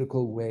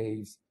political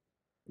waves,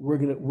 we'll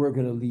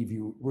leave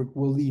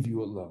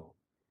you alone.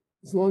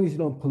 As long as you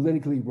don't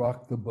politically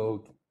rock the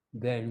boat,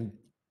 then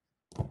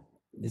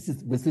this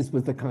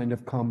was the kind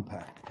of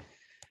compact.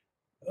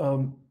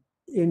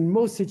 In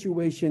most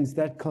situations,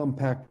 that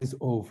compact is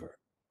over.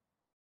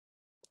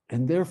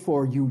 And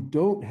therefore, you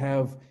don't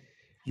have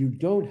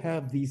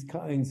these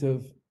kinds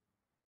of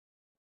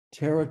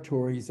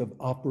territories of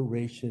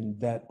operation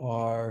that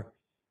are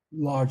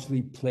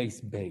largely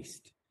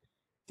place-based.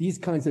 These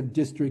kinds of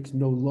districts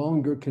no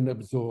longer can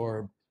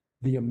absorb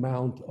the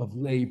amount of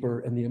labor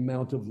and the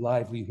amount of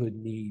livelihood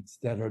needs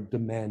that are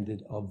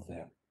demanded of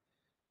them.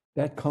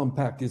 That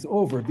compact is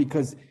over,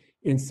 because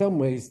in some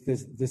ways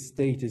the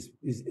state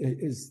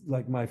is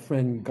like my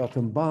friend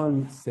Gautam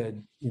Ban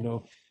said, you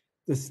know,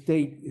 the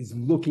state is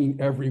looking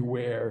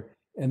everywhere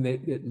and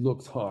it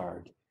looks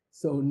hard.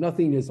 So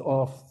nothing is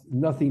off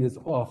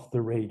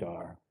the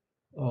radar.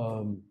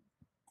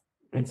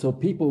 And so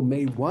people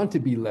may want to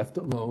be left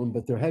alone,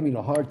 but they're having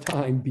a hard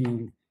time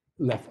being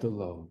left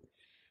alone.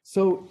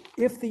 So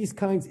if these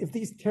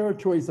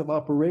territories of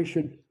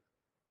operation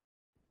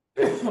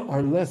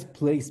are less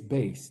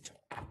place-based,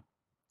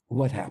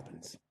 what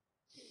happens?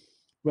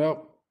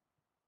 Well,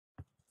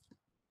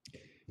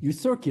 you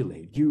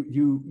circulate,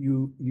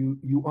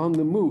 you on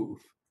the move.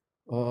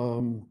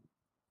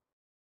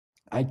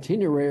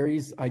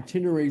 Itineraries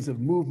of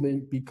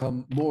movement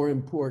become more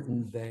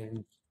important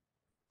than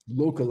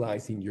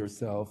localizing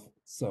yourself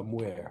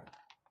somewhere.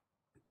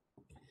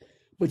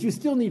 But you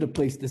still need a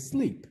place to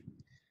sleep.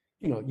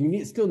 You know,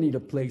 still need a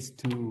place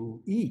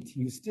to eat.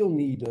 You still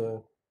need a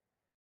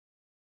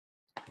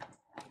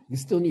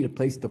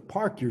place to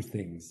park your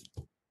things.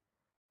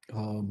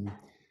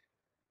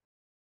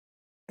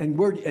 And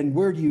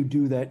where do you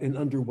do that, and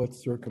under what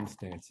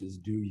circumstances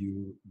do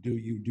you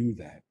do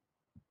that?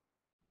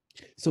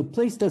 So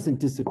place doesn't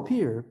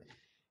disappear.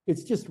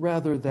 It's just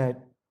rather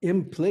that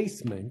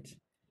emplacement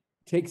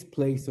takes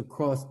place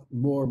across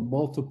more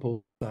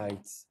multiple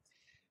sites.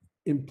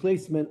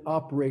 Emplacement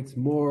operates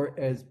more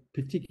as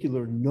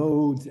particular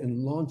nodes and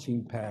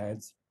launching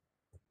pads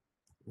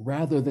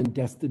rather than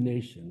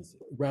destinations,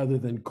 rather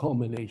than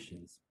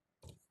culminations.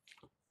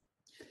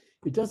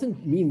 It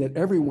doesn't mean that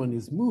everyone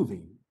is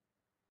moving.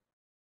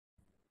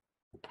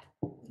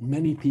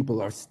 Many people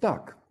are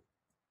stuck.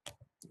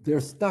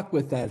 They're stuck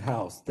with that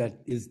house that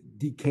is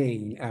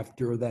decaying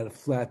after, that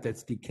flat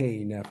that's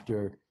decaying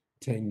after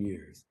 10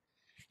 years.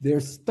 They're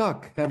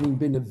stuck having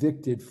been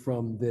evicted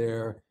from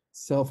their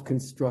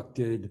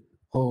self-constructed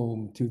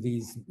home to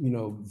these, you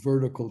know,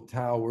 vertical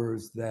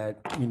towers that,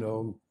 you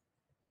know,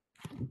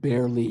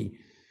 barely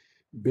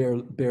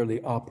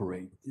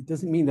operate. It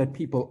doesn't mean that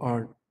people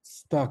aren't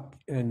stuck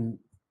and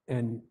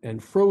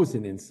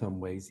frozen in some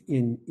ways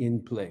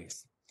in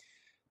place.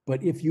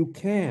 But if you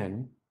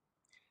can,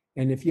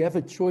 and if you have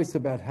a choice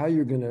about how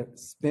you're going to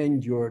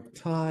spend your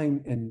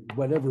time and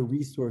whatever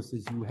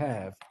resources you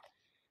have,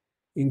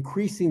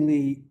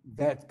 increasingly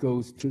that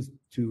goes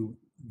to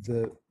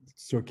the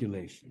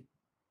circulation.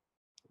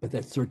 But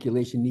that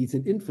circulation needs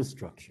an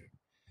infrastructure.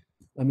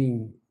 I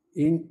mean,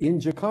 in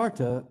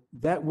Jakarta,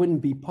 that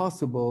wouldn't be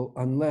possible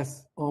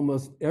unless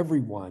almost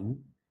everyone,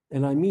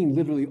 and I mean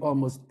literally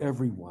almost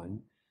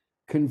everyone,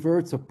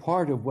 converts a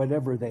part of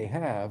whatever they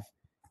have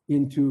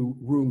into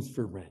rooms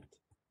for rent.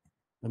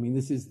 I mean,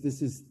 this is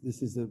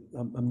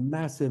a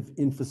massive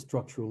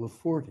infrastructural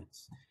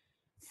affordance,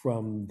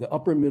 from the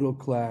upper middle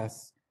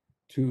class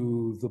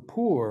to the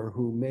poor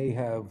who may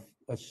have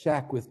a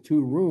shack with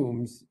 2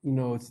 rooms. You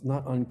know, it's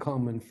not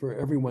uncommon for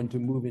everyone to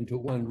move into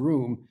one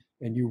room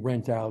and you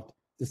rent out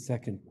the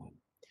second one.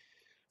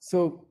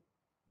 So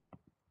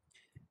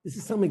this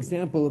is some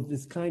example of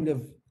this kind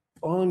of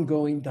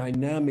ongoing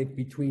dynamic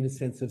between a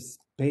sense of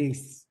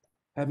space,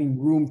 having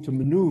room to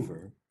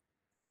maneuver,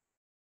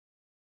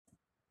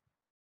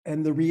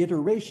 and the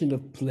reiteration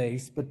of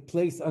place, but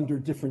place under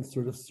different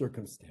sort of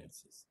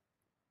circumstances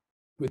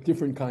with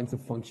different kinds of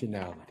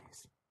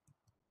functionalities.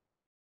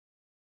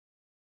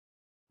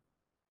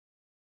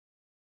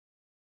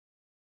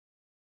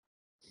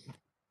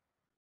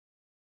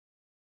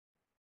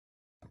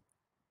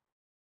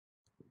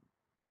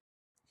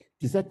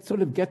 Does that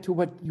sort of get to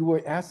what you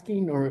were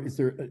asking, or is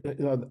there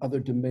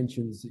other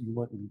dimensions that you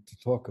want me to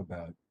talk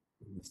about,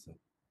 Lisa?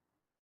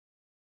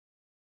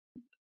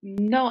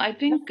 No, I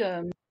think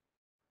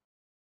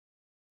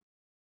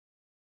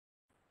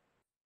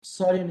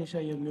Sorry,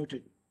 Anisha, you're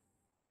muted.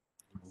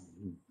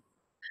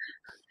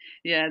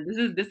 yeah, this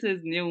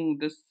is new,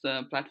 this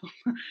platform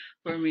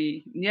for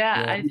me.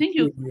 Yeah, Yeah, I think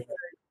you yeah.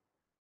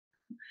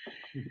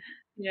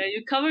 Yeah,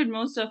 you covered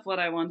most of what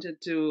I wanted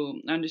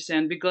to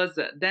understand, because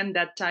then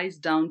that ties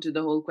down to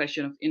the whole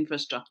question of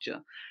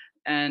infrastructure.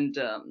 And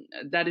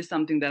that is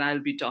something that I'll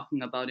be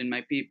talking about in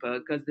my paper,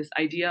 because this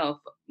idea of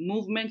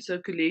movement,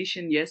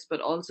 circulation, yes, but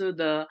also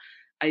the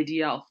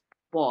idea of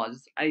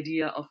pause,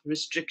 idea of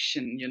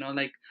restriction,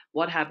 like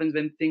what happens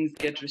when things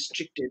get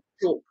restricted,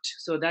 choked.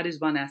 So that is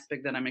one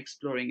aspect that I'm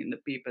exploring in the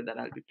paper that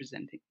I'll be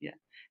presenting. Yeah.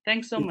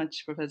 Thanks so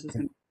much, Professor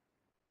Simone.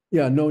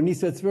 Yeah, no,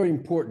 Nisa, it's very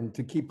important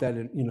to keep that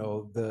in,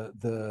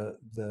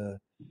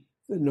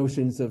 the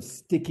notions of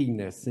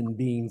stickiness and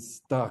being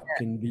stuck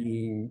and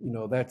being,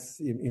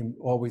 that's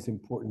always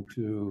important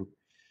to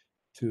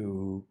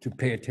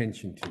pay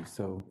attention to.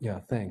 So yeah,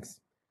 thanks.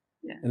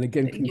 Yeah. And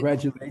again, Thank you.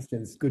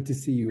 Congratulations. Good to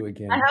see you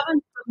again. I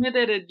haven't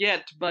submitted it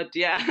yet, but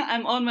yeah,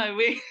 I'm on my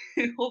way.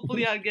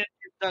 Hopefully I'll get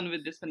it done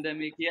with this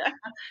pandemic. Yeah.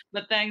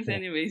 But thanks Yeah.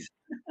 anyways.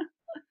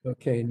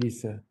 Okay,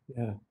 Nisa.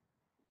 Yeah.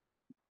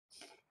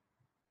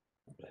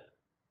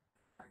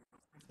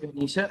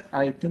 Anisha,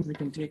 I think we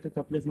can take a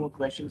couple of more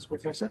questions,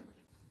 Professor.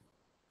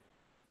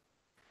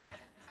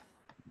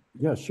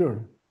 Yeah,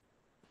 sure.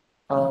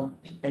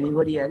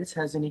 Anybody else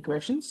has any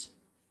questions?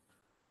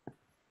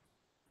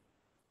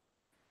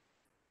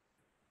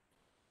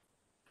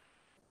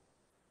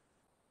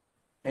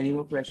 Any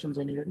more questions,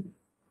 anybody?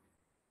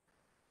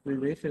 We'll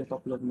wait for a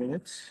couple of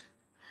minutes.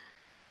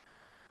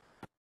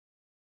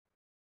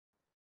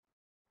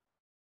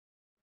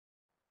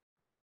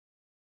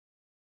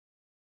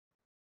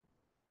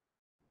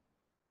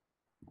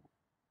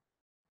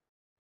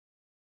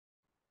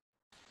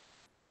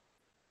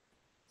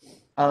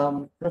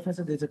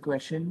 Professor, there's a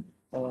question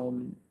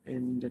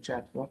in the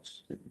chat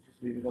box. Let me just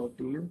read it out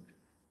to you.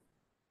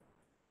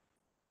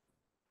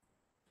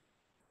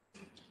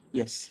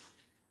 Yes.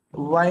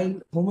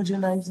 While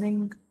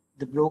homogenizing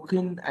the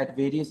broken at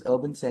various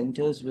urban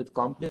centers with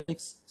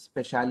complex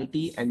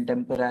speciality and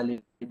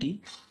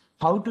temporality,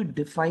 how to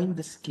define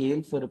the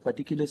scale for a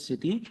particular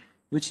city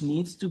which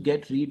needs to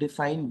get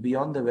redefined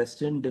beyond the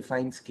Western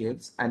defined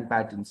scales and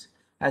patterns,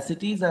 as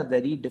cities are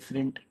very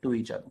different to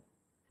each other?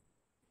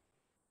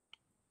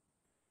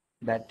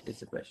 That is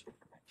the question.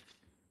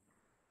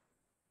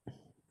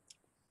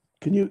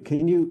 Can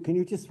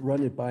you just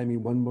run it by me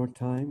one more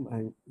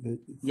time?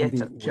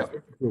 Yes, sure.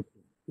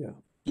 Yeah.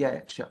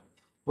 Yeah, sure.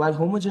 While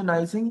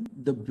homogenizing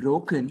the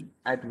broken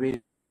at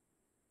various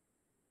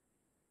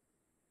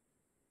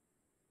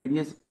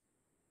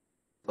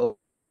urban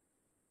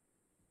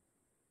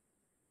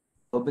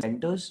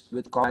centers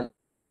with quality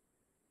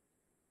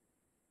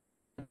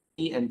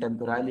and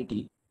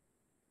temporality,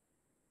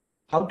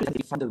 how to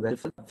define the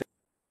welfare?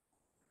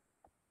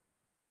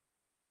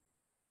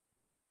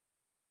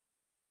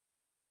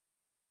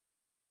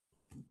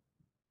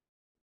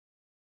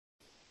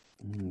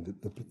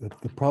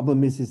 The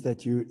problem is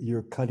that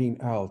you're cutting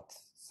out,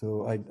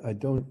 so I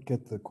don't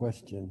get the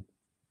question.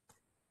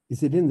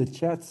 Is it in the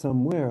chat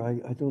somewhere?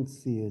 I don't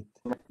see it.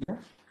 Yeah.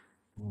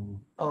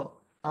 Oh,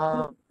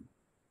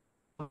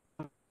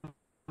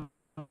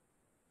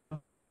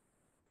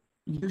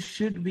 you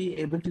should be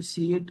able to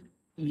see it.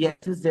 Yes,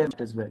 it's there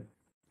as well.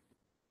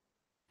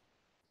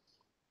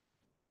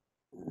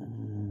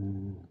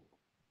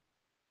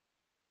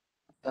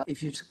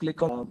 If you just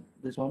click on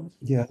this one,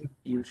 Yeah,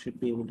 you should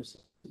be able to see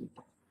it.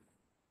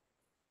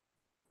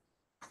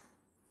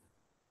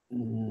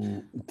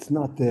 it's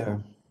not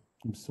there.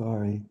 I'm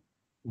sorry.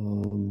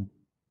 Can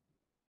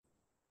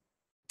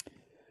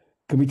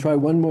we try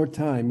one more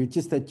time? It's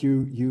just that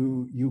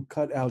you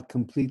cut out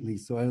completely,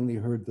 so I only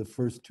heard the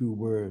first two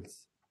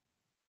words.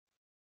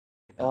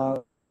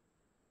 I'm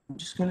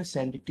just going to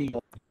send it to you.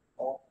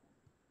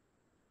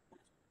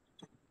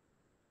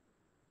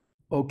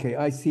 Okay,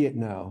 I see it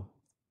now.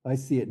 I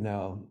see it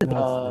now.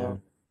 Now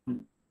it's there.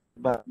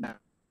 But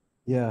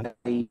Yeah.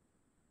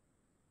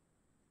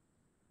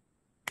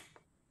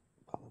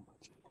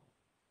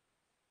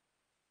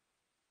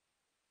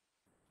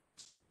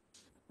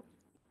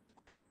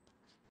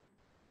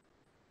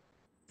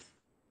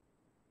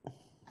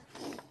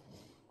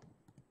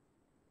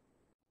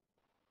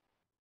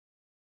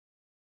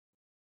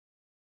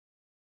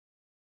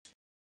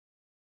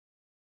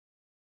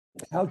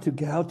 How to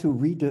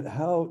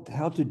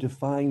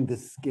define the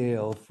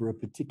scale for a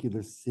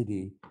particular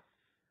city,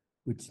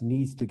 which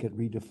needs to get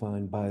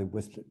redefined by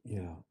Western.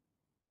 Yeah.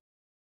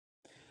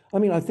 I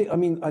mean, I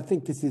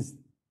think this is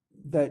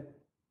that.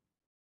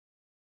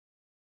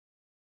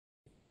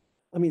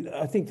 I mean,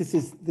 I think this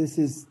is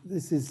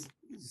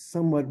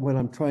somewhat what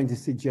I'm trying to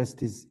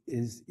suggest is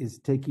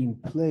taking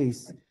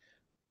place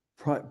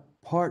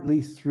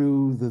partly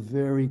through the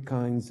very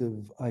kinds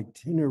of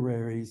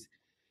itineraries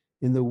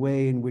in the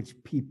way in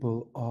which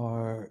people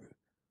are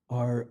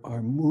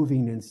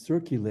moving and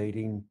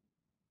circulating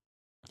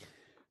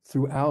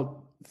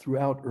throughout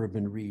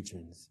urban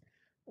regions.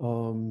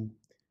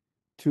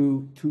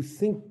 To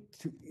think,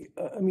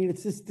 I mean,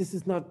 it's just, this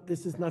is not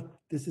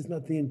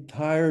the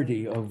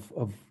entirety of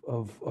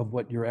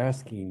what you're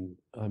asking,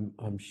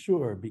 I'm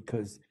sure,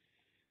 because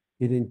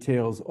it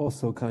entails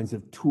also kinds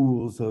of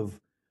tools of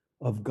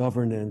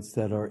governance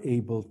that are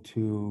able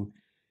to,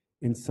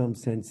 in some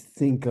sense,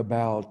 think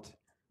about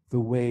the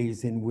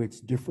ways in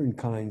which different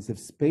kinds of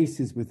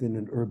spaces within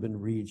an urban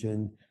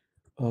region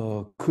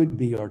could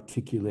be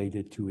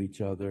articulated to each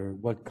other,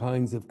 what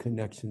kinds of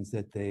connections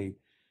that they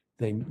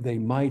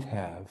might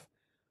have.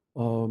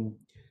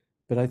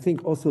 But I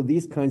think also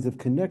these kinds of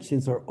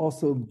connections are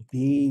also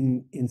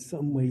being in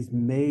some ways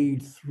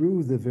made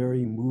through the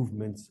very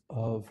movements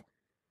of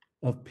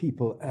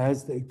people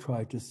as they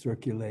try to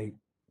circulate,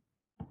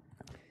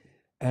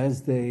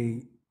 as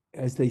they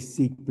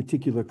seek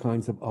particular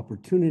kinds of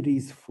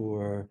opportunities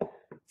for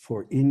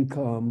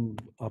income,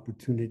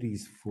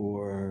 opportunities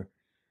for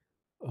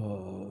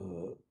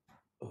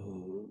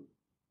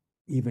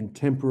even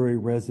temporary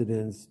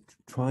residence,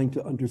 trying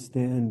to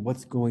understand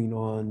what's going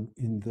on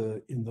in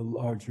the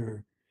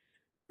larger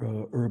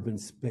urban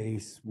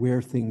space,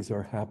 where things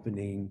are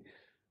happening,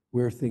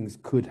 where things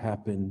could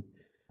happen.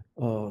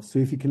 So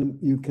if you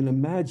can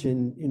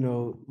imagine,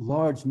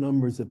 large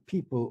numbers of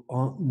people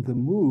on the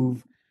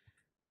move,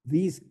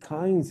 these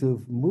kinds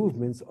of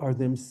movements are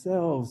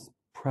themselves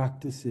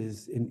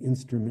practices and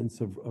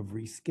instruments of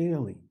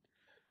rescaling.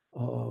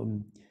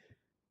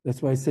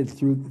 That's why I said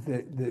through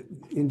the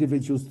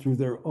individuals through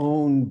their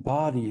own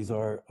bodies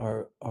are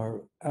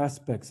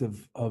aspects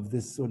of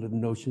this sort of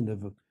notion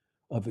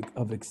of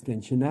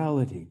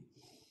extensionality.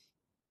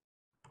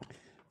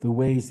 The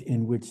ways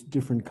in which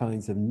different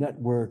kinds of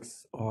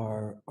networks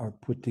are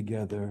put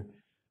together.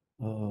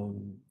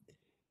 And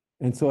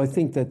so I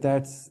think that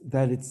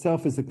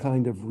itself is a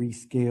kind of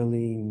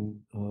rescaling,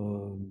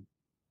 a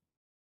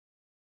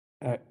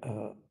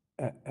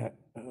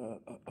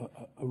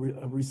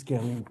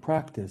rescaling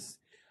practice.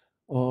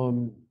 I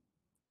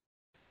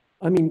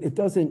mean, it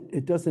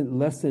doesn't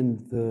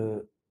lessen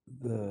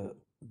the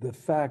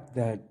fact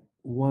that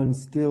one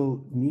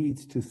still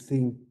needs to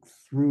think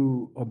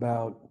through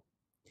about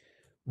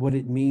what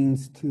it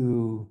means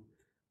to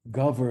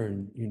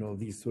govern,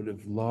 these sort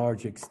of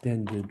large,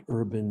 extended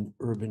urban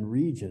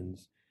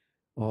regions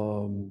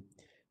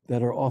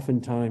that are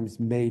oftentimes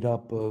made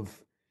up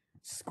of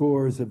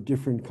scores of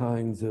different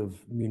kinds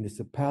of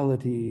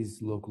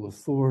municipalities, local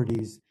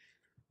authorities,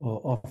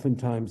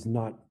 oftentimes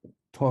not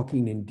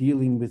talking and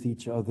dealing with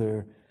each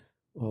other.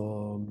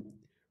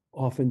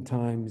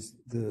 Oftentimes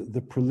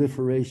the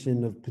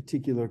proliferation of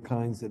particular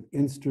kinds of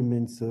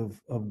instruments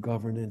of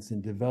governance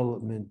and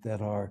development that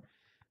are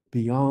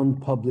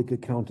beyond public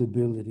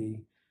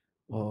accountability,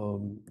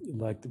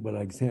 like what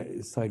I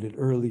cited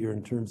earlier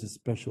in terms of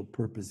special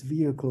purpose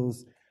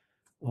vehicles.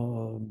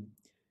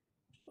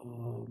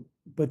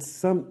 But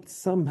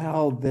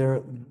somehow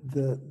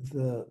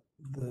the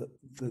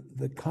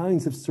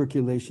kinds of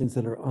circulations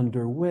that are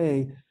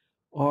underway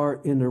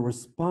are in a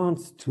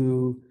response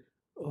to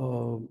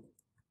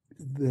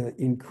the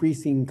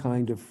increasing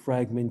kind of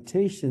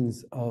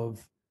fragmentations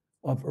of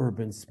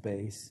urban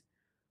space,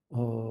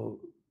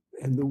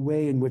 and the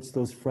way in which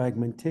those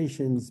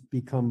fragmentations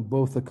become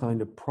both a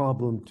kind of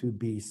problem to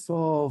be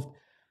solved,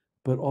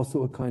 but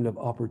also a kind of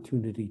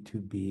opportunity to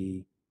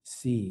be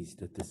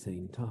seized at the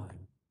same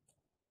time.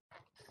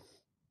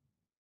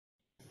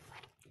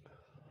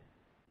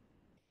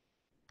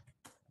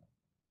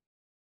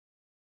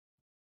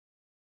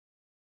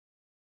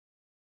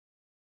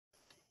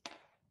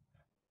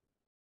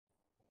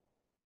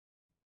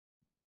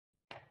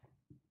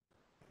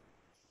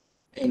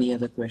 Any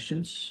other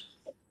questions?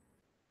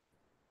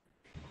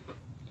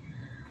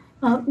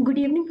 Good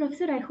evening,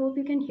 Professor. I hope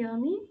you can hear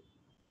me.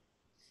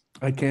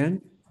 I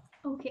can.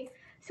 Okay.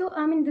 So,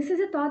 I mean, this is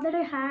a thought that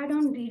I had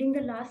on reading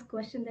the last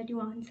question that you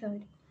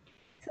answered.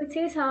 So it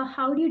says,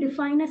 how do you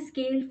define a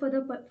scale for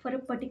a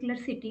particular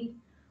city,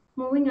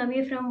 moving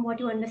away from what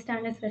you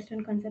understand as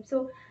Western concepts?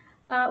 So,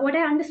 what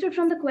I understood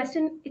from the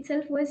question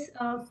itself was,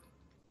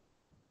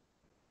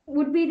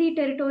 would be the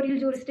territorial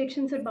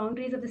jurisdictions or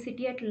boundaries of the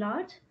city at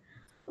large.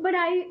 But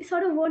I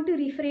sort of want to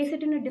rephrase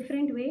it in a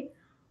different way.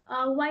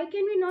 Why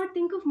can we not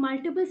think of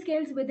multiple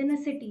scales within a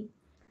city?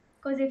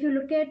 Because if you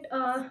look at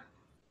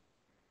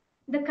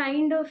the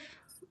kind of,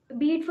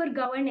 be it for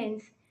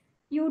governance,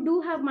 you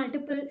do have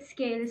multiple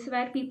scales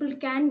where people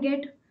can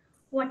get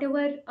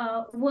whatever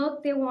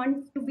work they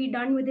want to be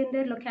done within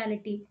their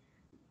locality.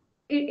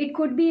 It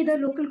could be the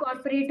local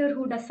corporator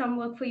who does some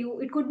work for you.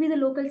 It could be the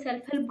local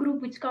self-help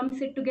group which comes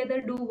sit together,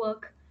 do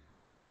work.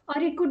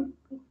 or it could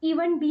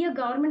even be a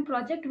government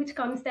project which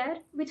comes there,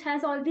 which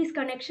has all these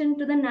connection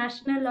to the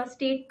national or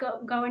state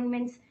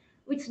governments,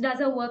 which does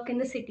a work in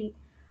the city.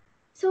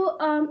 So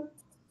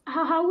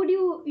how would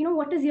you,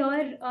 what is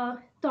your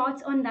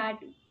thoughts on that?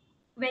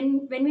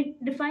 When we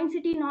define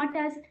city not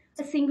as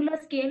a singular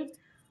scale,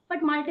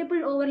 but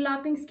multiple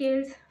overlapping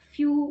scales,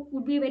 few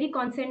would be very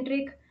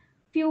concentric,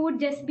 few would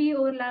just be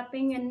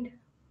overlapping and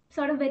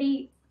sort of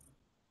very,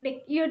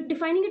 like you're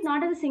defining it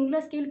not as a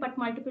singular scale, but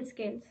multiple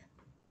scales.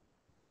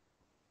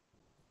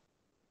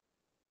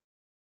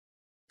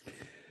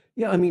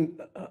 Yeah, I mean,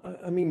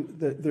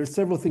 there are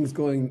several things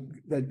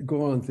that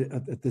go on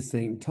at the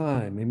same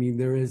time. I mean,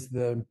 there is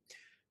the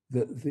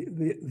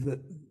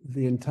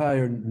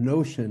entire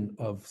notion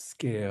of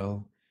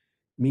scale,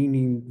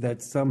 meaning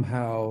that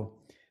somehow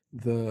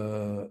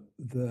the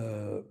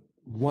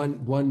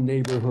one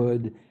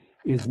neighborhood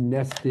is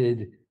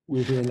nested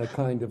within a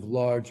kind of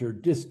larger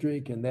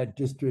district, and that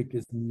district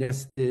is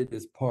nested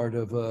as part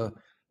of a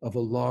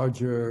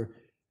larger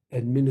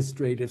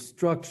administrative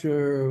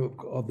structure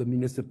of the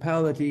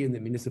municipality, and the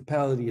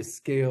municipality is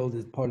scaled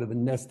as part of a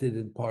nested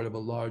and part of a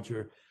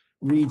larger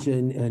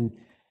region, and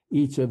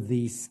each of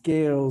these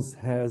scales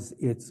has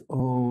its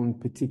own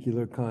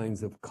particular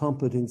kinds of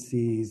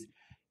competencies,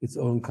 its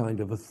own kind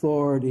of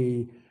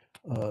authority,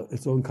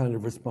 its own kind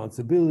of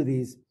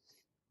responsibilities.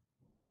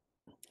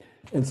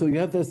 And so you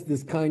have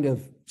this kind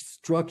of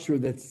structure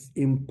that's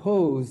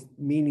imposed,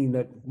 meaning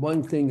that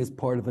one thing is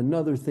part of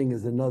another thing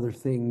is another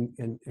thing,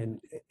 and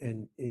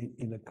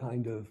in a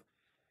kind of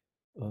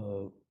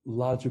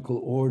logical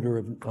order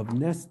of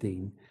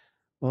nesting.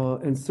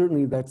 And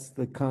certainly that's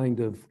the kind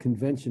of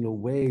conventional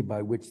way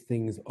by which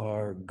things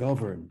are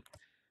governed.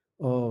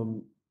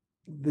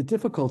 The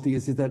difficulty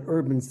is that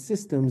urban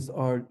systems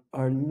are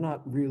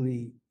not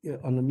really,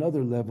 on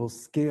another level,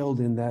 scaled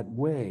in that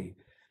way.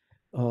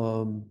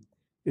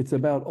 It's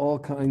about all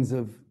kinds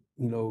of,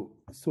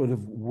 sort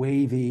of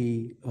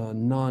wavy,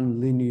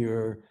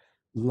 non-linear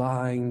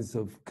lines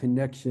of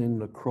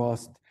connection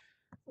across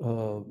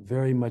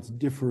very much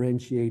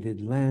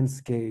differentiated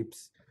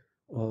landscapes,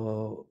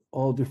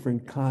 all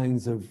different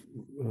kinds of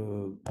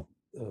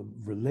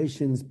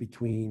relations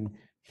between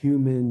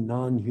human,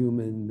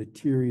 non-human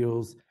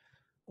materials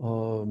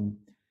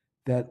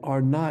that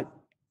are not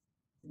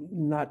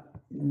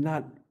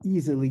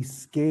easily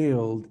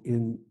scaled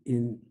in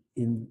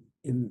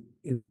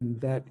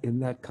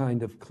that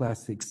kind of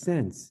classic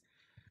sense.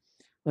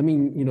 I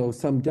mean,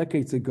 some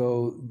decades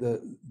ago,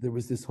 there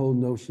was this whole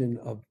notion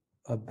of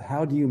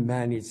how do you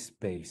manage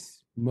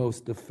space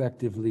most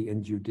effectively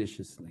and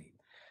judiciously.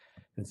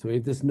 And so we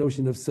have this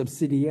notion of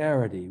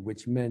subsidiarity,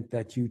 which meant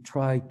that you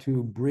try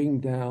to bring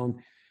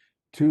down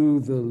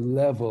to the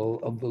level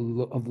of the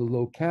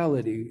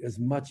locality as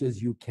much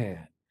as you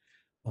can,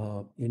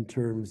 in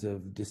terms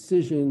of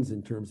decisions,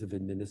 in terms of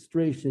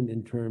administration,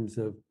 in terms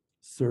of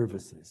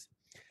services.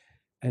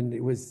 And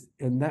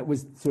that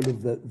was sort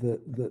of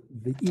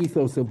the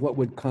ethos of what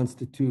would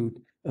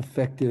constitute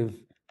effective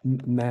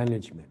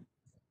management.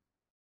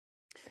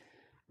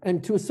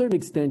 And to a certain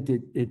extent,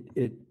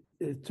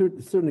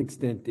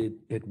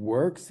 it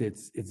works.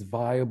 It's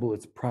viable.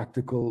 It's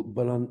practical.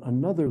 But on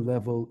another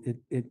level,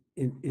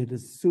 it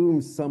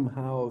assumes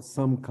somehow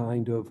some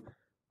kind of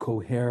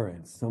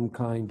coherence, some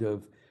kind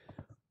of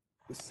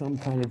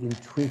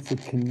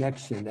intrinsic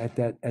connection at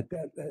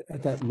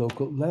that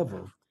local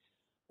level,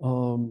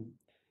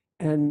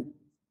 and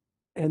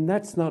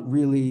that's not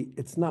really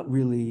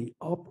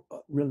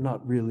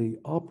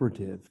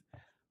operative.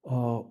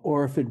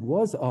 Or if it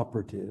was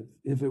operative,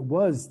 if it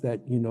was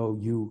that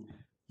you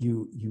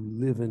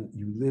live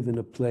in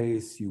a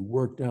place, you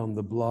work down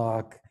the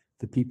block,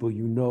 the people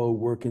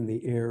work in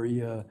the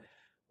area,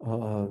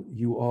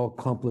 you all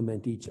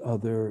complement each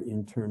other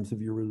in terms of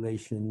your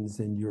relations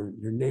and your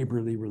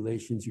neighborly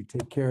relations, you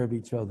take care of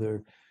each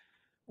other,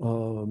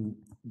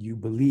 you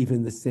believe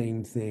in the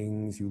same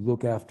things, you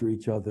look after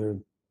each other.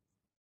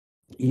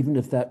 Even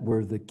if that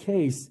were the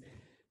case,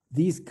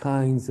 these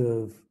kinds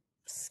of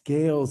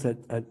scales of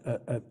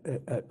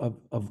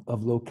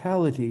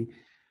locality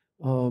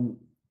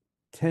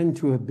tend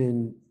to have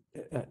been,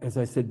 as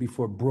I said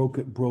before,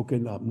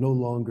 broken up, no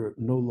longer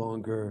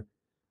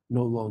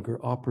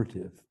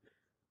operative.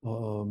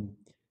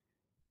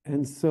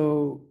 And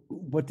so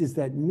what does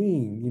that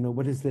mean?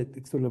 What does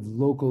that sort of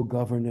local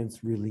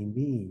governance really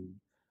mean?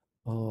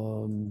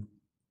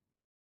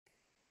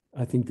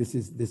 I think this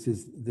is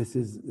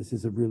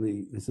a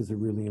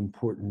really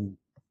important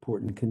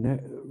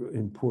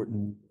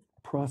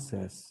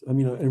process. I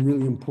mean, a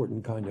really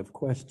important kind of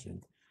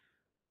question.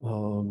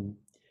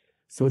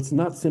 So it's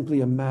not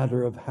simply a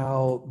matter of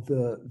how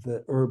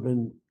the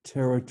urban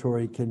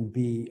territory can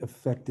be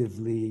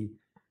effectively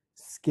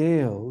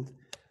scaled,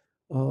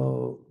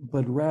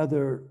 but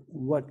rather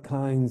what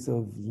kinds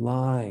of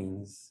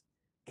lines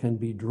can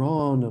be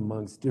drawn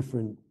amongst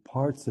different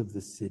parts of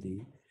the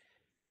city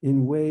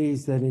in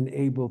ways that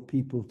enable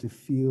people to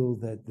feel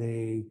that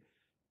they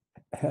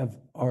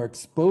are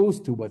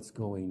exposed to what's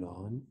going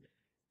on,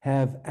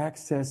 have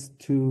access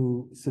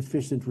to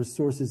sufficient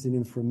resources and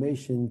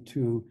information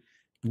to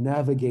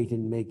navigate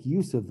and make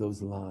use of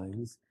those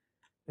lines,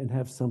 and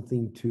have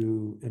something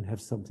to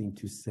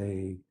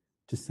say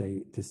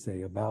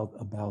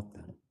about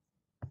them.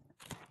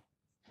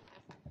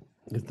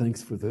 And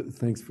thanks for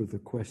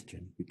the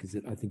question, because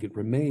I think it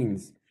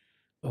remains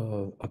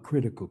a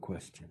critical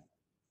question.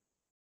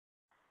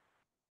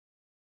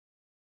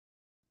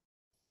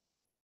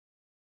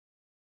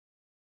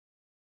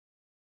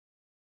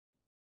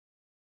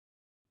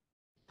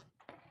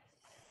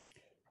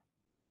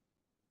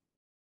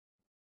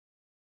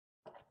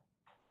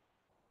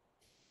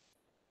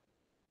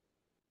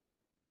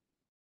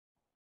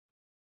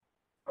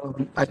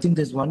 I think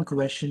there's one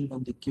question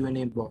on the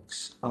Q&A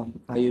box.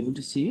 Are you able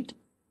to see it?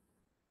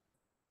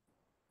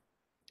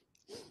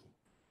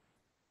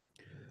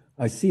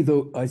 I see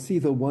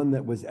the one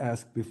that was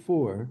asked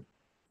before.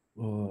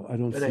 I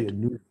don't see a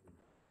new.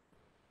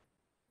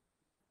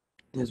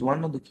 There's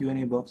one on the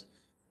Q&A box.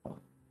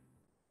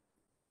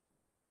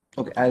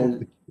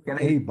 Okay,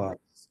 Q&A box.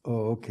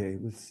 Oh, okay.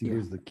 Let's see. Yeah.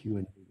 Where's the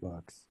Q&A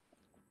box?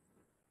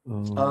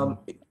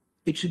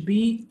 It should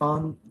be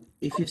on.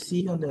 If you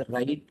see on the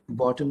right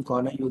bottom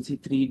corner, you'll see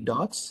 3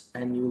 dots,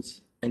 and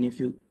if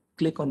you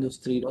click on those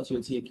 3 dots,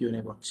 you'll see a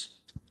Q&A box.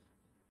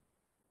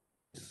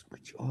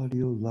 Switch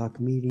audio, lock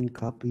meeting,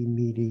 copy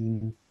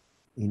meeting,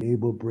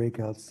 enable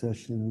breakout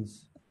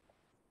sessions.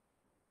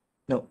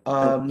 No,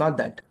 not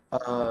that.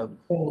 Not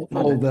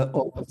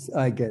that.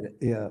 I get it.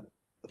 Yeah.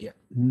 Yeah.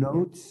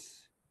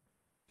 Notes.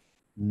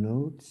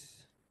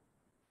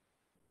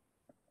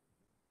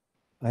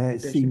 I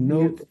see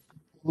notes,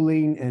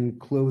 polling, and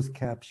closed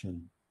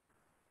caption.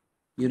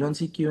 You don't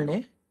see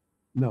Q&A?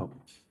 No.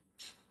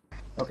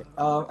 Okay.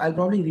 I'll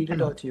probably read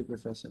it out to you,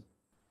 Professor.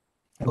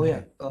 Oh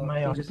yeah.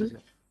 Tejas?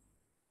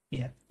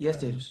 Yeah. Yes,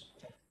 Tejas.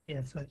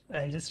 Yeah, so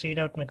I'll just read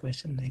out my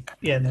question.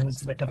 There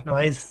was a bit of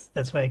noise,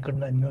 that's why I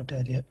couldn't unmute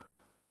earlier.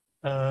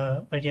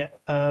 But yeah,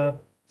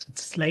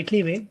 it's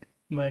slightly vague,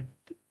 but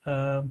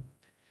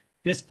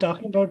just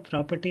talking about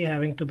property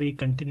having to be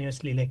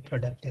continuously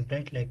productive,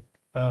 right?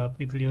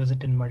 People use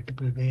it in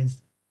multiple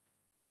ways,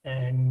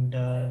 and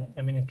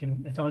I mean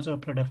it's also a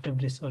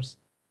productive resource.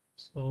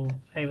 So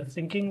I was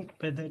thinking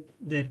whether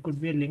there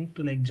could be a link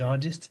to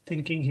George's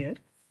thinking here,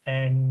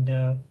 and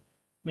I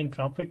mean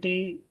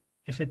property,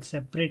 if it's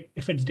separate,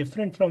 if it's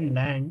different from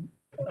land,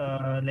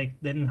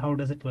 then how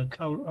does it work?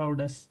 How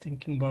does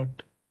thinking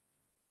about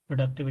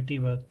productivity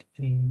work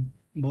in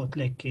both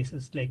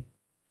cases?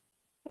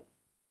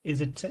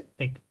 Is it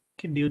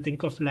do you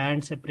think of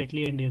land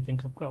separately and do you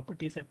think of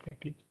property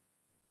separately?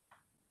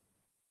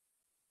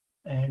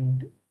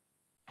 And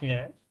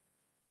yeah,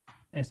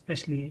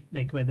 especially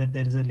whether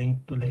there is a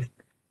link to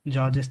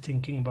George's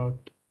thinking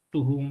about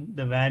to whom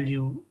the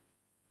value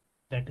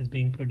that is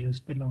being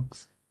produced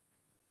belongs.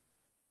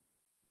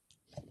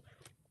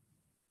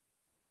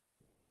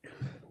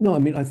 No, I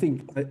mean, I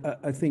think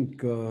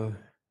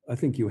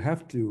you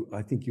have to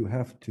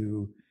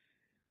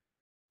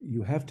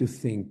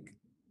think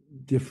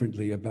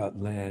differently about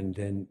land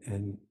and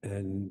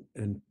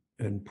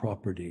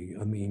property.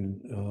 I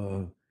mean,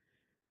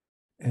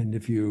 and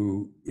if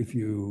you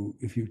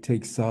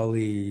take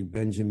Sali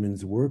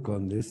Benjamin's work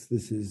on this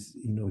is,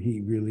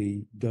 he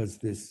really does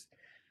this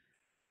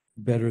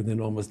better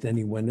than almost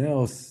anyone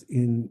else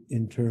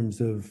in terms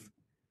of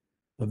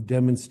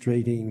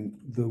demonstrating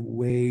the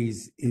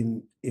ways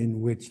in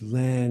which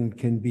land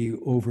can be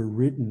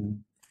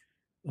overwritten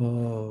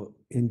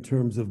in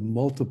terms of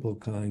multiple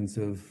kinds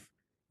of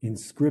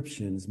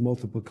inscriptions,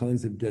 multiple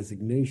kinds of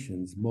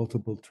designations,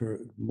 multiple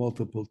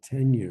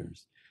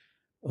tenures,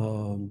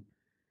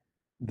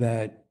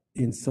 that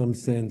in some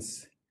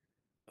sense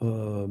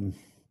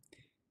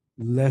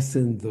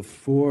lessen the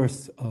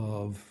force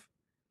of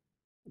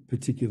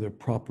particular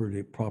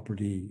property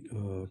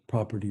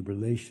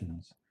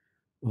relations.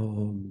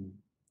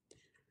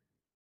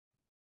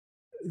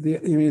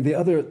 The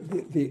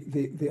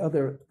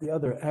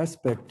other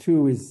aspect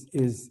too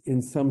is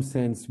in some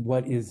sense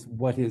what is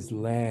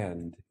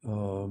land,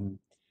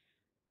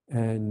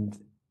 and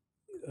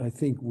I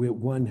think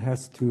one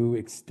has to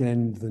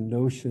extend the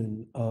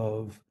notion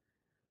of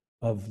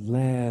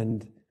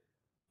land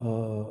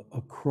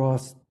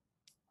across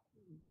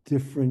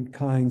different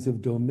kinds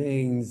of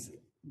domains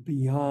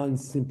beyond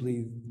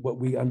simply what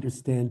we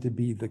understand to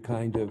be the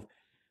kind of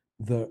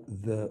the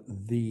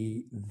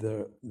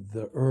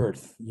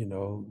earth,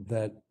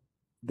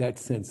 that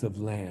sense of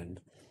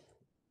land.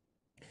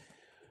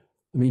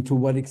 I mean, to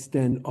what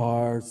extent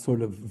are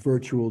sort of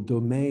virtual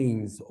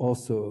domains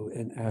also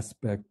an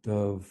aspect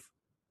of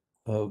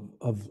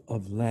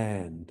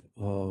land?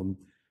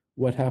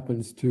 What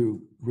happens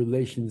to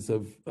relations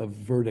of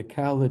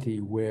verticality,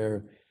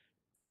 where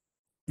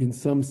in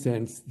some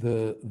sense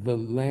the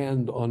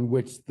land on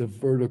which the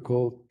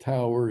vertical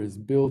tower is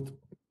built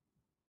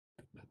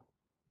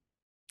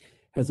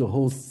has a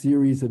whole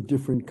series of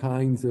different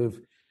kinds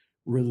of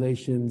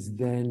relations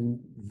than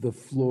the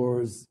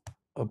floors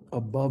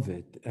above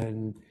it,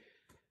 and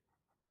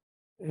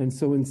And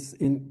so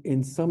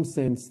in some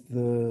sense,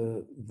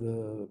 the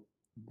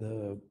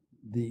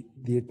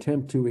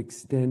attempt to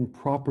extend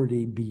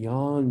property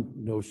beyond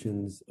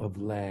notions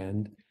of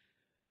land,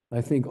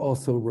 I think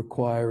also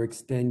require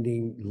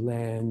extending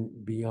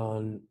land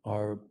beyond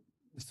our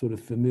sort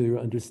of familiar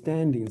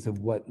understandings of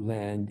what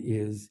land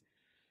is,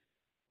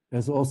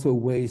 as also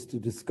ways to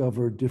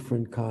discover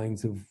different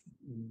kinds of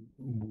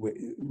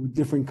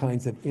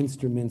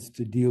instruments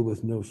to deal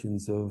with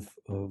notions of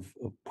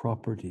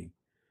property.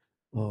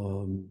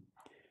 I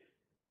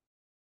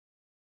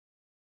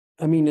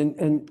mean,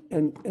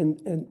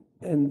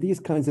 and these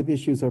kinds of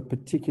issues are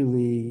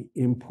particularly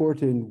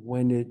important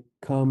when it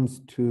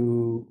comes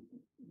to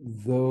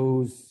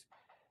those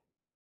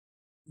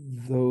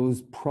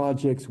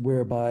projects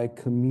whereby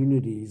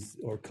communities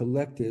or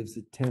collectives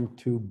attempt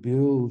to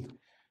build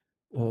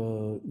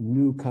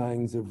new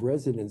kinds of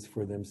residence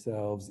for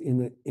themselves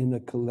in a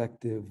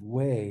collective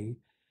way,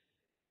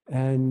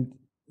 and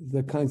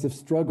the kinds of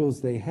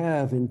struggles they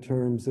have in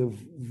terms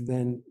of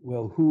then,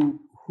 well, who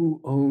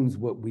owns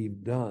what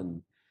we've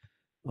done,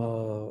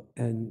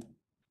 and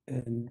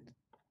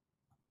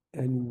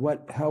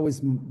how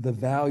is the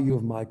value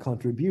of my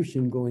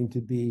contribution going to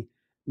be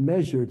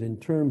measured in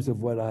terms of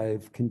what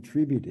I've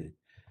contributed?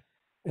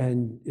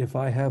 And if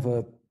I have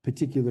a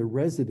particular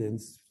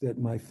residence that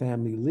my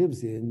family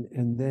lives in,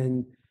 and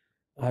then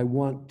I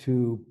want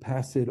to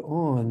pass it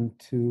on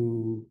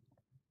to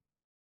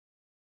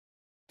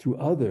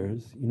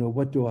others,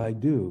 what do I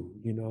do,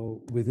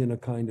 within a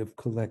kind of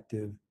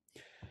collective?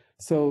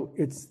 So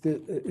it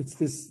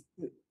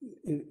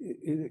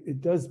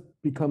does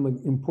become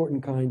an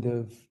important kind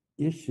of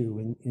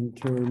issue in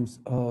terms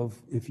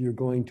of if you're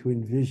going to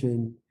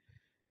envision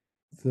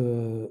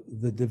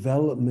the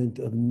development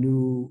of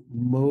new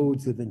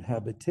modes of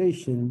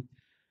inhabitation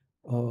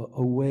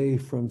away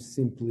from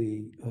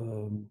simply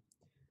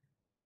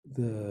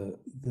the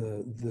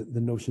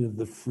notion of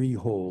the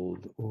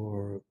freehold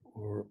or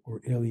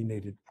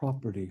alienated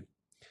property.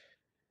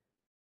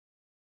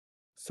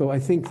 So I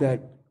think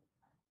that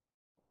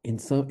in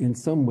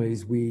some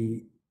ways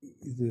the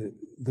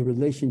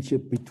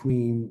relationship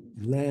between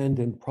land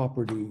and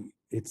property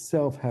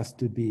itself has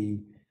to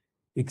be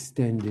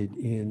extended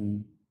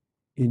in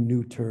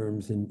new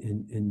terms and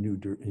in new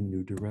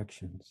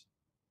directions.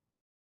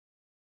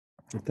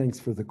 So thanks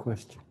for the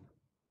question.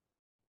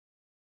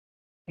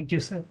 Thank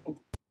you, sir.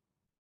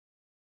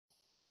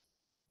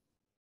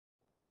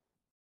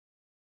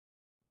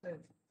 Am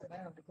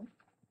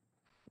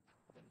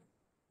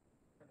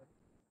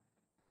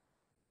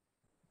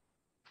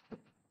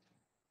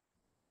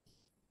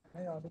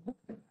I audible?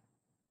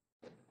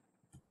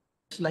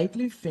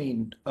 Slightly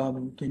faint.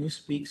 Can you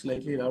speak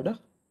slightly louder?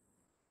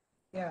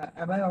 Yeah,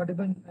 am I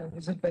audible?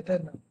 Is it better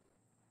now?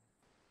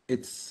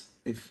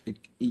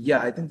 Yeah,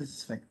 I think this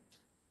is fine.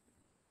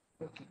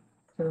 Okay.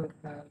 So,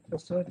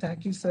 first of all,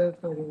 thank you, sir,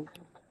 for the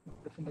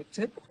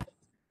lecture.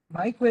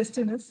 My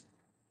question is,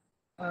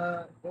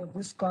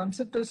 this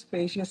concept of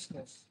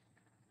spaciousness.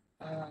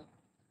 How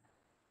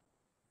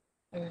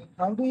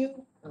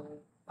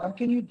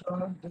can you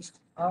draw this?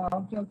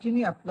 How can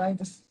you apply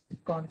this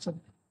concept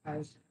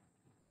as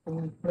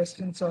to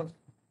questions of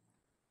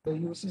the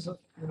uses of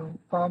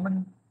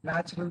common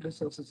natural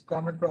resources,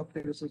 common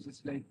property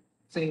resources, like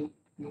say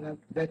you have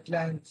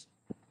wetlands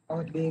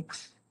or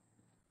lakes.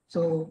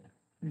 So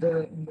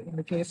in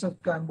the case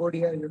of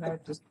Cambodia, you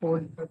had this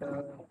whole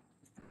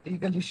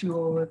legal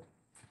issue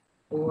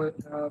over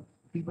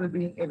people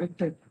being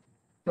evicted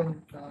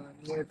from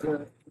near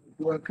the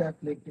Dakar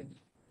Lake in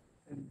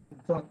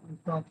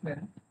Phnom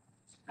Penh,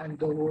 and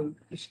the whole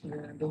issue,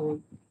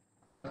 the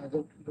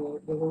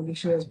whole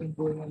issue has been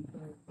going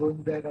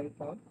there right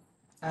now.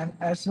 And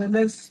as well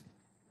as,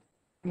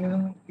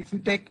 if you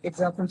take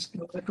examples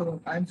closer to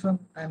home, I'm from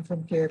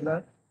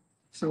Kerala,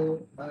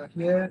 so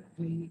here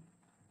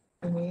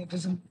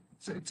it's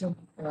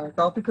a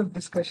topic of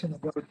discussion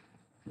about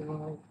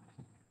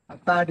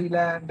paddy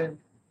land and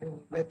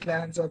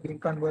wetlands are being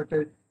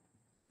converted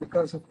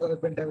because of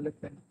urban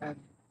development, and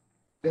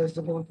there's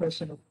the whole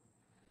question of,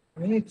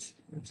 it's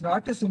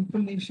not a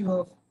simple issue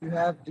of you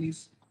have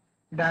these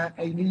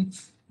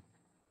elites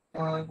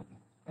there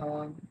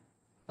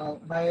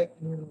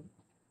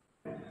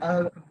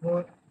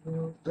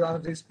are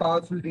these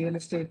powerful real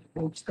estate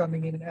groups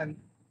coming in and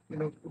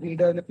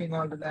redeveloping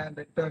all the land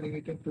and turning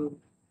it into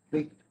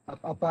big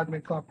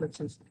apartment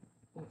complexes.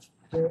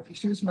 The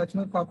issue is much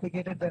more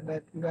complicated than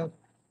that. You have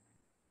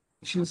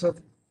issues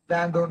of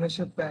land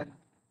ownership and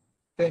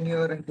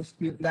tenure and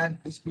land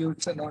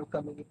disputes and all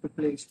coming into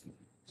place.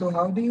 So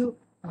how do you,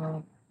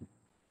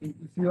 if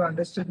you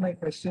understood my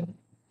question,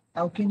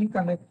 how can you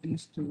connect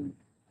these two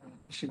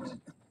issues?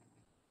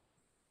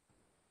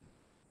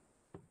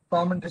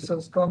 Common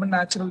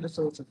natural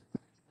resources,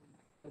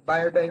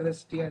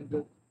 biodiversity, and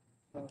the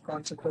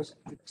concept of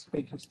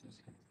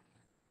spaciousness.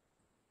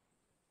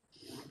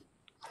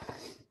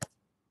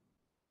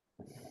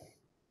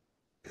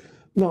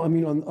 No, I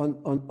mean,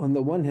 on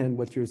the one hand,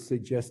 what you're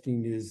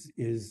suggesting is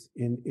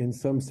in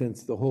some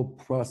sense the whole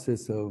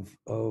process of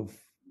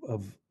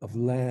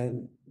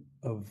land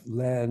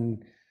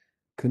land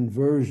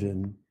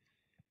conversion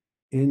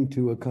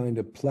into a kind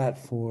of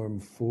platform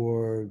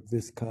for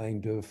this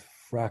kind of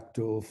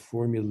fractal,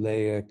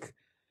 formulaic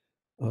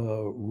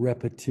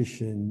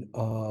repetition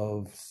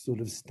of sort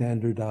of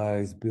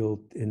standardized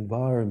built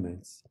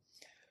environments.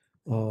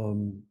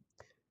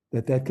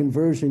 That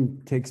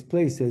conversion takes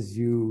place, as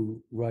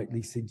you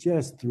rightly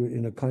suggest, through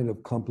in a kind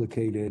of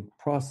complicated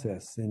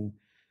process. And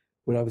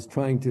what I was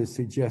trying to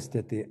suggest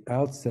at the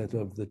outset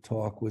of the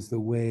talk was the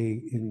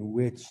way in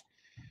which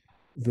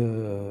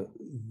the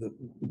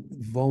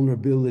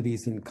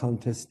vulnerabilities and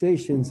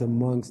contestations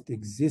amongst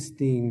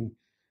existing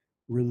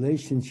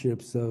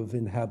relationships of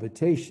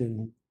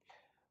inhabitation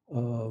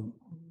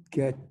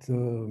get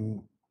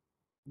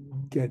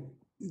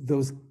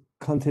those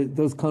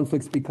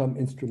conflicts become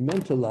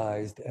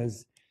instrumentalized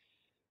as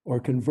or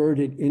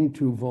converted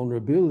into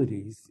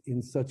vulnerabilities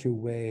in such a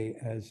way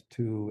as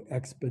to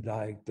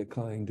expedite the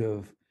kind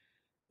of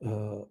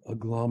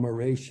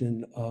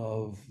agglomeration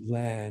of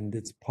land,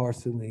 its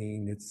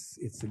parceling, its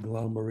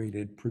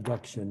agglomerated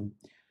production.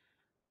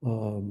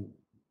 And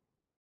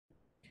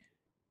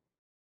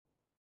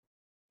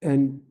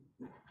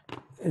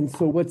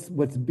so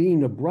what's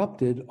being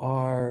abrupted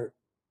are,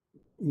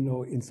 you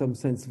know, in some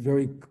sense,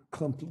 very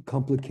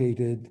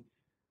complicated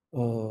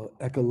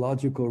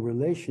ecological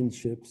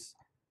relationships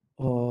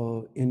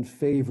in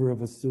favor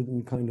of a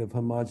certain kind of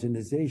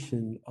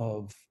homogenization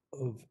of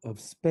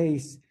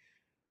space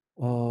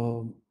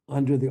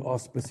under the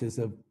auspices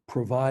of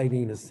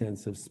providing a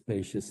sense of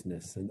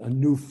spaciousness and a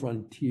new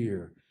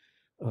frontier,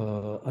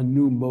 a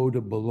new mode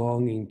of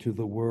belonging to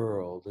the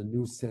world, a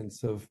new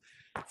sense of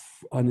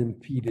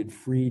unimpeded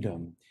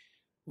freedom.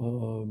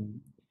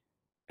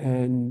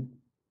 And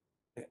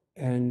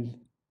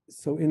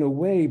so in a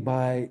way,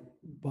 by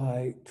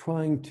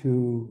trying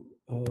to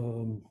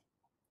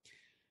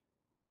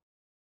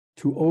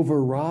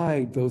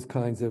override those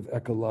kinds of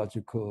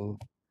ecological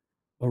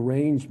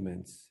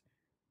arrangements,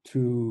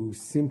 to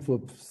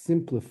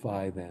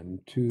simplify them,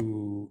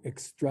 to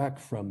extract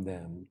from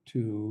them,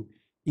 to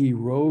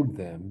erode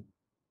them,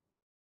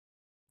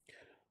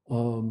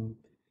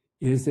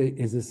 is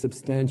a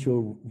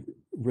substantial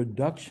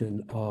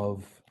reduction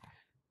of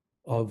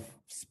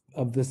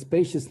the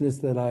spaciousness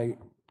that I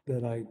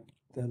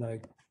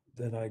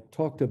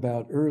talked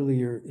about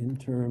earlier, in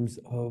terms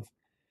of,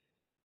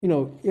 you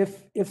know,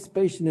 if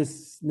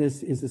spaciousness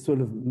is a sort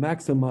of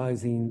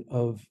maximizing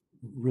of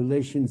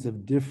relations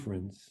of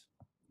difference,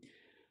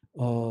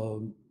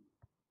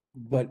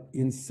 but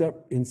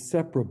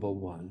inseparable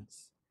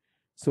ones.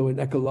 So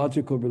an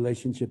ecological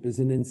relationship is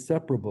an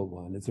inseparable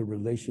one. It's a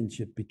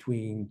relationship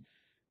between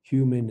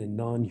human and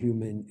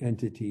non-human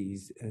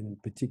entities and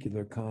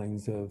particular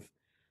kinds of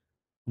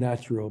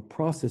natural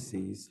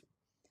processes.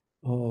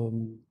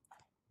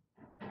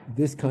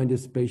 This kind of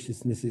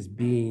spaciousness is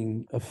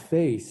being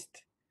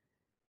effaced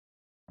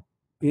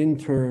in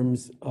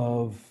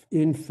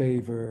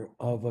favor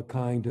of a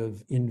kind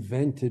of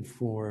invented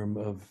form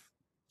of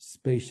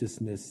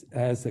spaciousness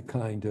as a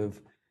kind of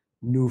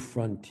new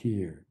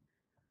frontier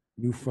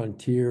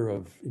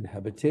of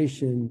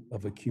inhabitation,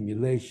 of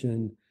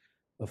accumulation,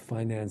 of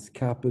finance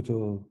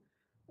capital,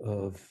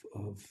 of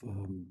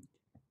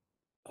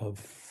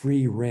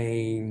free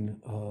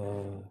reign.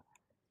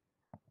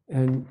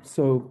 And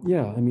so,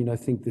 yeah, I mean, I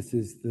think this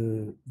is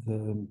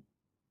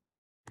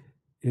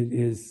it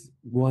is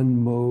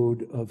one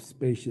mode of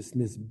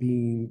spaciousness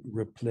being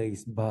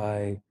replaced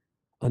by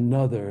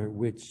another,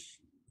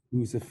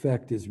 whose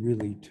effect is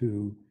really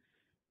to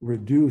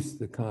reduce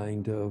the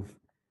kind of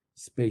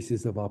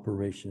spaces of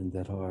operation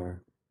that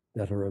are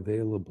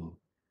available,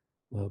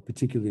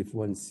 particularly if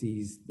one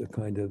sees the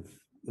kind of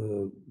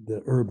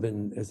the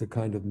urban as a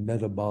kind of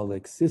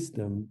metabolic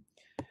system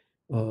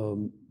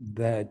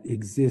that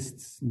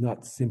exists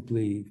not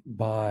simply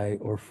by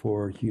or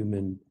for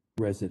human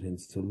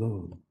residents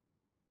alone.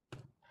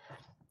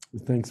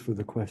 Thanks for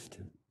the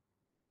question.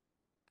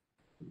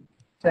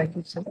 Thank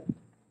you, sir.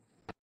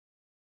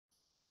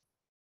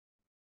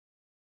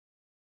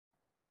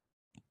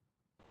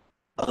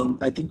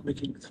 I think we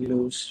can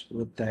close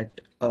with that.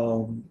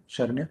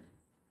 Sharanya?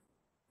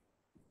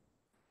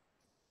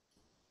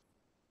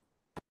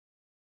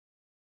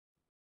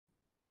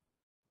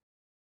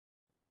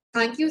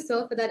 Thank you,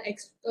 sir, for that.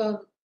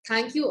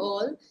 Thank you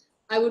all.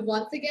 I would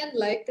once again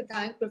like to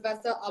thank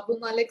Professor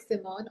Abdoumaliq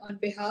Simone on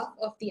behalf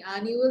of the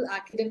annual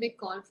academic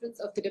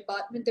conference of the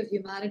Department of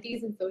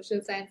Humanities and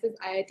Social Sciences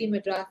IIT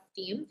Madras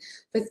team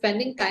for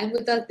spending time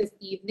with us this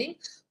evening.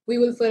 We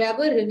will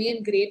forever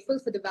remain grateful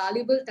for the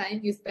valuable time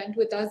you spent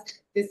with us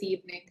this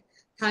evening.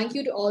 Thank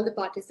you to all the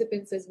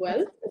participants as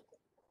well.